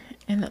her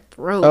in the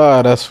throat.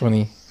 Oh, that's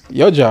funny.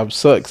 Your job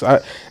sucks.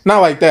 Not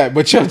like that,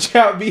 but your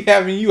job be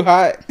having you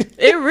hot.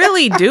 It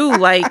really do.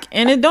 Like,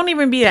 and it don't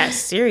even be that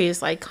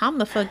serious. Like, calm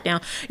the fuck down.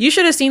 You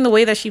should have seen the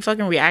way that she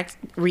fucking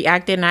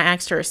reacted, and I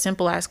asked her a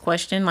simple ass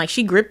question. Like,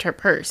 she gripped her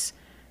purse.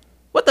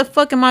 What the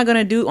fuck am I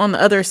gonna do on the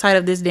other side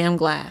of this damn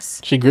glass?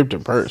 She gripped her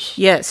purse.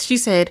 Yes, she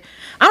said,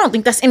 I don't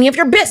think that's any of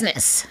your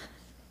business.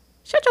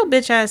 Shut your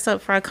bitch ass up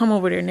before I come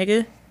over there,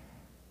 nigga.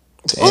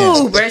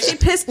 Damn. Ooh, bro, she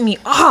pissed me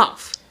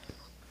off.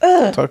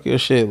 Ugh. Talk your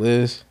shit,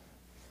 Liz.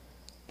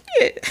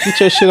 Yeah. Get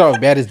your shit off,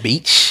 baddest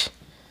beach.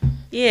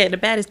 Yeah, the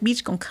baddest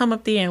beach gonna come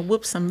up there and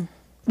whoop some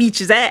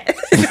beach's ass.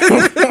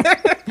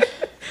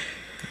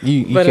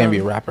 You can't be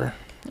a rapper.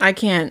 I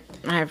can't.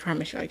 I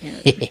promise you I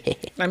can't.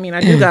 I mean,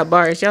 I do got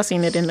bars. Y'all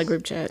seen it in the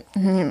group chat.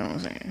 You know what I'm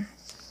saying?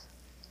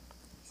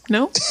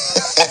 No?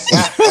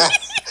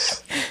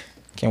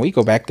 Can we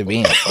go back to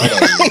being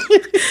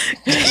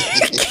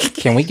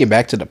Can we get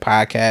back to the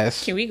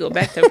podcast? Can we go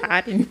back to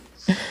potting?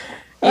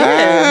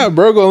 Yeah.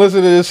 Bro gonna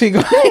listen to this. He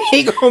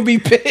gonna be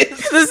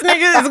pissed. This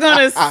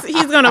nigga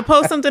he's gonna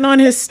post something on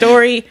his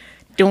story.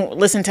 Don't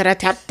listen to that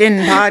Tapped In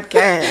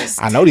podcast.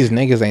 I know these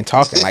niggas ain't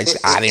talking like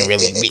I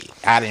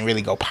didn't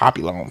really go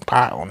popular on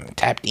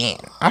Tapped In.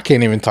 I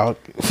can't even talk.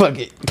 Fuck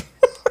it.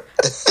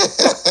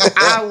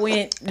 I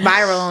went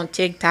viral on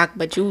TikTok,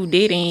 but you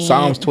didn't.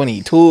 Psalms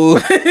 22.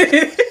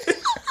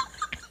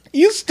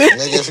 You stupid.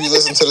 Nigga, if you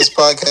listen to this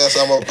podcast,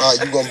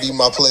 you gonna be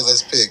my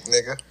playlist pick,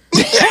 nigga.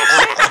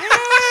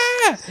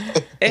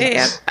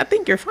 Hey, I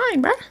think you're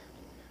fine, bro.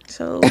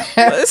 So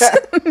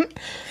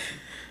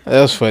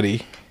that's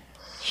funny.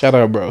 Shout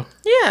out, bro.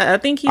 Yeah, I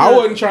think I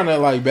wasn't trying to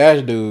like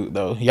bash dude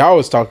though. Y'all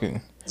was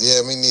talking.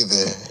 Yeah, me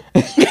neither.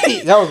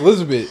 That was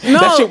Elizabeth. No,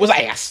 that shit was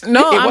ass.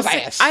 No, it was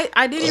ass.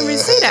 I didn't even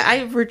say that.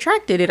 I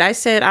retracted it. I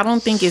said I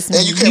don't think it's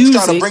and you kept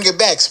trying to bring it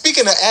back.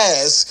 Speaking of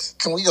ass,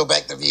 can we go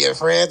back to being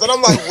friends? And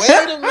I'm like, wait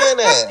a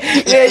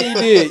minute. Yeah, you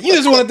did. You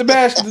just wanted to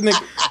bash the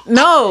nigga.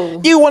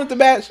 No, you wanted to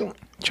bash him.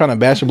 Trying to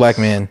bash a black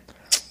man,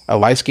 a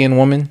light skinned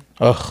woman.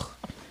 Ugh,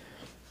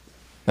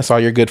 that's all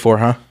you're good for,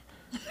 huh?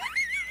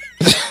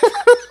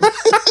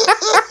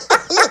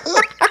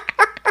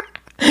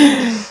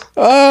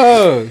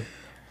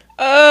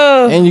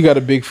 Oh. And you got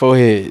a big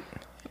forehead.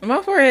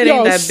 My forehead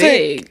ain't that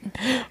sick.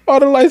 big. All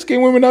the light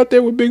skinned women out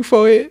there with big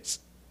foreheads.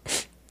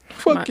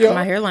 Fuck y'all.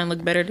 My hairline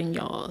look better than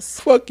y'all's.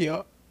 Fuck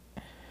y'all.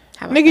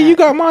 Nigga, that? you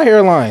got my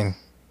hairline.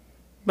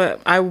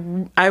 But I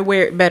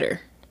wear it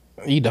better.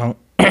 You don't.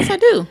 Yes, I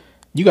do.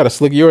 You gotta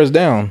slick yours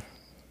down.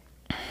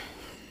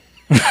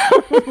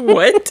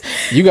 What?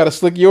 You gotta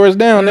slick yours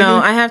down, No,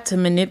 nigga. I have to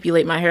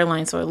manipulate my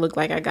hairline so it look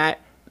like I got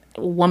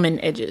woman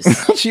edges.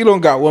 She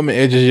don't got woman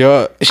edges,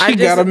 y'all. She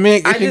got a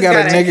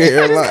nigga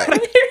hairline.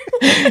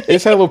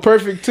 It's hella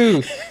perfect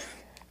too.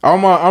 I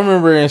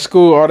remember in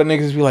school, all the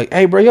niggas be like,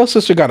 "Hey, bro, your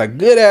sister got a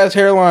good ass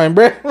hairline,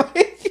 bro."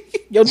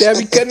 Your dad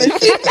be cutting her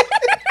shit.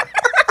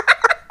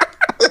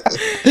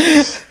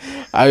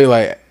 I be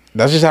like,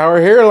 that's just how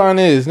her hairline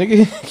is,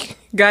 nigga.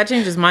 God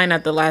changes mine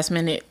at the last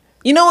minute.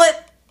 You know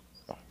what?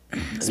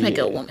 Let's make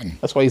it a woman.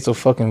 That's why he's so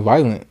fucking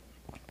violent.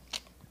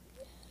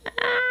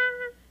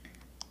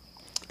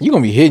 You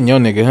gonna be hitting your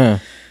nigga, huh?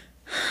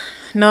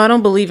 No, I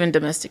don't believe in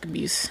domestic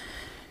abuse.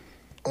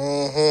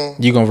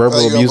 Mm-hmm. You gonna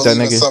verbal abuse that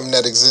nigga? Something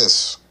that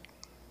exists.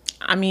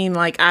 I mean,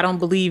 like, I don't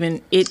believe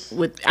in it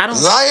with... I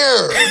don't...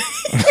 Liar!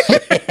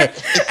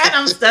 And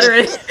I'm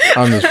stuttering.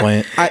 I'm just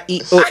playing.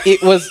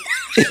 It was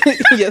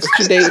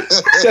yesterday.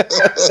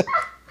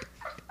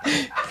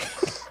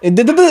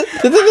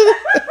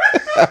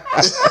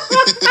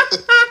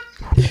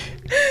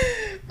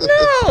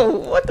 No,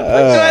 what the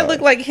fuck do I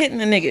look like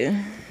hitting a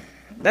nigga?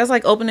 That's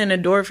like opening a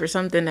door for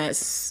something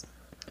that's,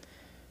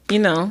 you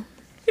know,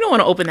 you don't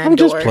want to open that door. I'm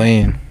just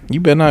playing. You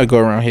better not go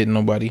around hitting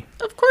nobody.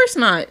 Of course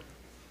not.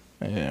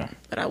 Yeah.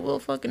 But I will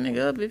fuck a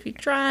nigga up if you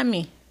try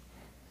me.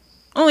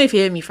 Only if you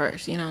hit me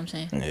first, you know what I'm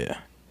saying? Yeah.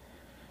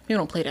 You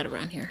don't play that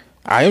around here.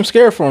 I am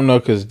scared for him though,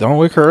 cause don't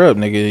wake her up,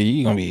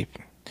 nigga.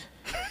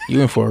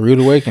 You in for a rude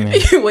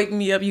awakening. You wake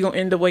me up, you gonna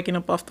end up waking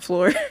up off the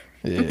floor.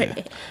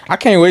 Yeah. I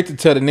can't wait to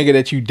tell the nigga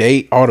that you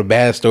date all the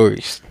bad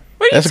stories.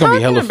 What are you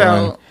talking about?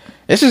 Fun.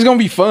 It's just gonna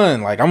be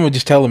fun. Like, I'm gonna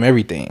just tell him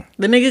everything.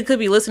 The nigga could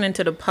be listening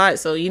to the pot,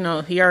 so you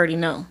know he already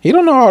know. He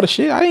don't know all the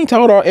shit. I ain't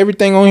told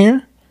everything on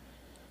here.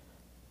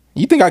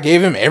 You think I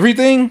gave him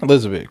everything,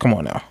 Elizabeth? Come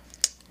on now.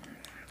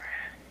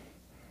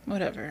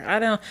 Whatever. I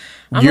don't.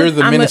 You're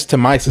the menace to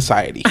my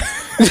society.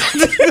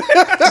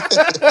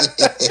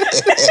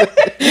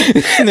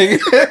 Nigga.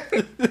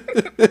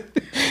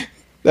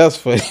 That's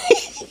funny.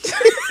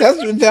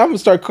 I'm gonna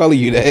start calling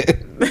you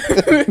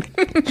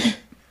that.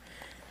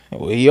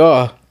 Well, you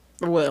are.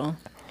 Well,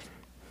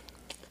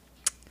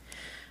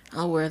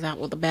 I'll wear that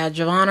with a badge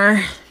of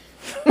honor.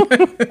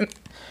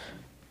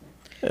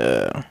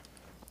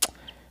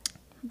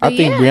 I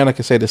think Brianna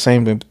can say the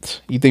same.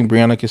 You think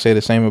Brianna can say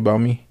the same about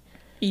me?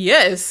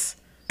 Yes.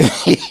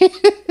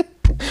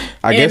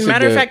 I guess.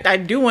 Matter of fact, I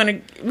do want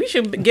to. We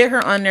should get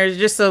her on there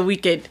just so we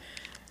could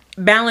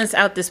balance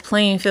out this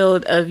playing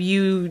field of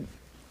you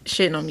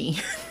shitting on me.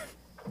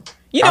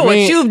 You know what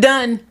you've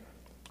done?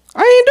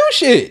 I ain't do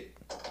shit.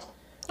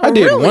 I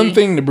did really? one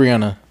thing to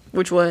Brianna.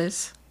 Which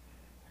was?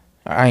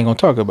 I ain't gonna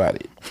talk about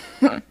it.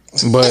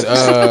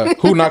 But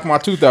who knocked my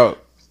tooth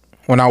out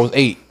when I was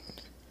 8?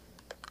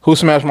 Who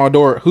smashed my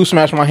door? Who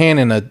smashed my hand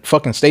in a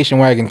fucking station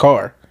wagon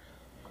car?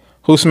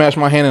 Who smashed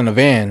my hand in a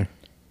van?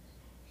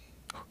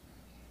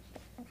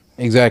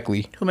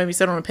 Exactly. Who made me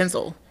sit on a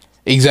pencil?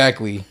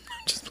 Exactly.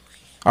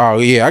 Oh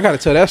yeah, I gotta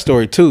tell that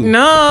story too.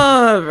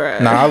 No, bro.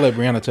 Nah, I'll let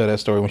Brianna tell that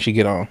story when she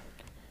get on.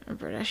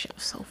 Bro, that shit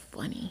was so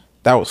funny.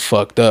 That was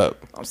fucked up.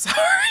 I'm sorry.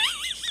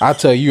 I'll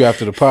tell you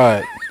after the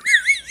pod.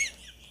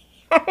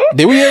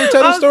 Did we ever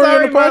tell the story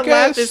on the podcast? My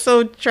laugh is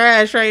so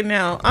trash right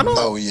now.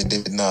 No, you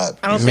did not.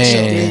 I don't think she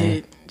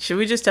did. Should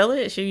we just tell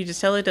it? Should you just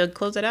tell it to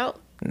close it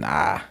out?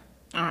 Nah.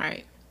 All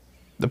right.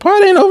 The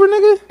pod ain't over,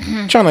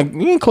 nigga.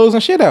 We ain't closing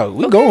shit out.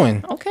 We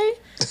going. Okay.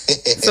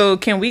 So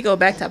can we go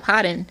back to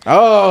potting?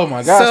 Oh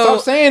my god!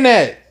 Stop saying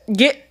that.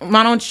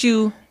 Why don't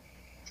you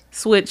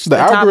switch the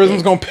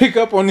algorithm's gonna pick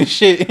up on this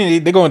shit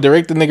and they're gonna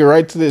direct the nigga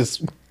right to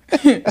this.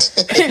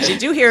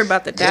 Did you hear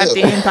about the tapped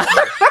in?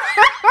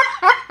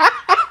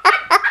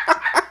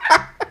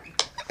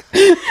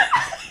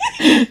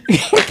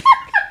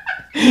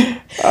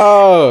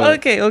 Oh,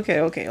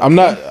 okay. I'm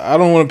not. I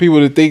don't want people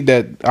to think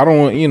that. I don't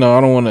want.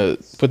 I don't want to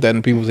put that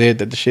in people's head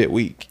that the shit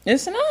weak.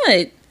 It's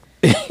not.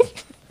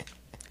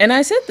 And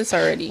I said this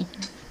already.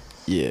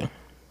 Yeah,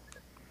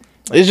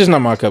 it's just not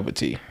my cup of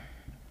tea.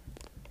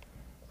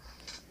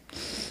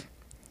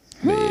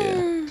 But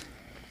yeah.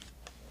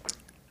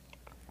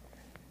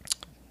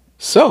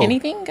 So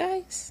anything,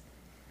 guys?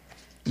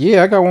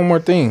 Yeah, I got one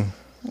more thing.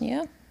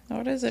 Yeah,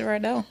 what is it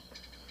right now?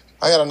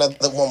 I got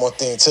one more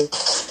thing too.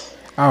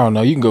 I don't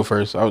know. You can go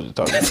first. I was just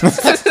talking.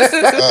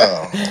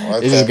 Oh,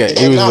 okay.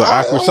 It was an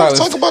awkward silence.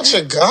 Talk about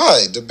your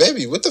guy, the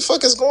baby. What the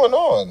fuck is going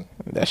on?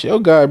 That's your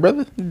guy,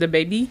 brother. The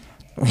baby.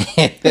 Who's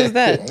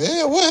that?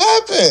 Yeah,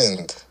 what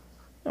happened?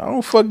 I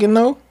don't fucking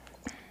know.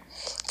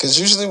 Because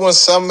usually when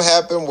something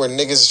happen where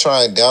niggas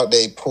try and doubt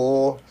they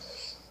pull,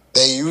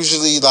 they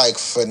usually like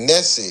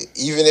finesse it.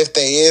 Even if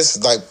they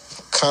is like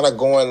kind of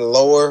going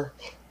lower,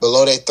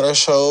 below their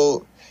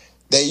threshold,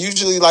 they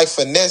usually like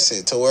finesse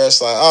it to where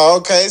it's like, oh,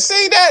 okay,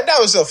 see that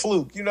was a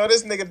fluke. You know,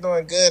 this nigga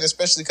doing good,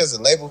 especially because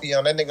the label he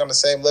on, that nigga on the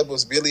same level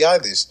as Billie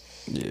Eilish.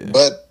 Yeah.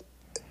 But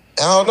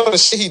I don't know, the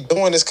shit he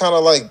doing is kind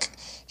of like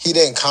he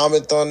didn't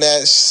comment on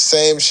that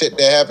same shit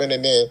that happened,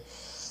 and then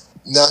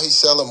now he's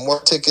selling more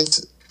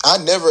tickets. I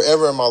never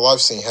ever in my life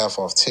seen half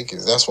off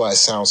tickets. That's why it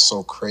sounds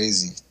so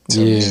crazy to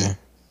me. You know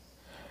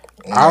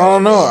I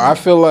don't know. I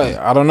feel like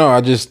I don't know.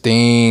 I just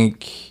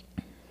think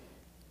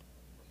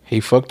he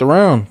fucked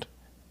around.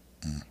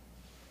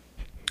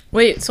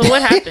 Wait, so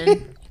what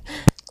happened?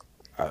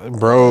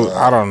 Bro,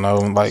 I don't know.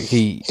 Like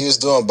he was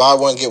doing buy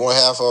one get one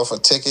half off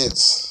of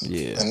tickets.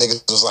 Yeah. And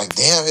niggas was like,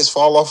 damn, his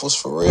fall off was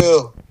for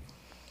real.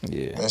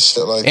 Yeah. And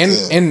shit like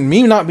that. And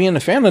me not being a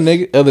fan of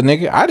the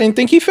nigga, I didn't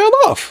think he fell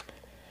off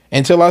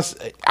until I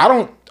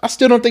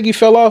still don't think he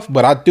fell off,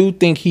 but I do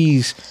think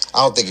I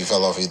don't think he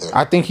fell off either.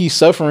 I think he's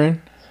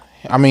suffering.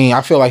 I mean,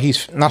 I feel like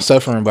he's not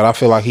suffering, but I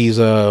feel like he's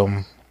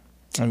how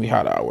do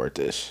I word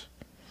this?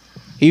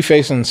 He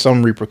facing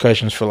some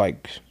repercussions for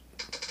like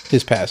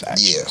his past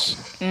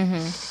actions. Yeah.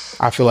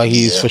 Mm-hmm. I feel like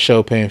he's for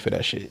sure paying for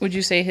that shit. Would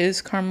you say his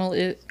karma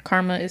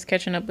is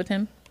catching up with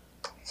him?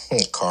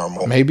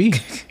 Karma. Maybe.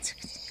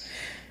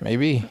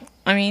 Maybe.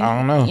 I mean, I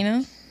don't know. You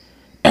know?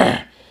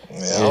 I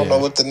don't know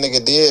what the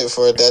nigga did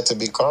for that to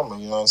be karma.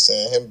 You know what I'm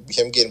saying?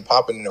 Him getting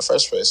popping in the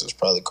first place was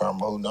probably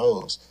karma. Who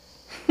knows?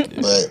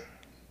 But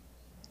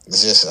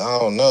it's just, I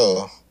don't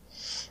know.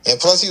 And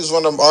plus, he was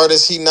one of them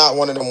artists. He not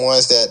one of them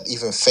ones that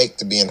even faked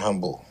to being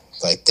humble.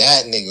 Like,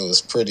 that nigga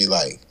was pretty,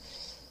 like,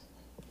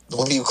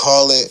 what do you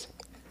call it?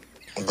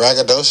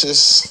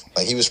 Braggadocious.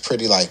 Like, he was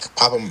pretty, like,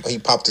 he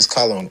popped his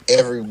collar on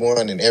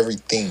everyone and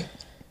everything.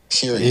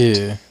 Period.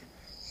 Yeah.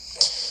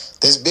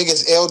 This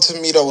biggest L to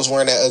me, though, was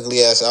wearing that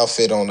ugly-ass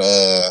outfit on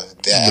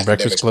the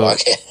Breakfast Club.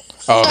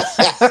 Oh.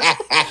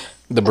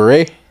 The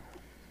beret?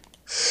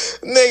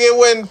 Nigga, it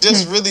wasn't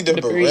just really the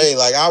beret.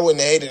 Like, I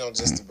wouldn't hate it on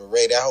just the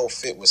beret. That whole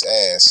fit was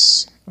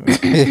ass. I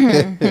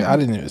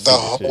didn't even see the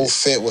whole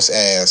fit was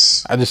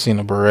ass. I just seen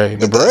a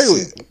beret. The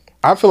beret,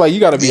 I feel like you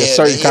got to be a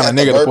certain kind of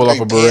nigga to pull off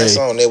a beret.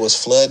 On. It was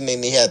flooding,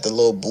 and he had the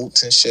little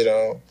boots and shit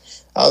on.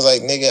 I was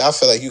like, nigga, I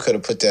feel like you could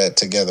have put that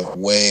together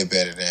way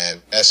better than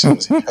that. That shit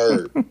was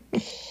hurt.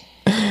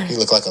 He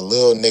looked like a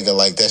little nigga.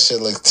 Like, that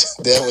shit looked.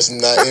 That was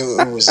not.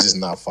 It was just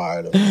not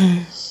fired up.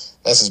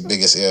 That's his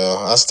biggest L.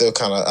 I still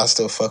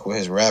fuck with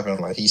his rapping.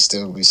 Like, he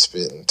still be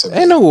spitting to me.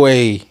 Ain't no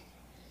way.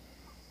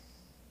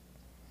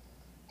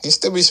 He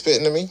still be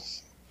spitting to me.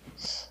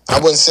 I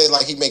wouldn't say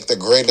like he make the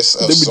greatest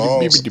of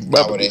songs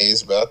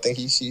nowadays, but I think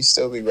he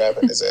still be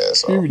rapping his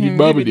ass off.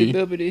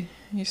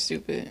 You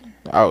stupid.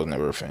 I was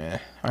never a fan.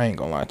 I ain't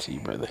gonna lie to you,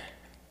 brother.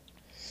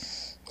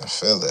 I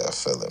feel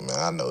it, man.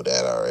 I know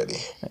that already.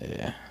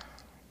 Yeah.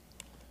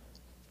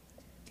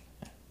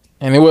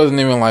 And it wasn't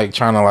even like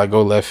trying to like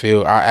go left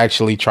field. I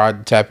actually tried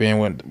to tap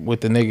in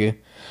with the nigga,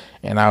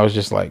 and I was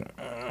just like,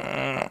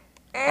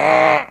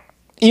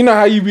 you know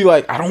how you be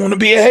like, I don't want to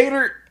be a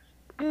hater,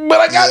 but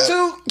I got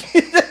to.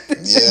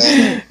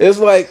 Yeah. It's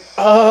like,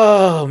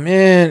 oh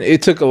man,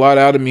 it took a lot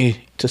out of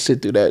me to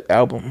sit through that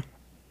album.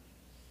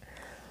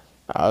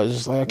 I was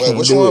just like, I can't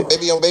which do one? it.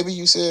 Baby on Baby,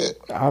 you said?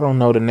 I don't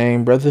know the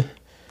name, brother.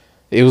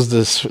 It was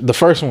the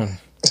first one.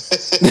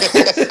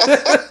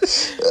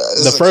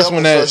 The first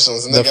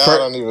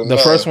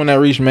one that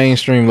reached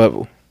mainstream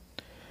level.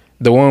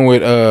 The one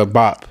with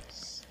Bop.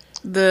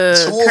 Two of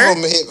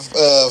them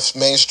hit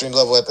mainstream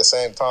level at the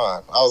same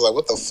time. I was like,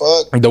 what the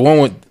fuck? The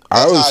one with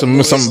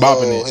some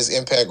bop in it. His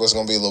impact was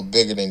gonna be a little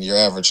bigger than your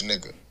average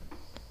nigga.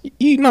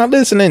 You not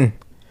listening?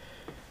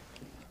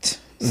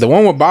 The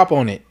one with Bop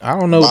on it. I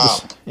don't know.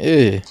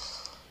 Yeah.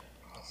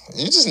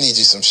 You just need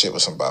you some shit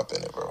with some bop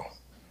in it, bro.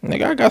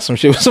 Nigga, I got some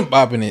shit with some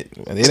bop in it.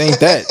 It ain't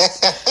that.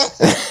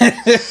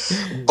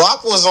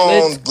 Bop was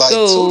on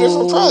two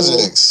different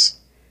projects.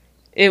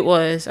 It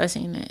was. I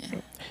seen it.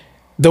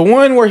 The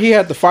one where he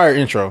had the fire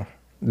intro.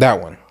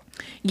 That one.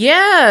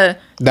 Yeah.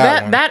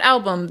 That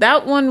album.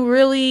 That one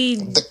really.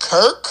 The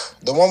Kirk?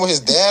 The one with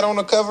his dad on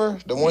the cover?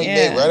 The one he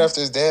made right after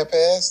his dad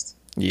passed?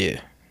 Yeah.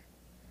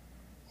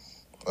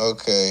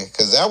 Okay.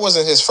 Because that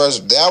wasn't his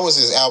first. That was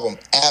his album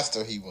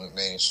after he went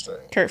mainstream.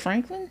 Kurt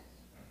Franklin?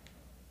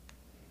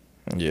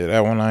 Yeah,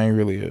 that one I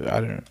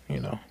didn't,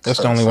 That's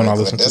Kurt the only Franklin. One I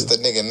listened to. That's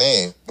the nigga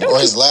name. Or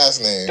his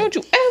last name. Don't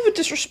you ever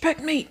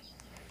disrespect me.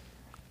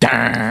 They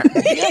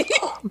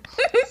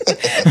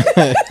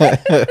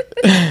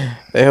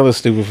hella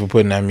stupid for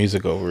putting that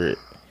music over it.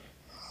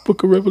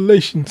 Book of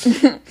Revelations.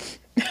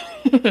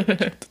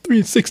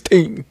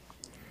 3:16.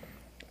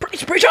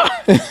 Preach on.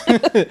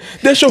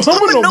 That's your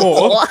hummer no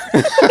more.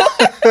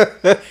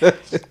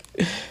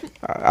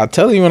 I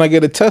tell you, when I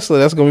get a Tesla,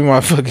 that's gonna be my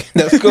thing.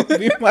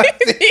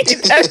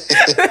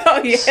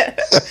 Oh yeah,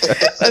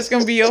 that's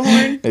gonna be your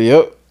horn.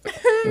 Yep.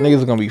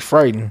 Niggas are gonna be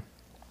frightened.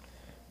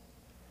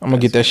 I'm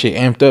gonna get that shit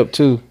amped up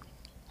too.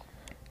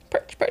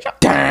 Preach on.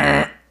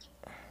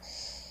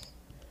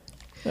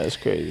 That's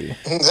crazy.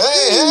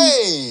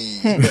 Hey!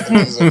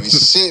 Niggas gonna be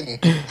shitting.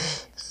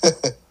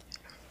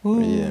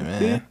 Yeah,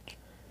 man.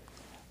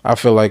 I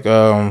feel like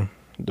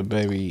the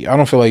baby. I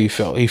don't feel like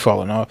he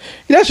falling off.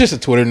 That's just a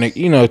Twitter nigga.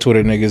 You know,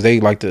 Twitter niggas, they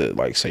like to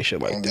like say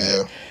shit like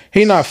that.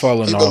 He not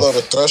falling he off. below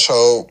the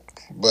threshold,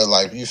 but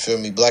like you feel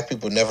me, black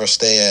people never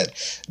stay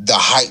at the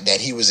height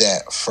that he was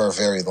at for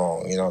very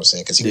long. You know what I'm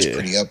saying? Because he was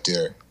pretty up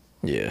there.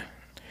 Yeah.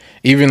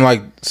 Even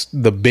like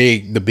the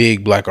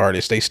big black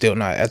artists, they still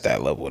not at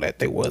that level that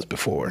they was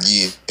before.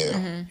 Yeah.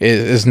 Mm-hmm.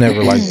 It's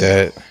never like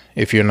that.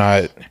 If you're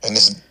not other,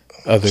 it's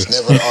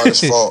never the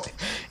artist's fault.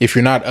 If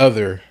you're not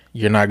other,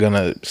 you're not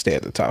gonna stay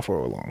at the top for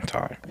a long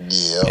time.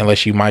 Yeah.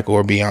 Unless you Michael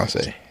or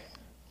Beyonce.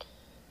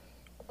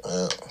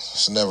 Yeah.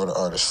 It's never the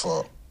artist's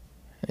fault.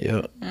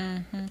 Yep.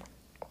 Mm-hmm.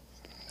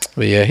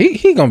 But yeah,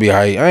 he gonna be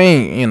alright. I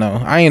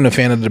ain't a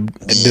fan of the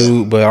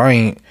dude, but I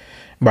ain't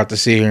about to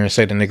sit here and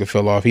say the nigga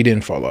fell off. He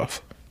didn't fall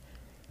off.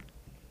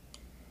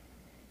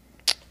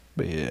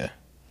 But yeah,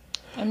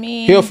 I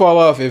mean, he'll fall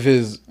off if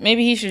his.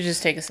 Maybe he should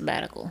just take a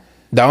sabbatical.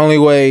 The only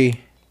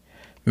way,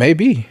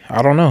 maybe,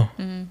 I don't know.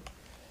 Mm-hmm.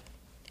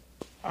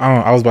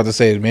 I was about to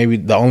say maybe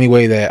the only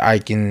way that I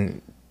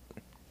can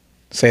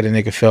say the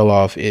nigga fell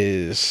off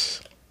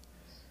is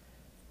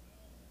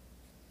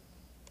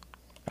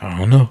I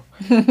don't know.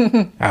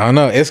 I don't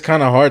know. It's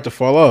kind of hard to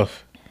fall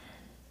off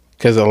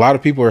because a lot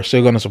of people are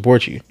still gonna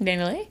support you.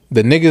 Daniel,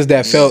 the niggas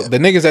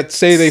that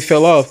say they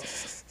fell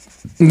off.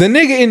 The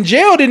nigga in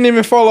jail didn't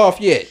even fall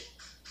off yet.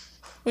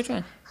 Which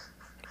one?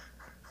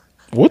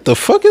 What the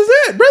fuck is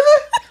that, brother?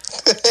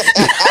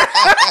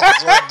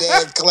 That's my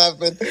dad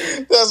clapping.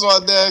 That's my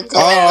dad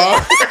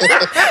clapping.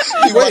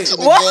 You watching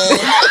the game?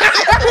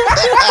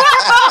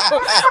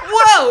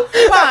 Whoa!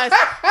 Pause.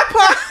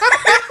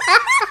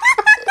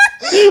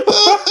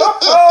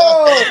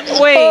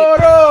 Wait.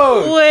 Hold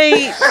on. Wait.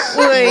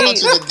 You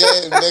watching the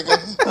game, nigga.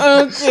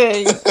 Okay.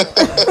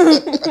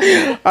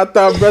 I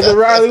thought Brother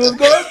Riley was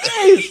going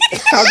crazy.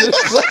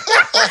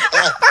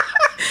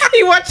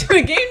 He watching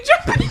the game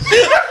jumping.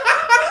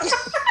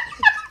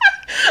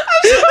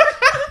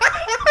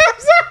 I'm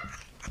sorry.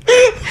 I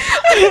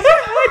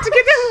had to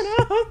get that one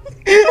off.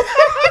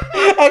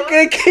 I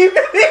can't keep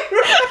it in.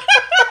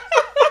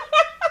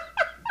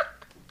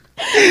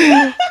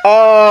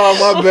 Oh,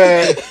 my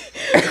bad.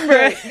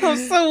 Bruh, I'm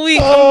so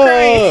weak. I'm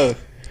crying.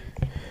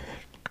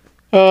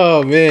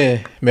 Oh,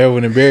 man.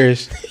 Melvin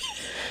embarrassed.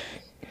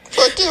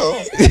 Fuck you.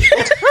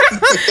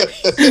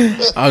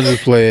 I'm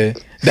just playing.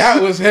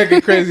 That was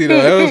heckin' crazy,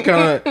 though. That was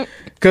kind of...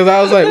 Because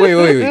I was like,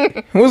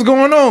 wait. What's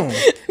going on?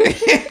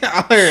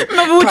 I heard,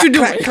 remember what you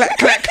doing? Clap.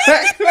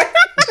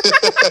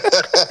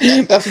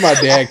 That's my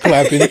dad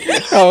clapping.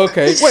 Oh,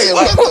 okay. Wait,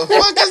 what the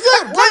fuck is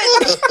that,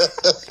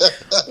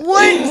 brother?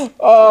 What?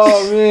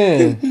 Oh,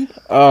 man.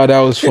 Oh, that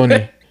was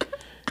funny.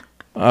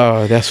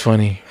 Oh, that's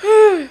funny.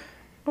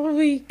 All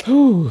week.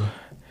 Oh,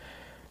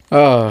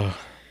 that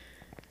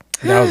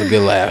was a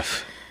good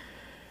laugh.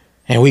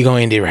 And we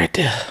gonna end it right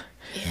there.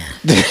 Yeah.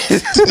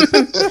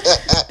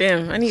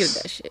 Damn, I needed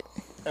that shit.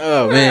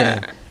 Oh,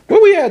 man.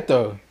 Where we at,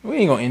 though? We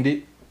ain't gonna end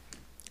it.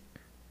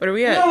 What are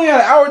we at? We only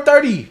at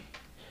 1:30.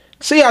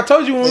 See, I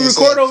told you when we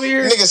record over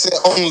here. Nigga said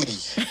only.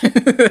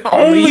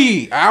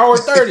 Only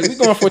 1:30. We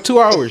going for 2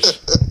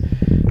 hours.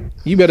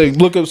 You better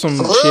look up some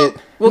shit.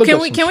 Well,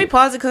 can we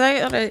pause it? Because I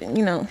gotta,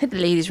 hit the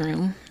ladies'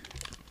 room.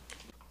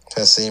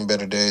 Has seen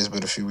better days,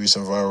 but a few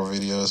recent viral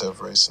videos have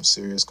raised some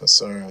serious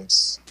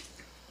concerns.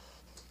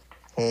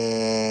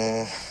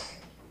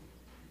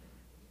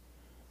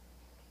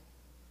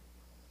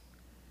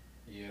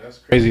 That's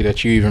crazy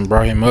that you even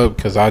brought him up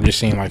because I just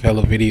seen like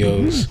hella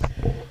videos.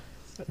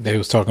 They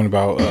was talking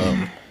about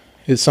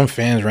some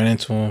fans ran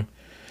into him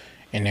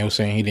and they were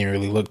saying he didn't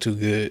really look too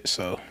good.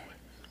 So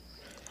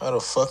how the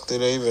fuck did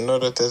they even know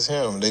that that's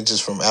him? They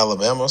just from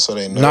Alabama, so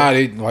they know. Nah,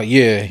 they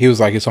he was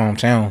like his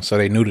hometown, so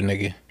they knew the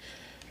nigga.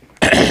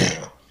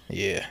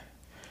 Yeah,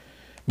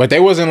 but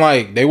they wasn't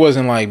like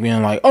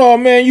being like, oh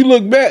man, you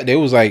look bad. They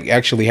was like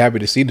actually happy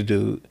to see the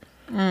dude.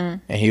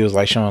 And he was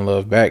like showing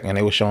love back, and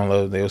they was showing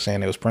love. They was saying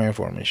they was praying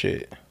for him and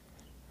shit.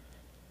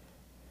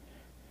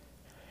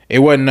 It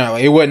wasn't no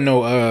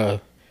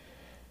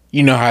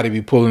you know how they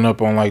be pulling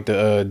up on like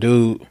the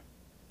dude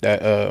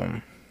that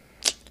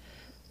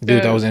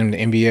was in the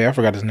NBA. I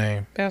forgot his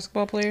name.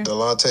 Basketball player.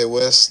 Delonte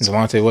West.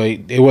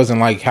 It wasn't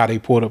like how they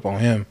pulled up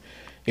on him.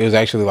 It was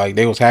actually like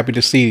they was happy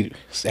to see him,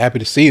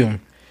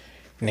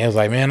 and they was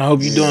like, man, I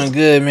hope you're doing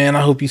good, man.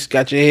 I hope you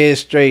got your head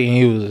straight.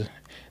 And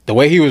the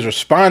way he was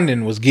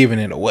responding was giving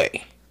it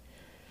away.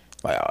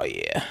 Like, oh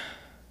yeah.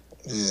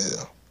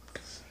 Yeah.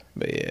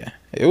 But yeah,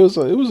 it was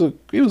a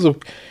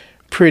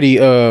pretty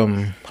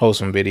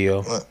wholesome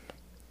video. Yeah,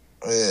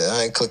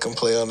 I ain't click and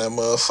play on that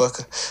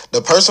motherfucker.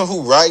 The person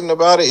who writing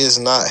about it is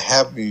not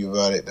happy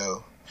about it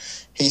though.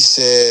 He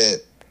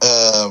said,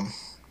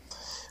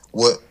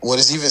 what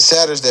is even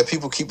sadder is that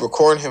people keep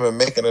recording him and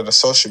making it a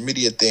social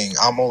media thing.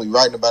 I'm only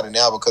writing about it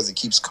now because it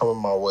keeps coming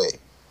my way.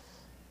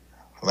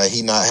 Like,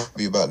 he not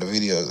happy about the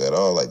videos at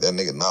all. Like, that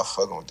nigga not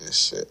fucking with this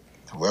shit.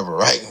 Whoever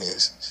writing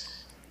this.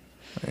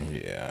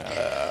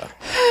 Yeah.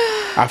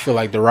 I feel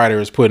like the writer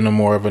is putting a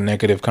more of a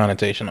negative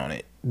connotation on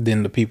it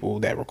than the people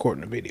that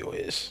recording the video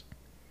is.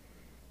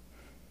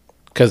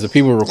 Because the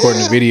people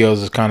recording the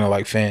videos is kind of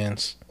like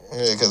fans.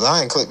 Yeah, because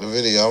I ain't clicked the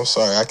video. I'm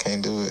sorry, I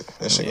can't do it.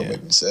 That shit gonna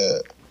make me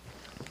sad.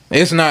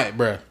 It's not,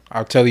 bruh.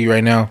 I'll tell you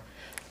right now.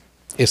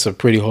 It's a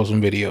pretty wholesome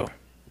video.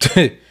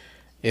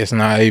 It's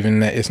not even.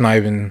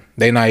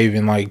 They not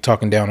even like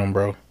talking down on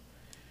bro.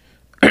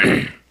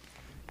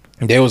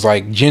 They was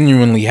like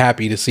genuinely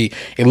happy to see.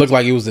 It looked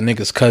like it was the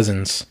niggas'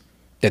 cousins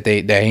that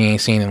he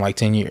ain't seen in like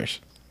 10 years.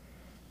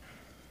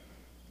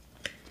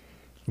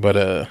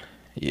 But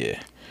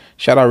yeah.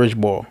 Shout out Rich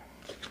Ball.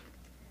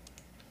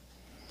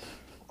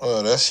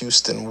 Oh, that's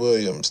Houston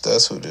Williams.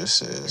 That's who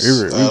this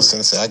is. I was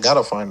gonna say I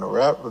gotta find the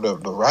rapper,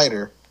 the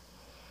writer.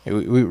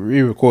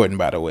 We recording,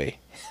 by the way.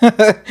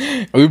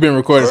 We've been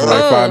recording for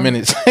like 5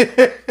 minutes.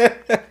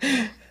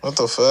 What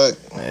the fuck?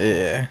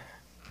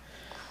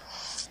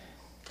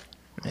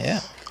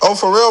 Yeah. Oh,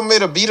 Pharrell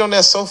made a beat on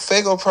that So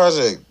Fago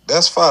project.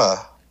 That's fire.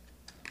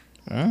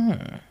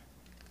 I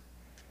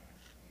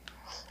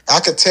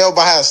could tell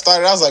by how it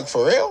started. I was like,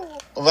 Pharrell?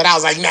 But I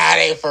was like, nah, it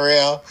ain't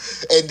Pharrell.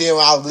 And then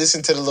when I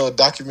listened to the little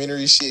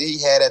documentary shit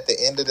he had at the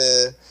end of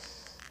the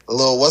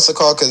little, what's it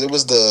called? Because it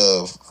was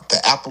the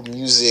Apple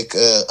Music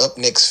Up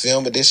Next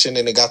Film Edition,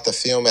 and it got the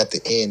film at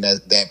the end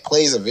that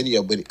plays a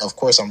video, but of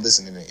course I'm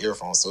listening in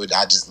earphones, so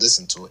I just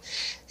listened to it.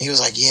 And he was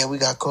like, yeah, we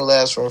got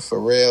collabs from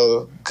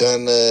Pharrell,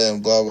 Gunna,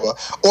 and blah, blah, blah.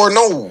 Or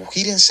no,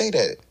 he didn't say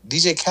that.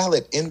 DJ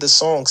Khaled in the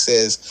song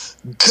says,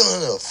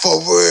 Gunna,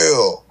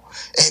 Pharrell,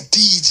 and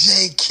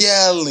DJ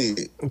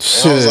Khaled. And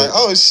I was like,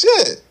 oh,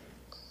 shit.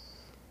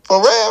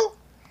 Pharrell?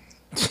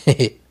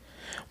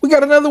 We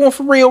got another one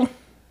for real.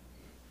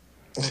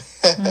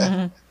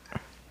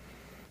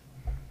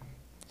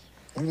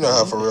 You know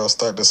how Pharrell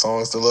start the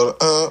songs, the little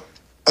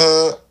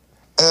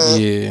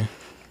yeah,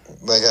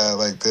 like how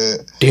like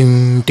that.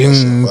 Doom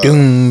doom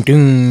doom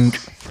doom.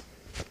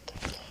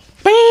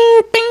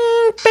 Bing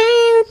bing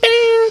bing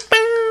bing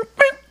bing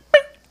bing.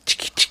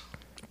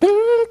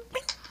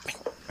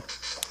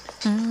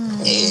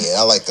 Yeah,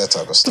 I like that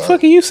type of stuff. The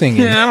fuck are you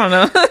singing? I don't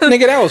know.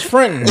 Nigga, that was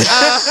fronting.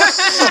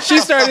 She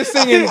started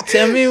singing,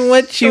 tell me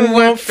what you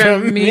want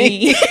from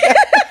me.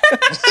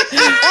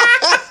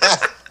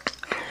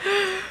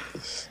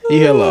 He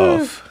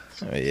hella off.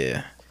 Oh,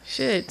 yeah.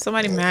 Shit,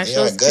 somebody mashed Yeah,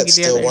 those Gut's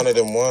together. still one of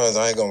them ones.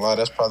 I ain't gonna lie,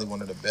 that's probably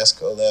one of the best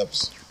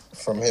collabs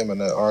from him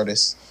and an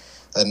artist,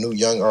 a new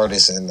young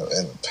artist in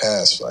the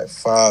past like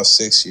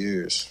 5-6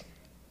 years.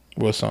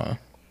 What song?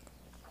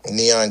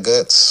 Neon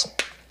Guts.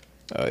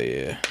 Oh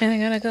yeah. And I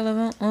got a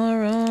color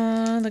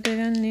on the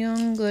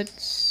neon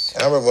goods.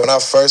 I remember when I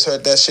first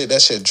heard that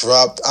shit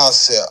dropped. I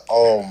said,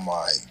 "Oh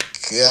my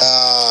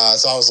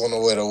gosh!" I was on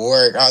the way to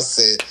work. I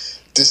said,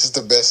 "This is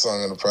the best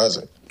song on the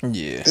project."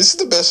 Yeah. This is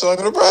the best song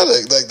on the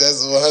project. Like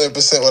that's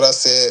 100% what I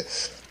said.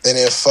 And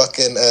then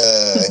fucking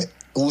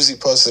Uzi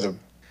posted a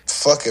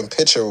fucking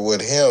picture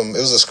with him.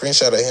 It was a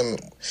screenshot of him,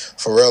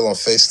 Pharrell on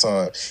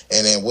FaceTime,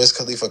 and then Wiz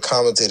Khalifa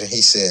commented and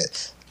he said,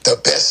 "The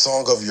best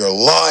song of your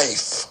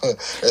life." Or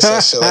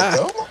some shit like that.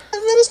 Oh my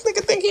man, this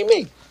nigga think he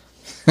me.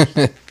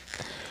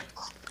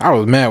 I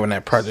was mad when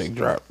that project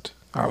dropped.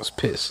 I was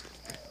pissed.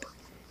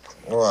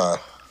 Why?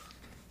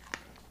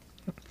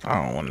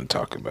 I don't want to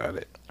talk about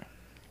it.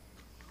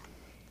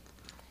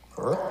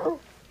 For real?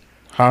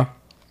 Huh?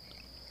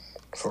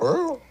 For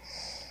real?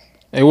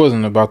 It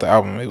wasn't about the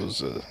album. It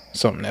was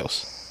something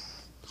else.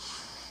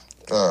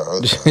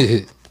 Oh,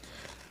 okay.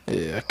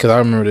 Yeah, because I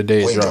remember the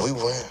day it dropped. We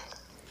win.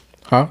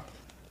 Huh?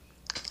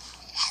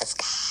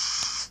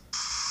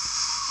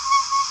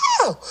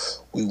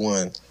 We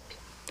won.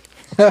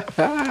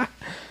 The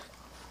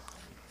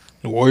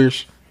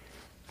Warriors?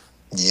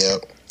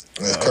 Yep.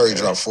 And Curry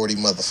dropped 40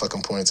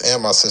 motherfucking points.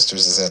 And my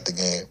sisters is at the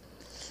game.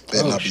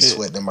 Better not be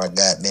sweating in my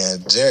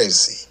goddamn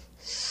jersey.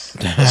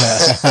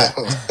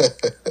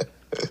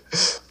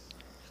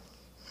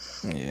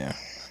 Yeah.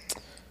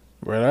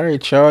 Well, all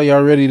right, y'all.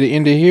 Y'all ready to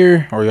end it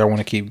here? Or y'all want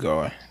to keep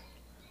going?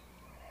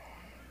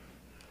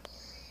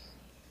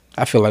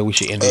 I feel like we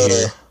should end it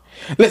here.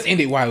 Let's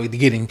end it while the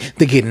getting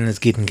is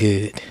getting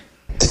good.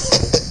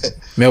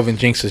 Melvin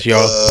jinxes,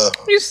 y'all.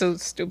 You're so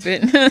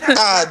stupid.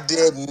 I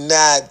did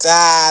not.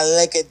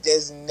 Look at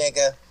this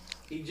nigga.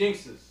 He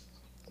jinxes.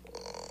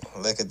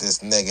 Look at this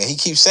nigga. He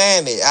keeps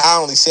saying it. I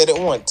only said it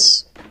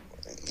once.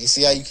 You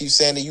see how you keep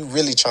saying it? You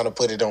really trying to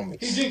put it on me.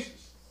 He jinxes.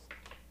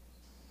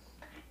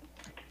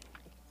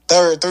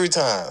 Three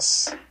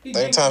times.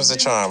 Third time's the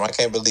charm. I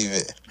can't believe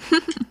it.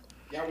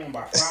 Y'all won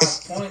by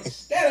 5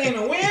 points. That ain't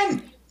a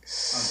win.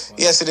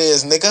 Yes, it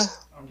is, nigga.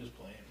 I'm just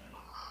playing, man.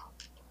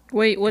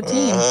 Wait, what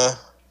team?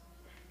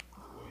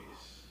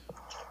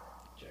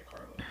 Jack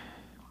Harlow.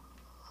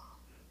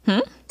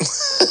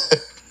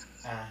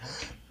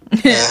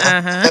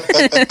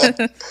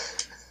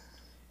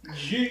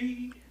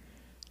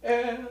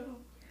 GLAL.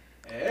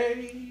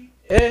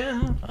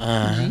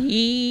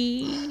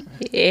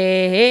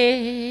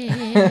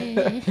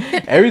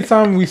 Every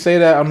time we say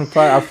that on the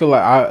pod, I feel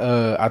like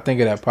I think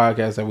of that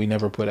podcast that we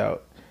never put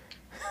out.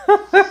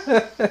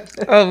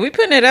 Oh, we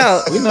putting it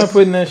out. We're not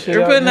putting that shit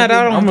out. We're putting that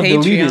out on I'ma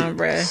delete Patreon,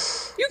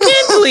 bruh. You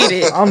can't delete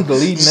it. I'm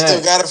deleting You that.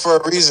 still got it for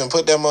a reason.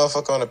 Put that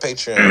motherfucker on the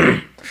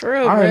Patreon. For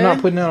real, I am bruh.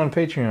 not putting that on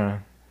Patreon.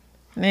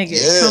 Nigga,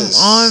 Yes, come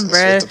on, bruh.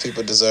 that's what the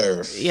people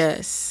deserve.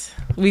 Yes.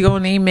 We gonna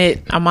name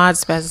it Ahmad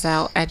Spazzes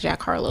Out at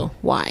Jack Harlow.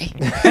 Why?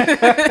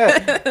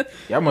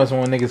 Y'all must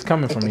want niggas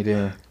coming for me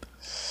then.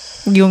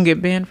 You gonna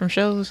get banned from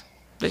shows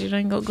that you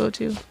ain't gonna go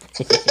to?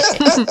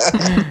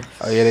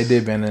 Oh yeah, they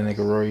did ban that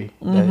nigga Rory.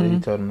 He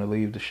told him to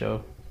leave the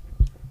show.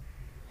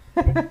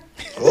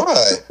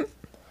 Why?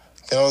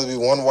 Can only be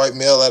one white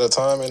male at a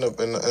time in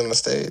the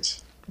stage.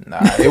 Nah,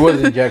 it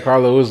wasn't Jack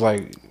Harlow. It was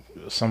like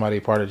somebody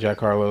part of Jack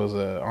Harlow's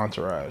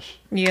entourage.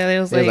 Yeah, they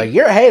was They was like, like,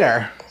 you're a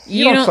hater.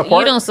 You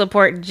don't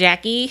support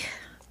Jackie.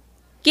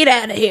 Get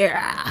out of here.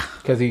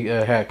 Because he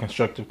had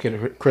constructive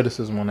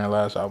criticism on that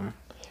last album.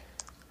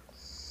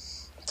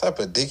 What type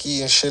of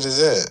dicky and shit is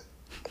that?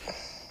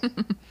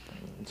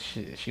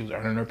 She was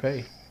earning her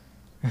pay.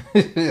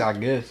 I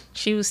guess.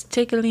 She was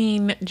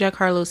tickling Jack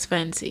Harlow's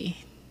fancy.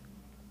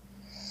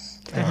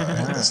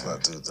 Let's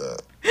not do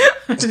that.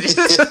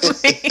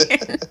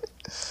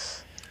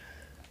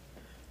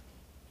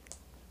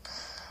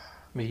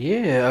 But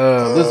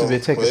yeah,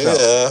 Elizabeth, take us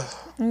out.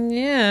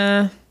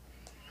 Yeah.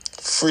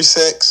 Free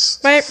sex.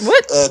 Wait,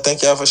 what?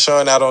 Thank y'all for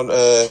showing out on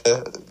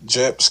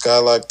Drip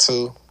Skylark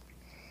 2.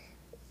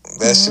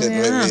 That shit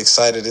made me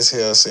excited as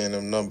hell seeing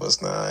them numbers.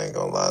 Nah, I ain't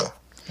gonna lie.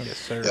 Yes,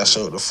 sir. Y'all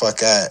showed the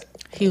fuck out.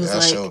 He was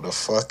like, showed the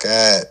fuck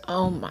out.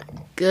 oh my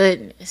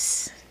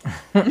goodness.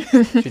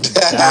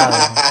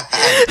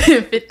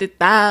 50,000.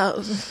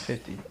 50,000.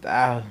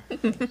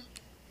 50,000.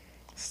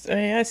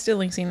 I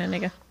still ain't seen that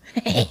nigga.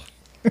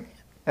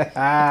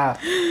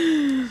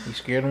 You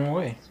scared him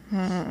away.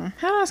 How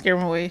did I scare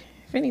him away?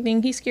 If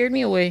anything, he scared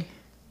me away.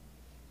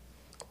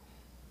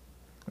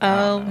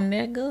 Oh,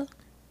 nigga.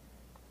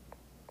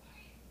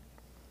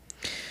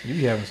 You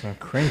be having some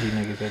cringy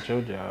niggas at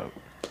your job.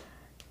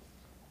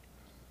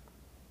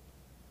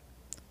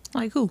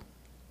 Like who?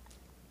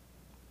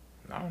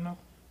 I don't know.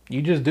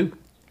 You just do.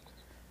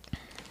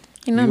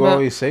 You know You about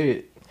always say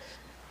it.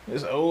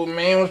 This old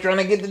man was trying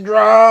to get the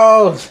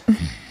draws.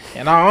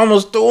 And I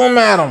almost threw him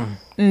at him.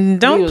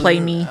 Don't play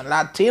me. A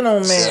Latino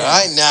man. All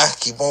right now,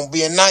 keep on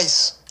being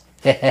nice.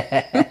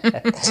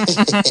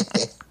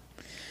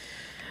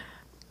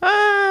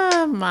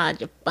 My,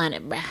 you're funny,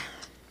 bruh.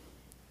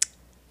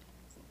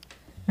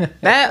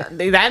 that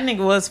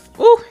nigga was,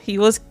 he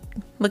was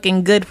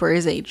looking good for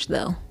his age,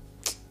 though.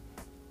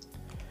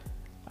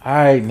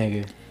 Alright,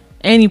 nigga.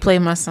 And he played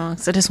my song,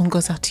 so this one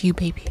goes out to you,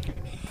 baby.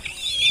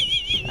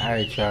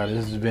 Alright, y'all.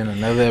 This has been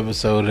another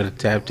episode of the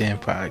Tapped In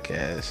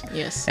Podcast.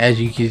 Yes. As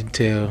you can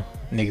tell,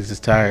 niggas is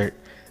tired.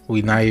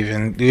 We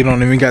don't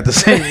even got the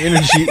same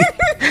energy.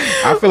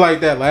 I feel like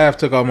that laugh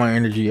took all my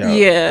energy out.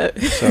 Yeah.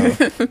 So,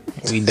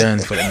 we done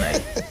for the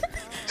night.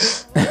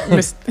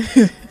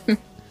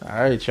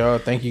 Alright, y'all.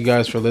 Thank you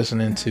guys for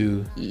listening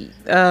to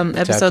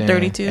episode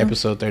 32.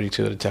 Episode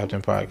 32 of the Tapped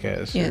In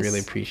Podcast. Yes. I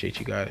really appreciate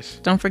you guys.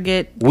 Don't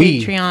forget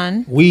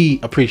Patreon. We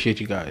appreciate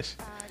you guys.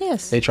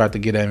 Yes. They tried to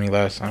get at me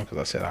last time because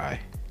I said I.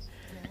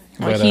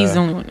 Like, But, he's the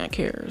only one that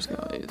cares,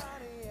 guys.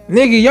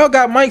 Nigga, y'all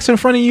got mics in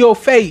front of your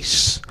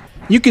face.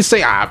 You can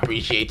say, I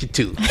appreciate you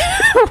too.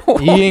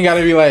 You ain't got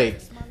to be like,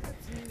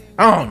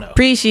 I don't know.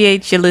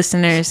 Appreciate you,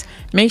 listeners.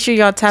 Make sure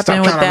y'all tap Stop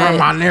in with trying to run that.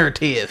 my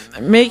narrative.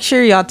 Make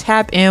sure y'all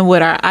tap in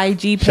with our IG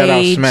page. Shout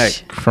out Smack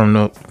from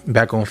the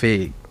Back on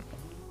Fig.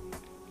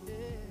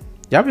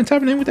 Y'all been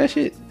tapping in with that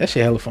shit? That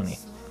shit hella funny.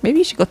 Maybe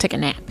you should go take a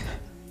nap.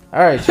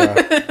 All right,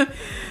 y'all.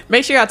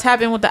 Make sure y'all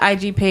tap in with the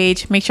IG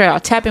page. Make sure y'all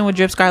tap in with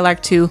Drip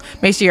Skylark 2.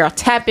 Make sure y'all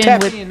tap in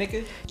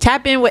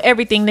with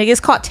everything, nigga. It's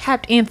called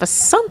Tapped In for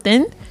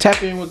something.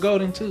 Tap in with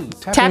Golden too.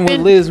 Tap in with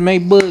Liz May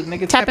Book,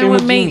 nigga. Tap in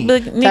with May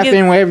Book, nigga. Tap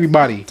in with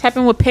everybody. Tap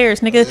in with Paris,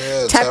 nigga.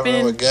 Yeah, tap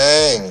in with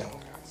gang.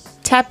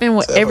 Tap in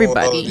with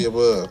everybody.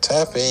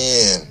 Tap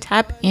in.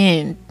 Tap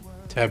in.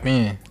 Tap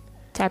in.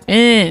 Tap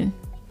in.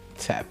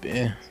 Tap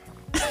in.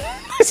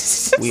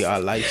 We are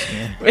light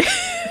skinned.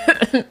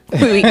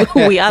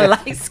 we are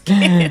light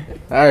skinned.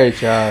 All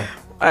right, y'all.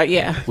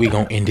 Yeah. We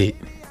gonna end it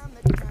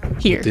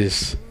Here.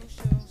 This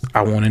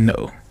I Want to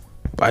Know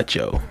by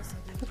Joe.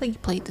 I feel like you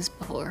played this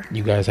before.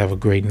 You guys have a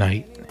great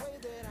night.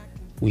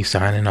 We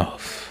signing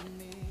off.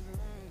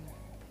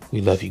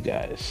 We love you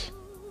guys.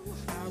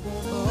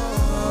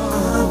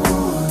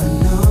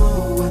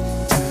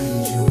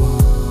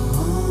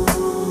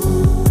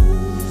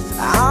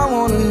 I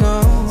wanna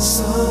know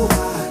so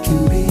I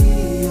can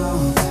be all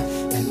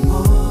that and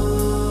more.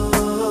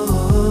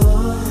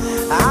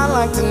 I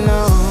like to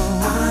know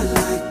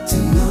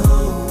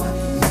what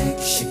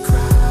makes you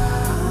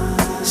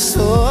cry.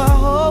 So I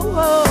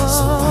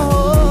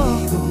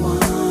can be the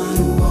one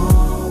who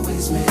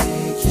always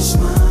make you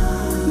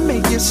smile.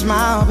 Make you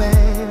smile, babe.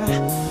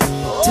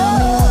 Tell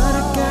me what I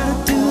gotta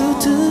do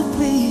to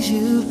please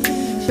you.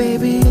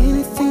 Baby,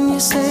 anything you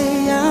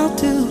say I'll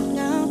do.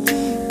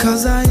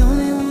 'Cause I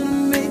only wanna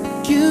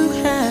make you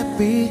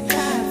happy.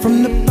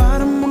 From the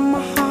bottom of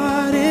my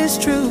heart, it's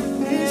true.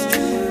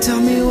 Tell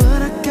me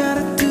what I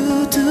gotta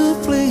do to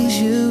please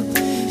you.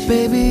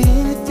 Baby,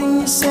 anything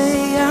you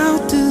say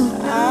I'll do.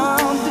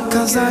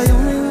 'cause I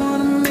only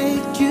wanna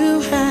make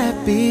you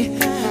happy.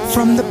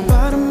 From the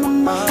bottom of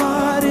my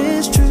heart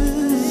is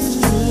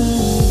true.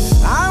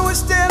 I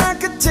wish that I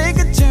could take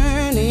a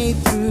journey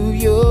through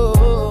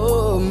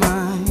your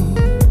mind.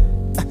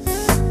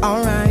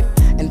 Alright,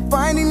 and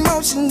find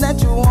emotion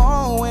that you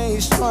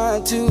always try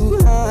to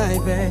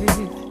hide,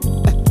 babe.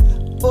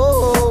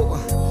 Oh,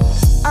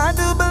 I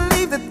do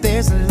believe that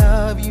there's a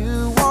love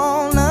you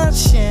wanna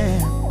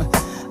share.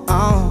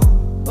 Oh,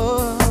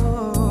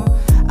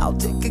 I'll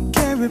take good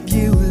care of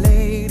you,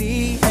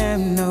 lady, have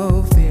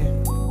no fear.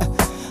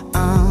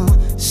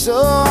 So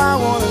I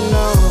wanna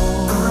know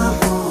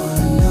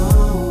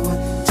what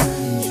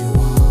turns you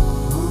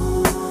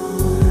on.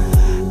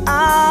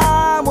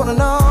 I wanna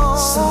know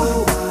so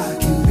I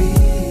can be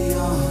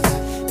all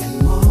that and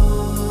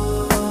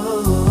more.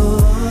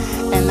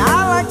 And I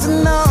like to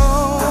know.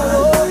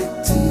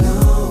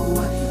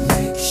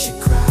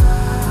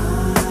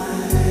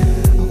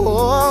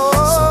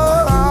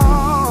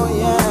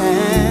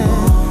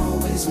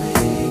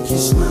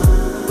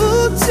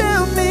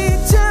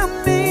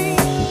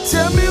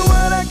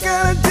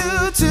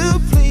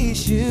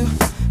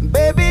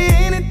 Baby,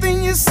 anything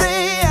you say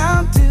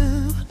I'll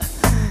do,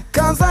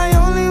 'cause I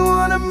only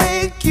wanna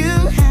make you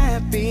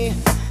happy.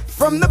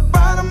 From the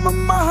bottom of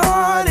my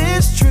heart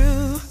it's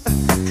true.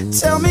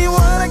 Tell me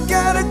what I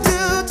gotta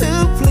do to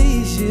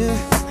please you.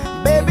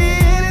 Baby,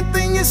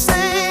 anything you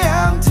say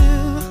I'll do,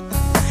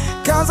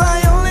 'cause I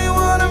only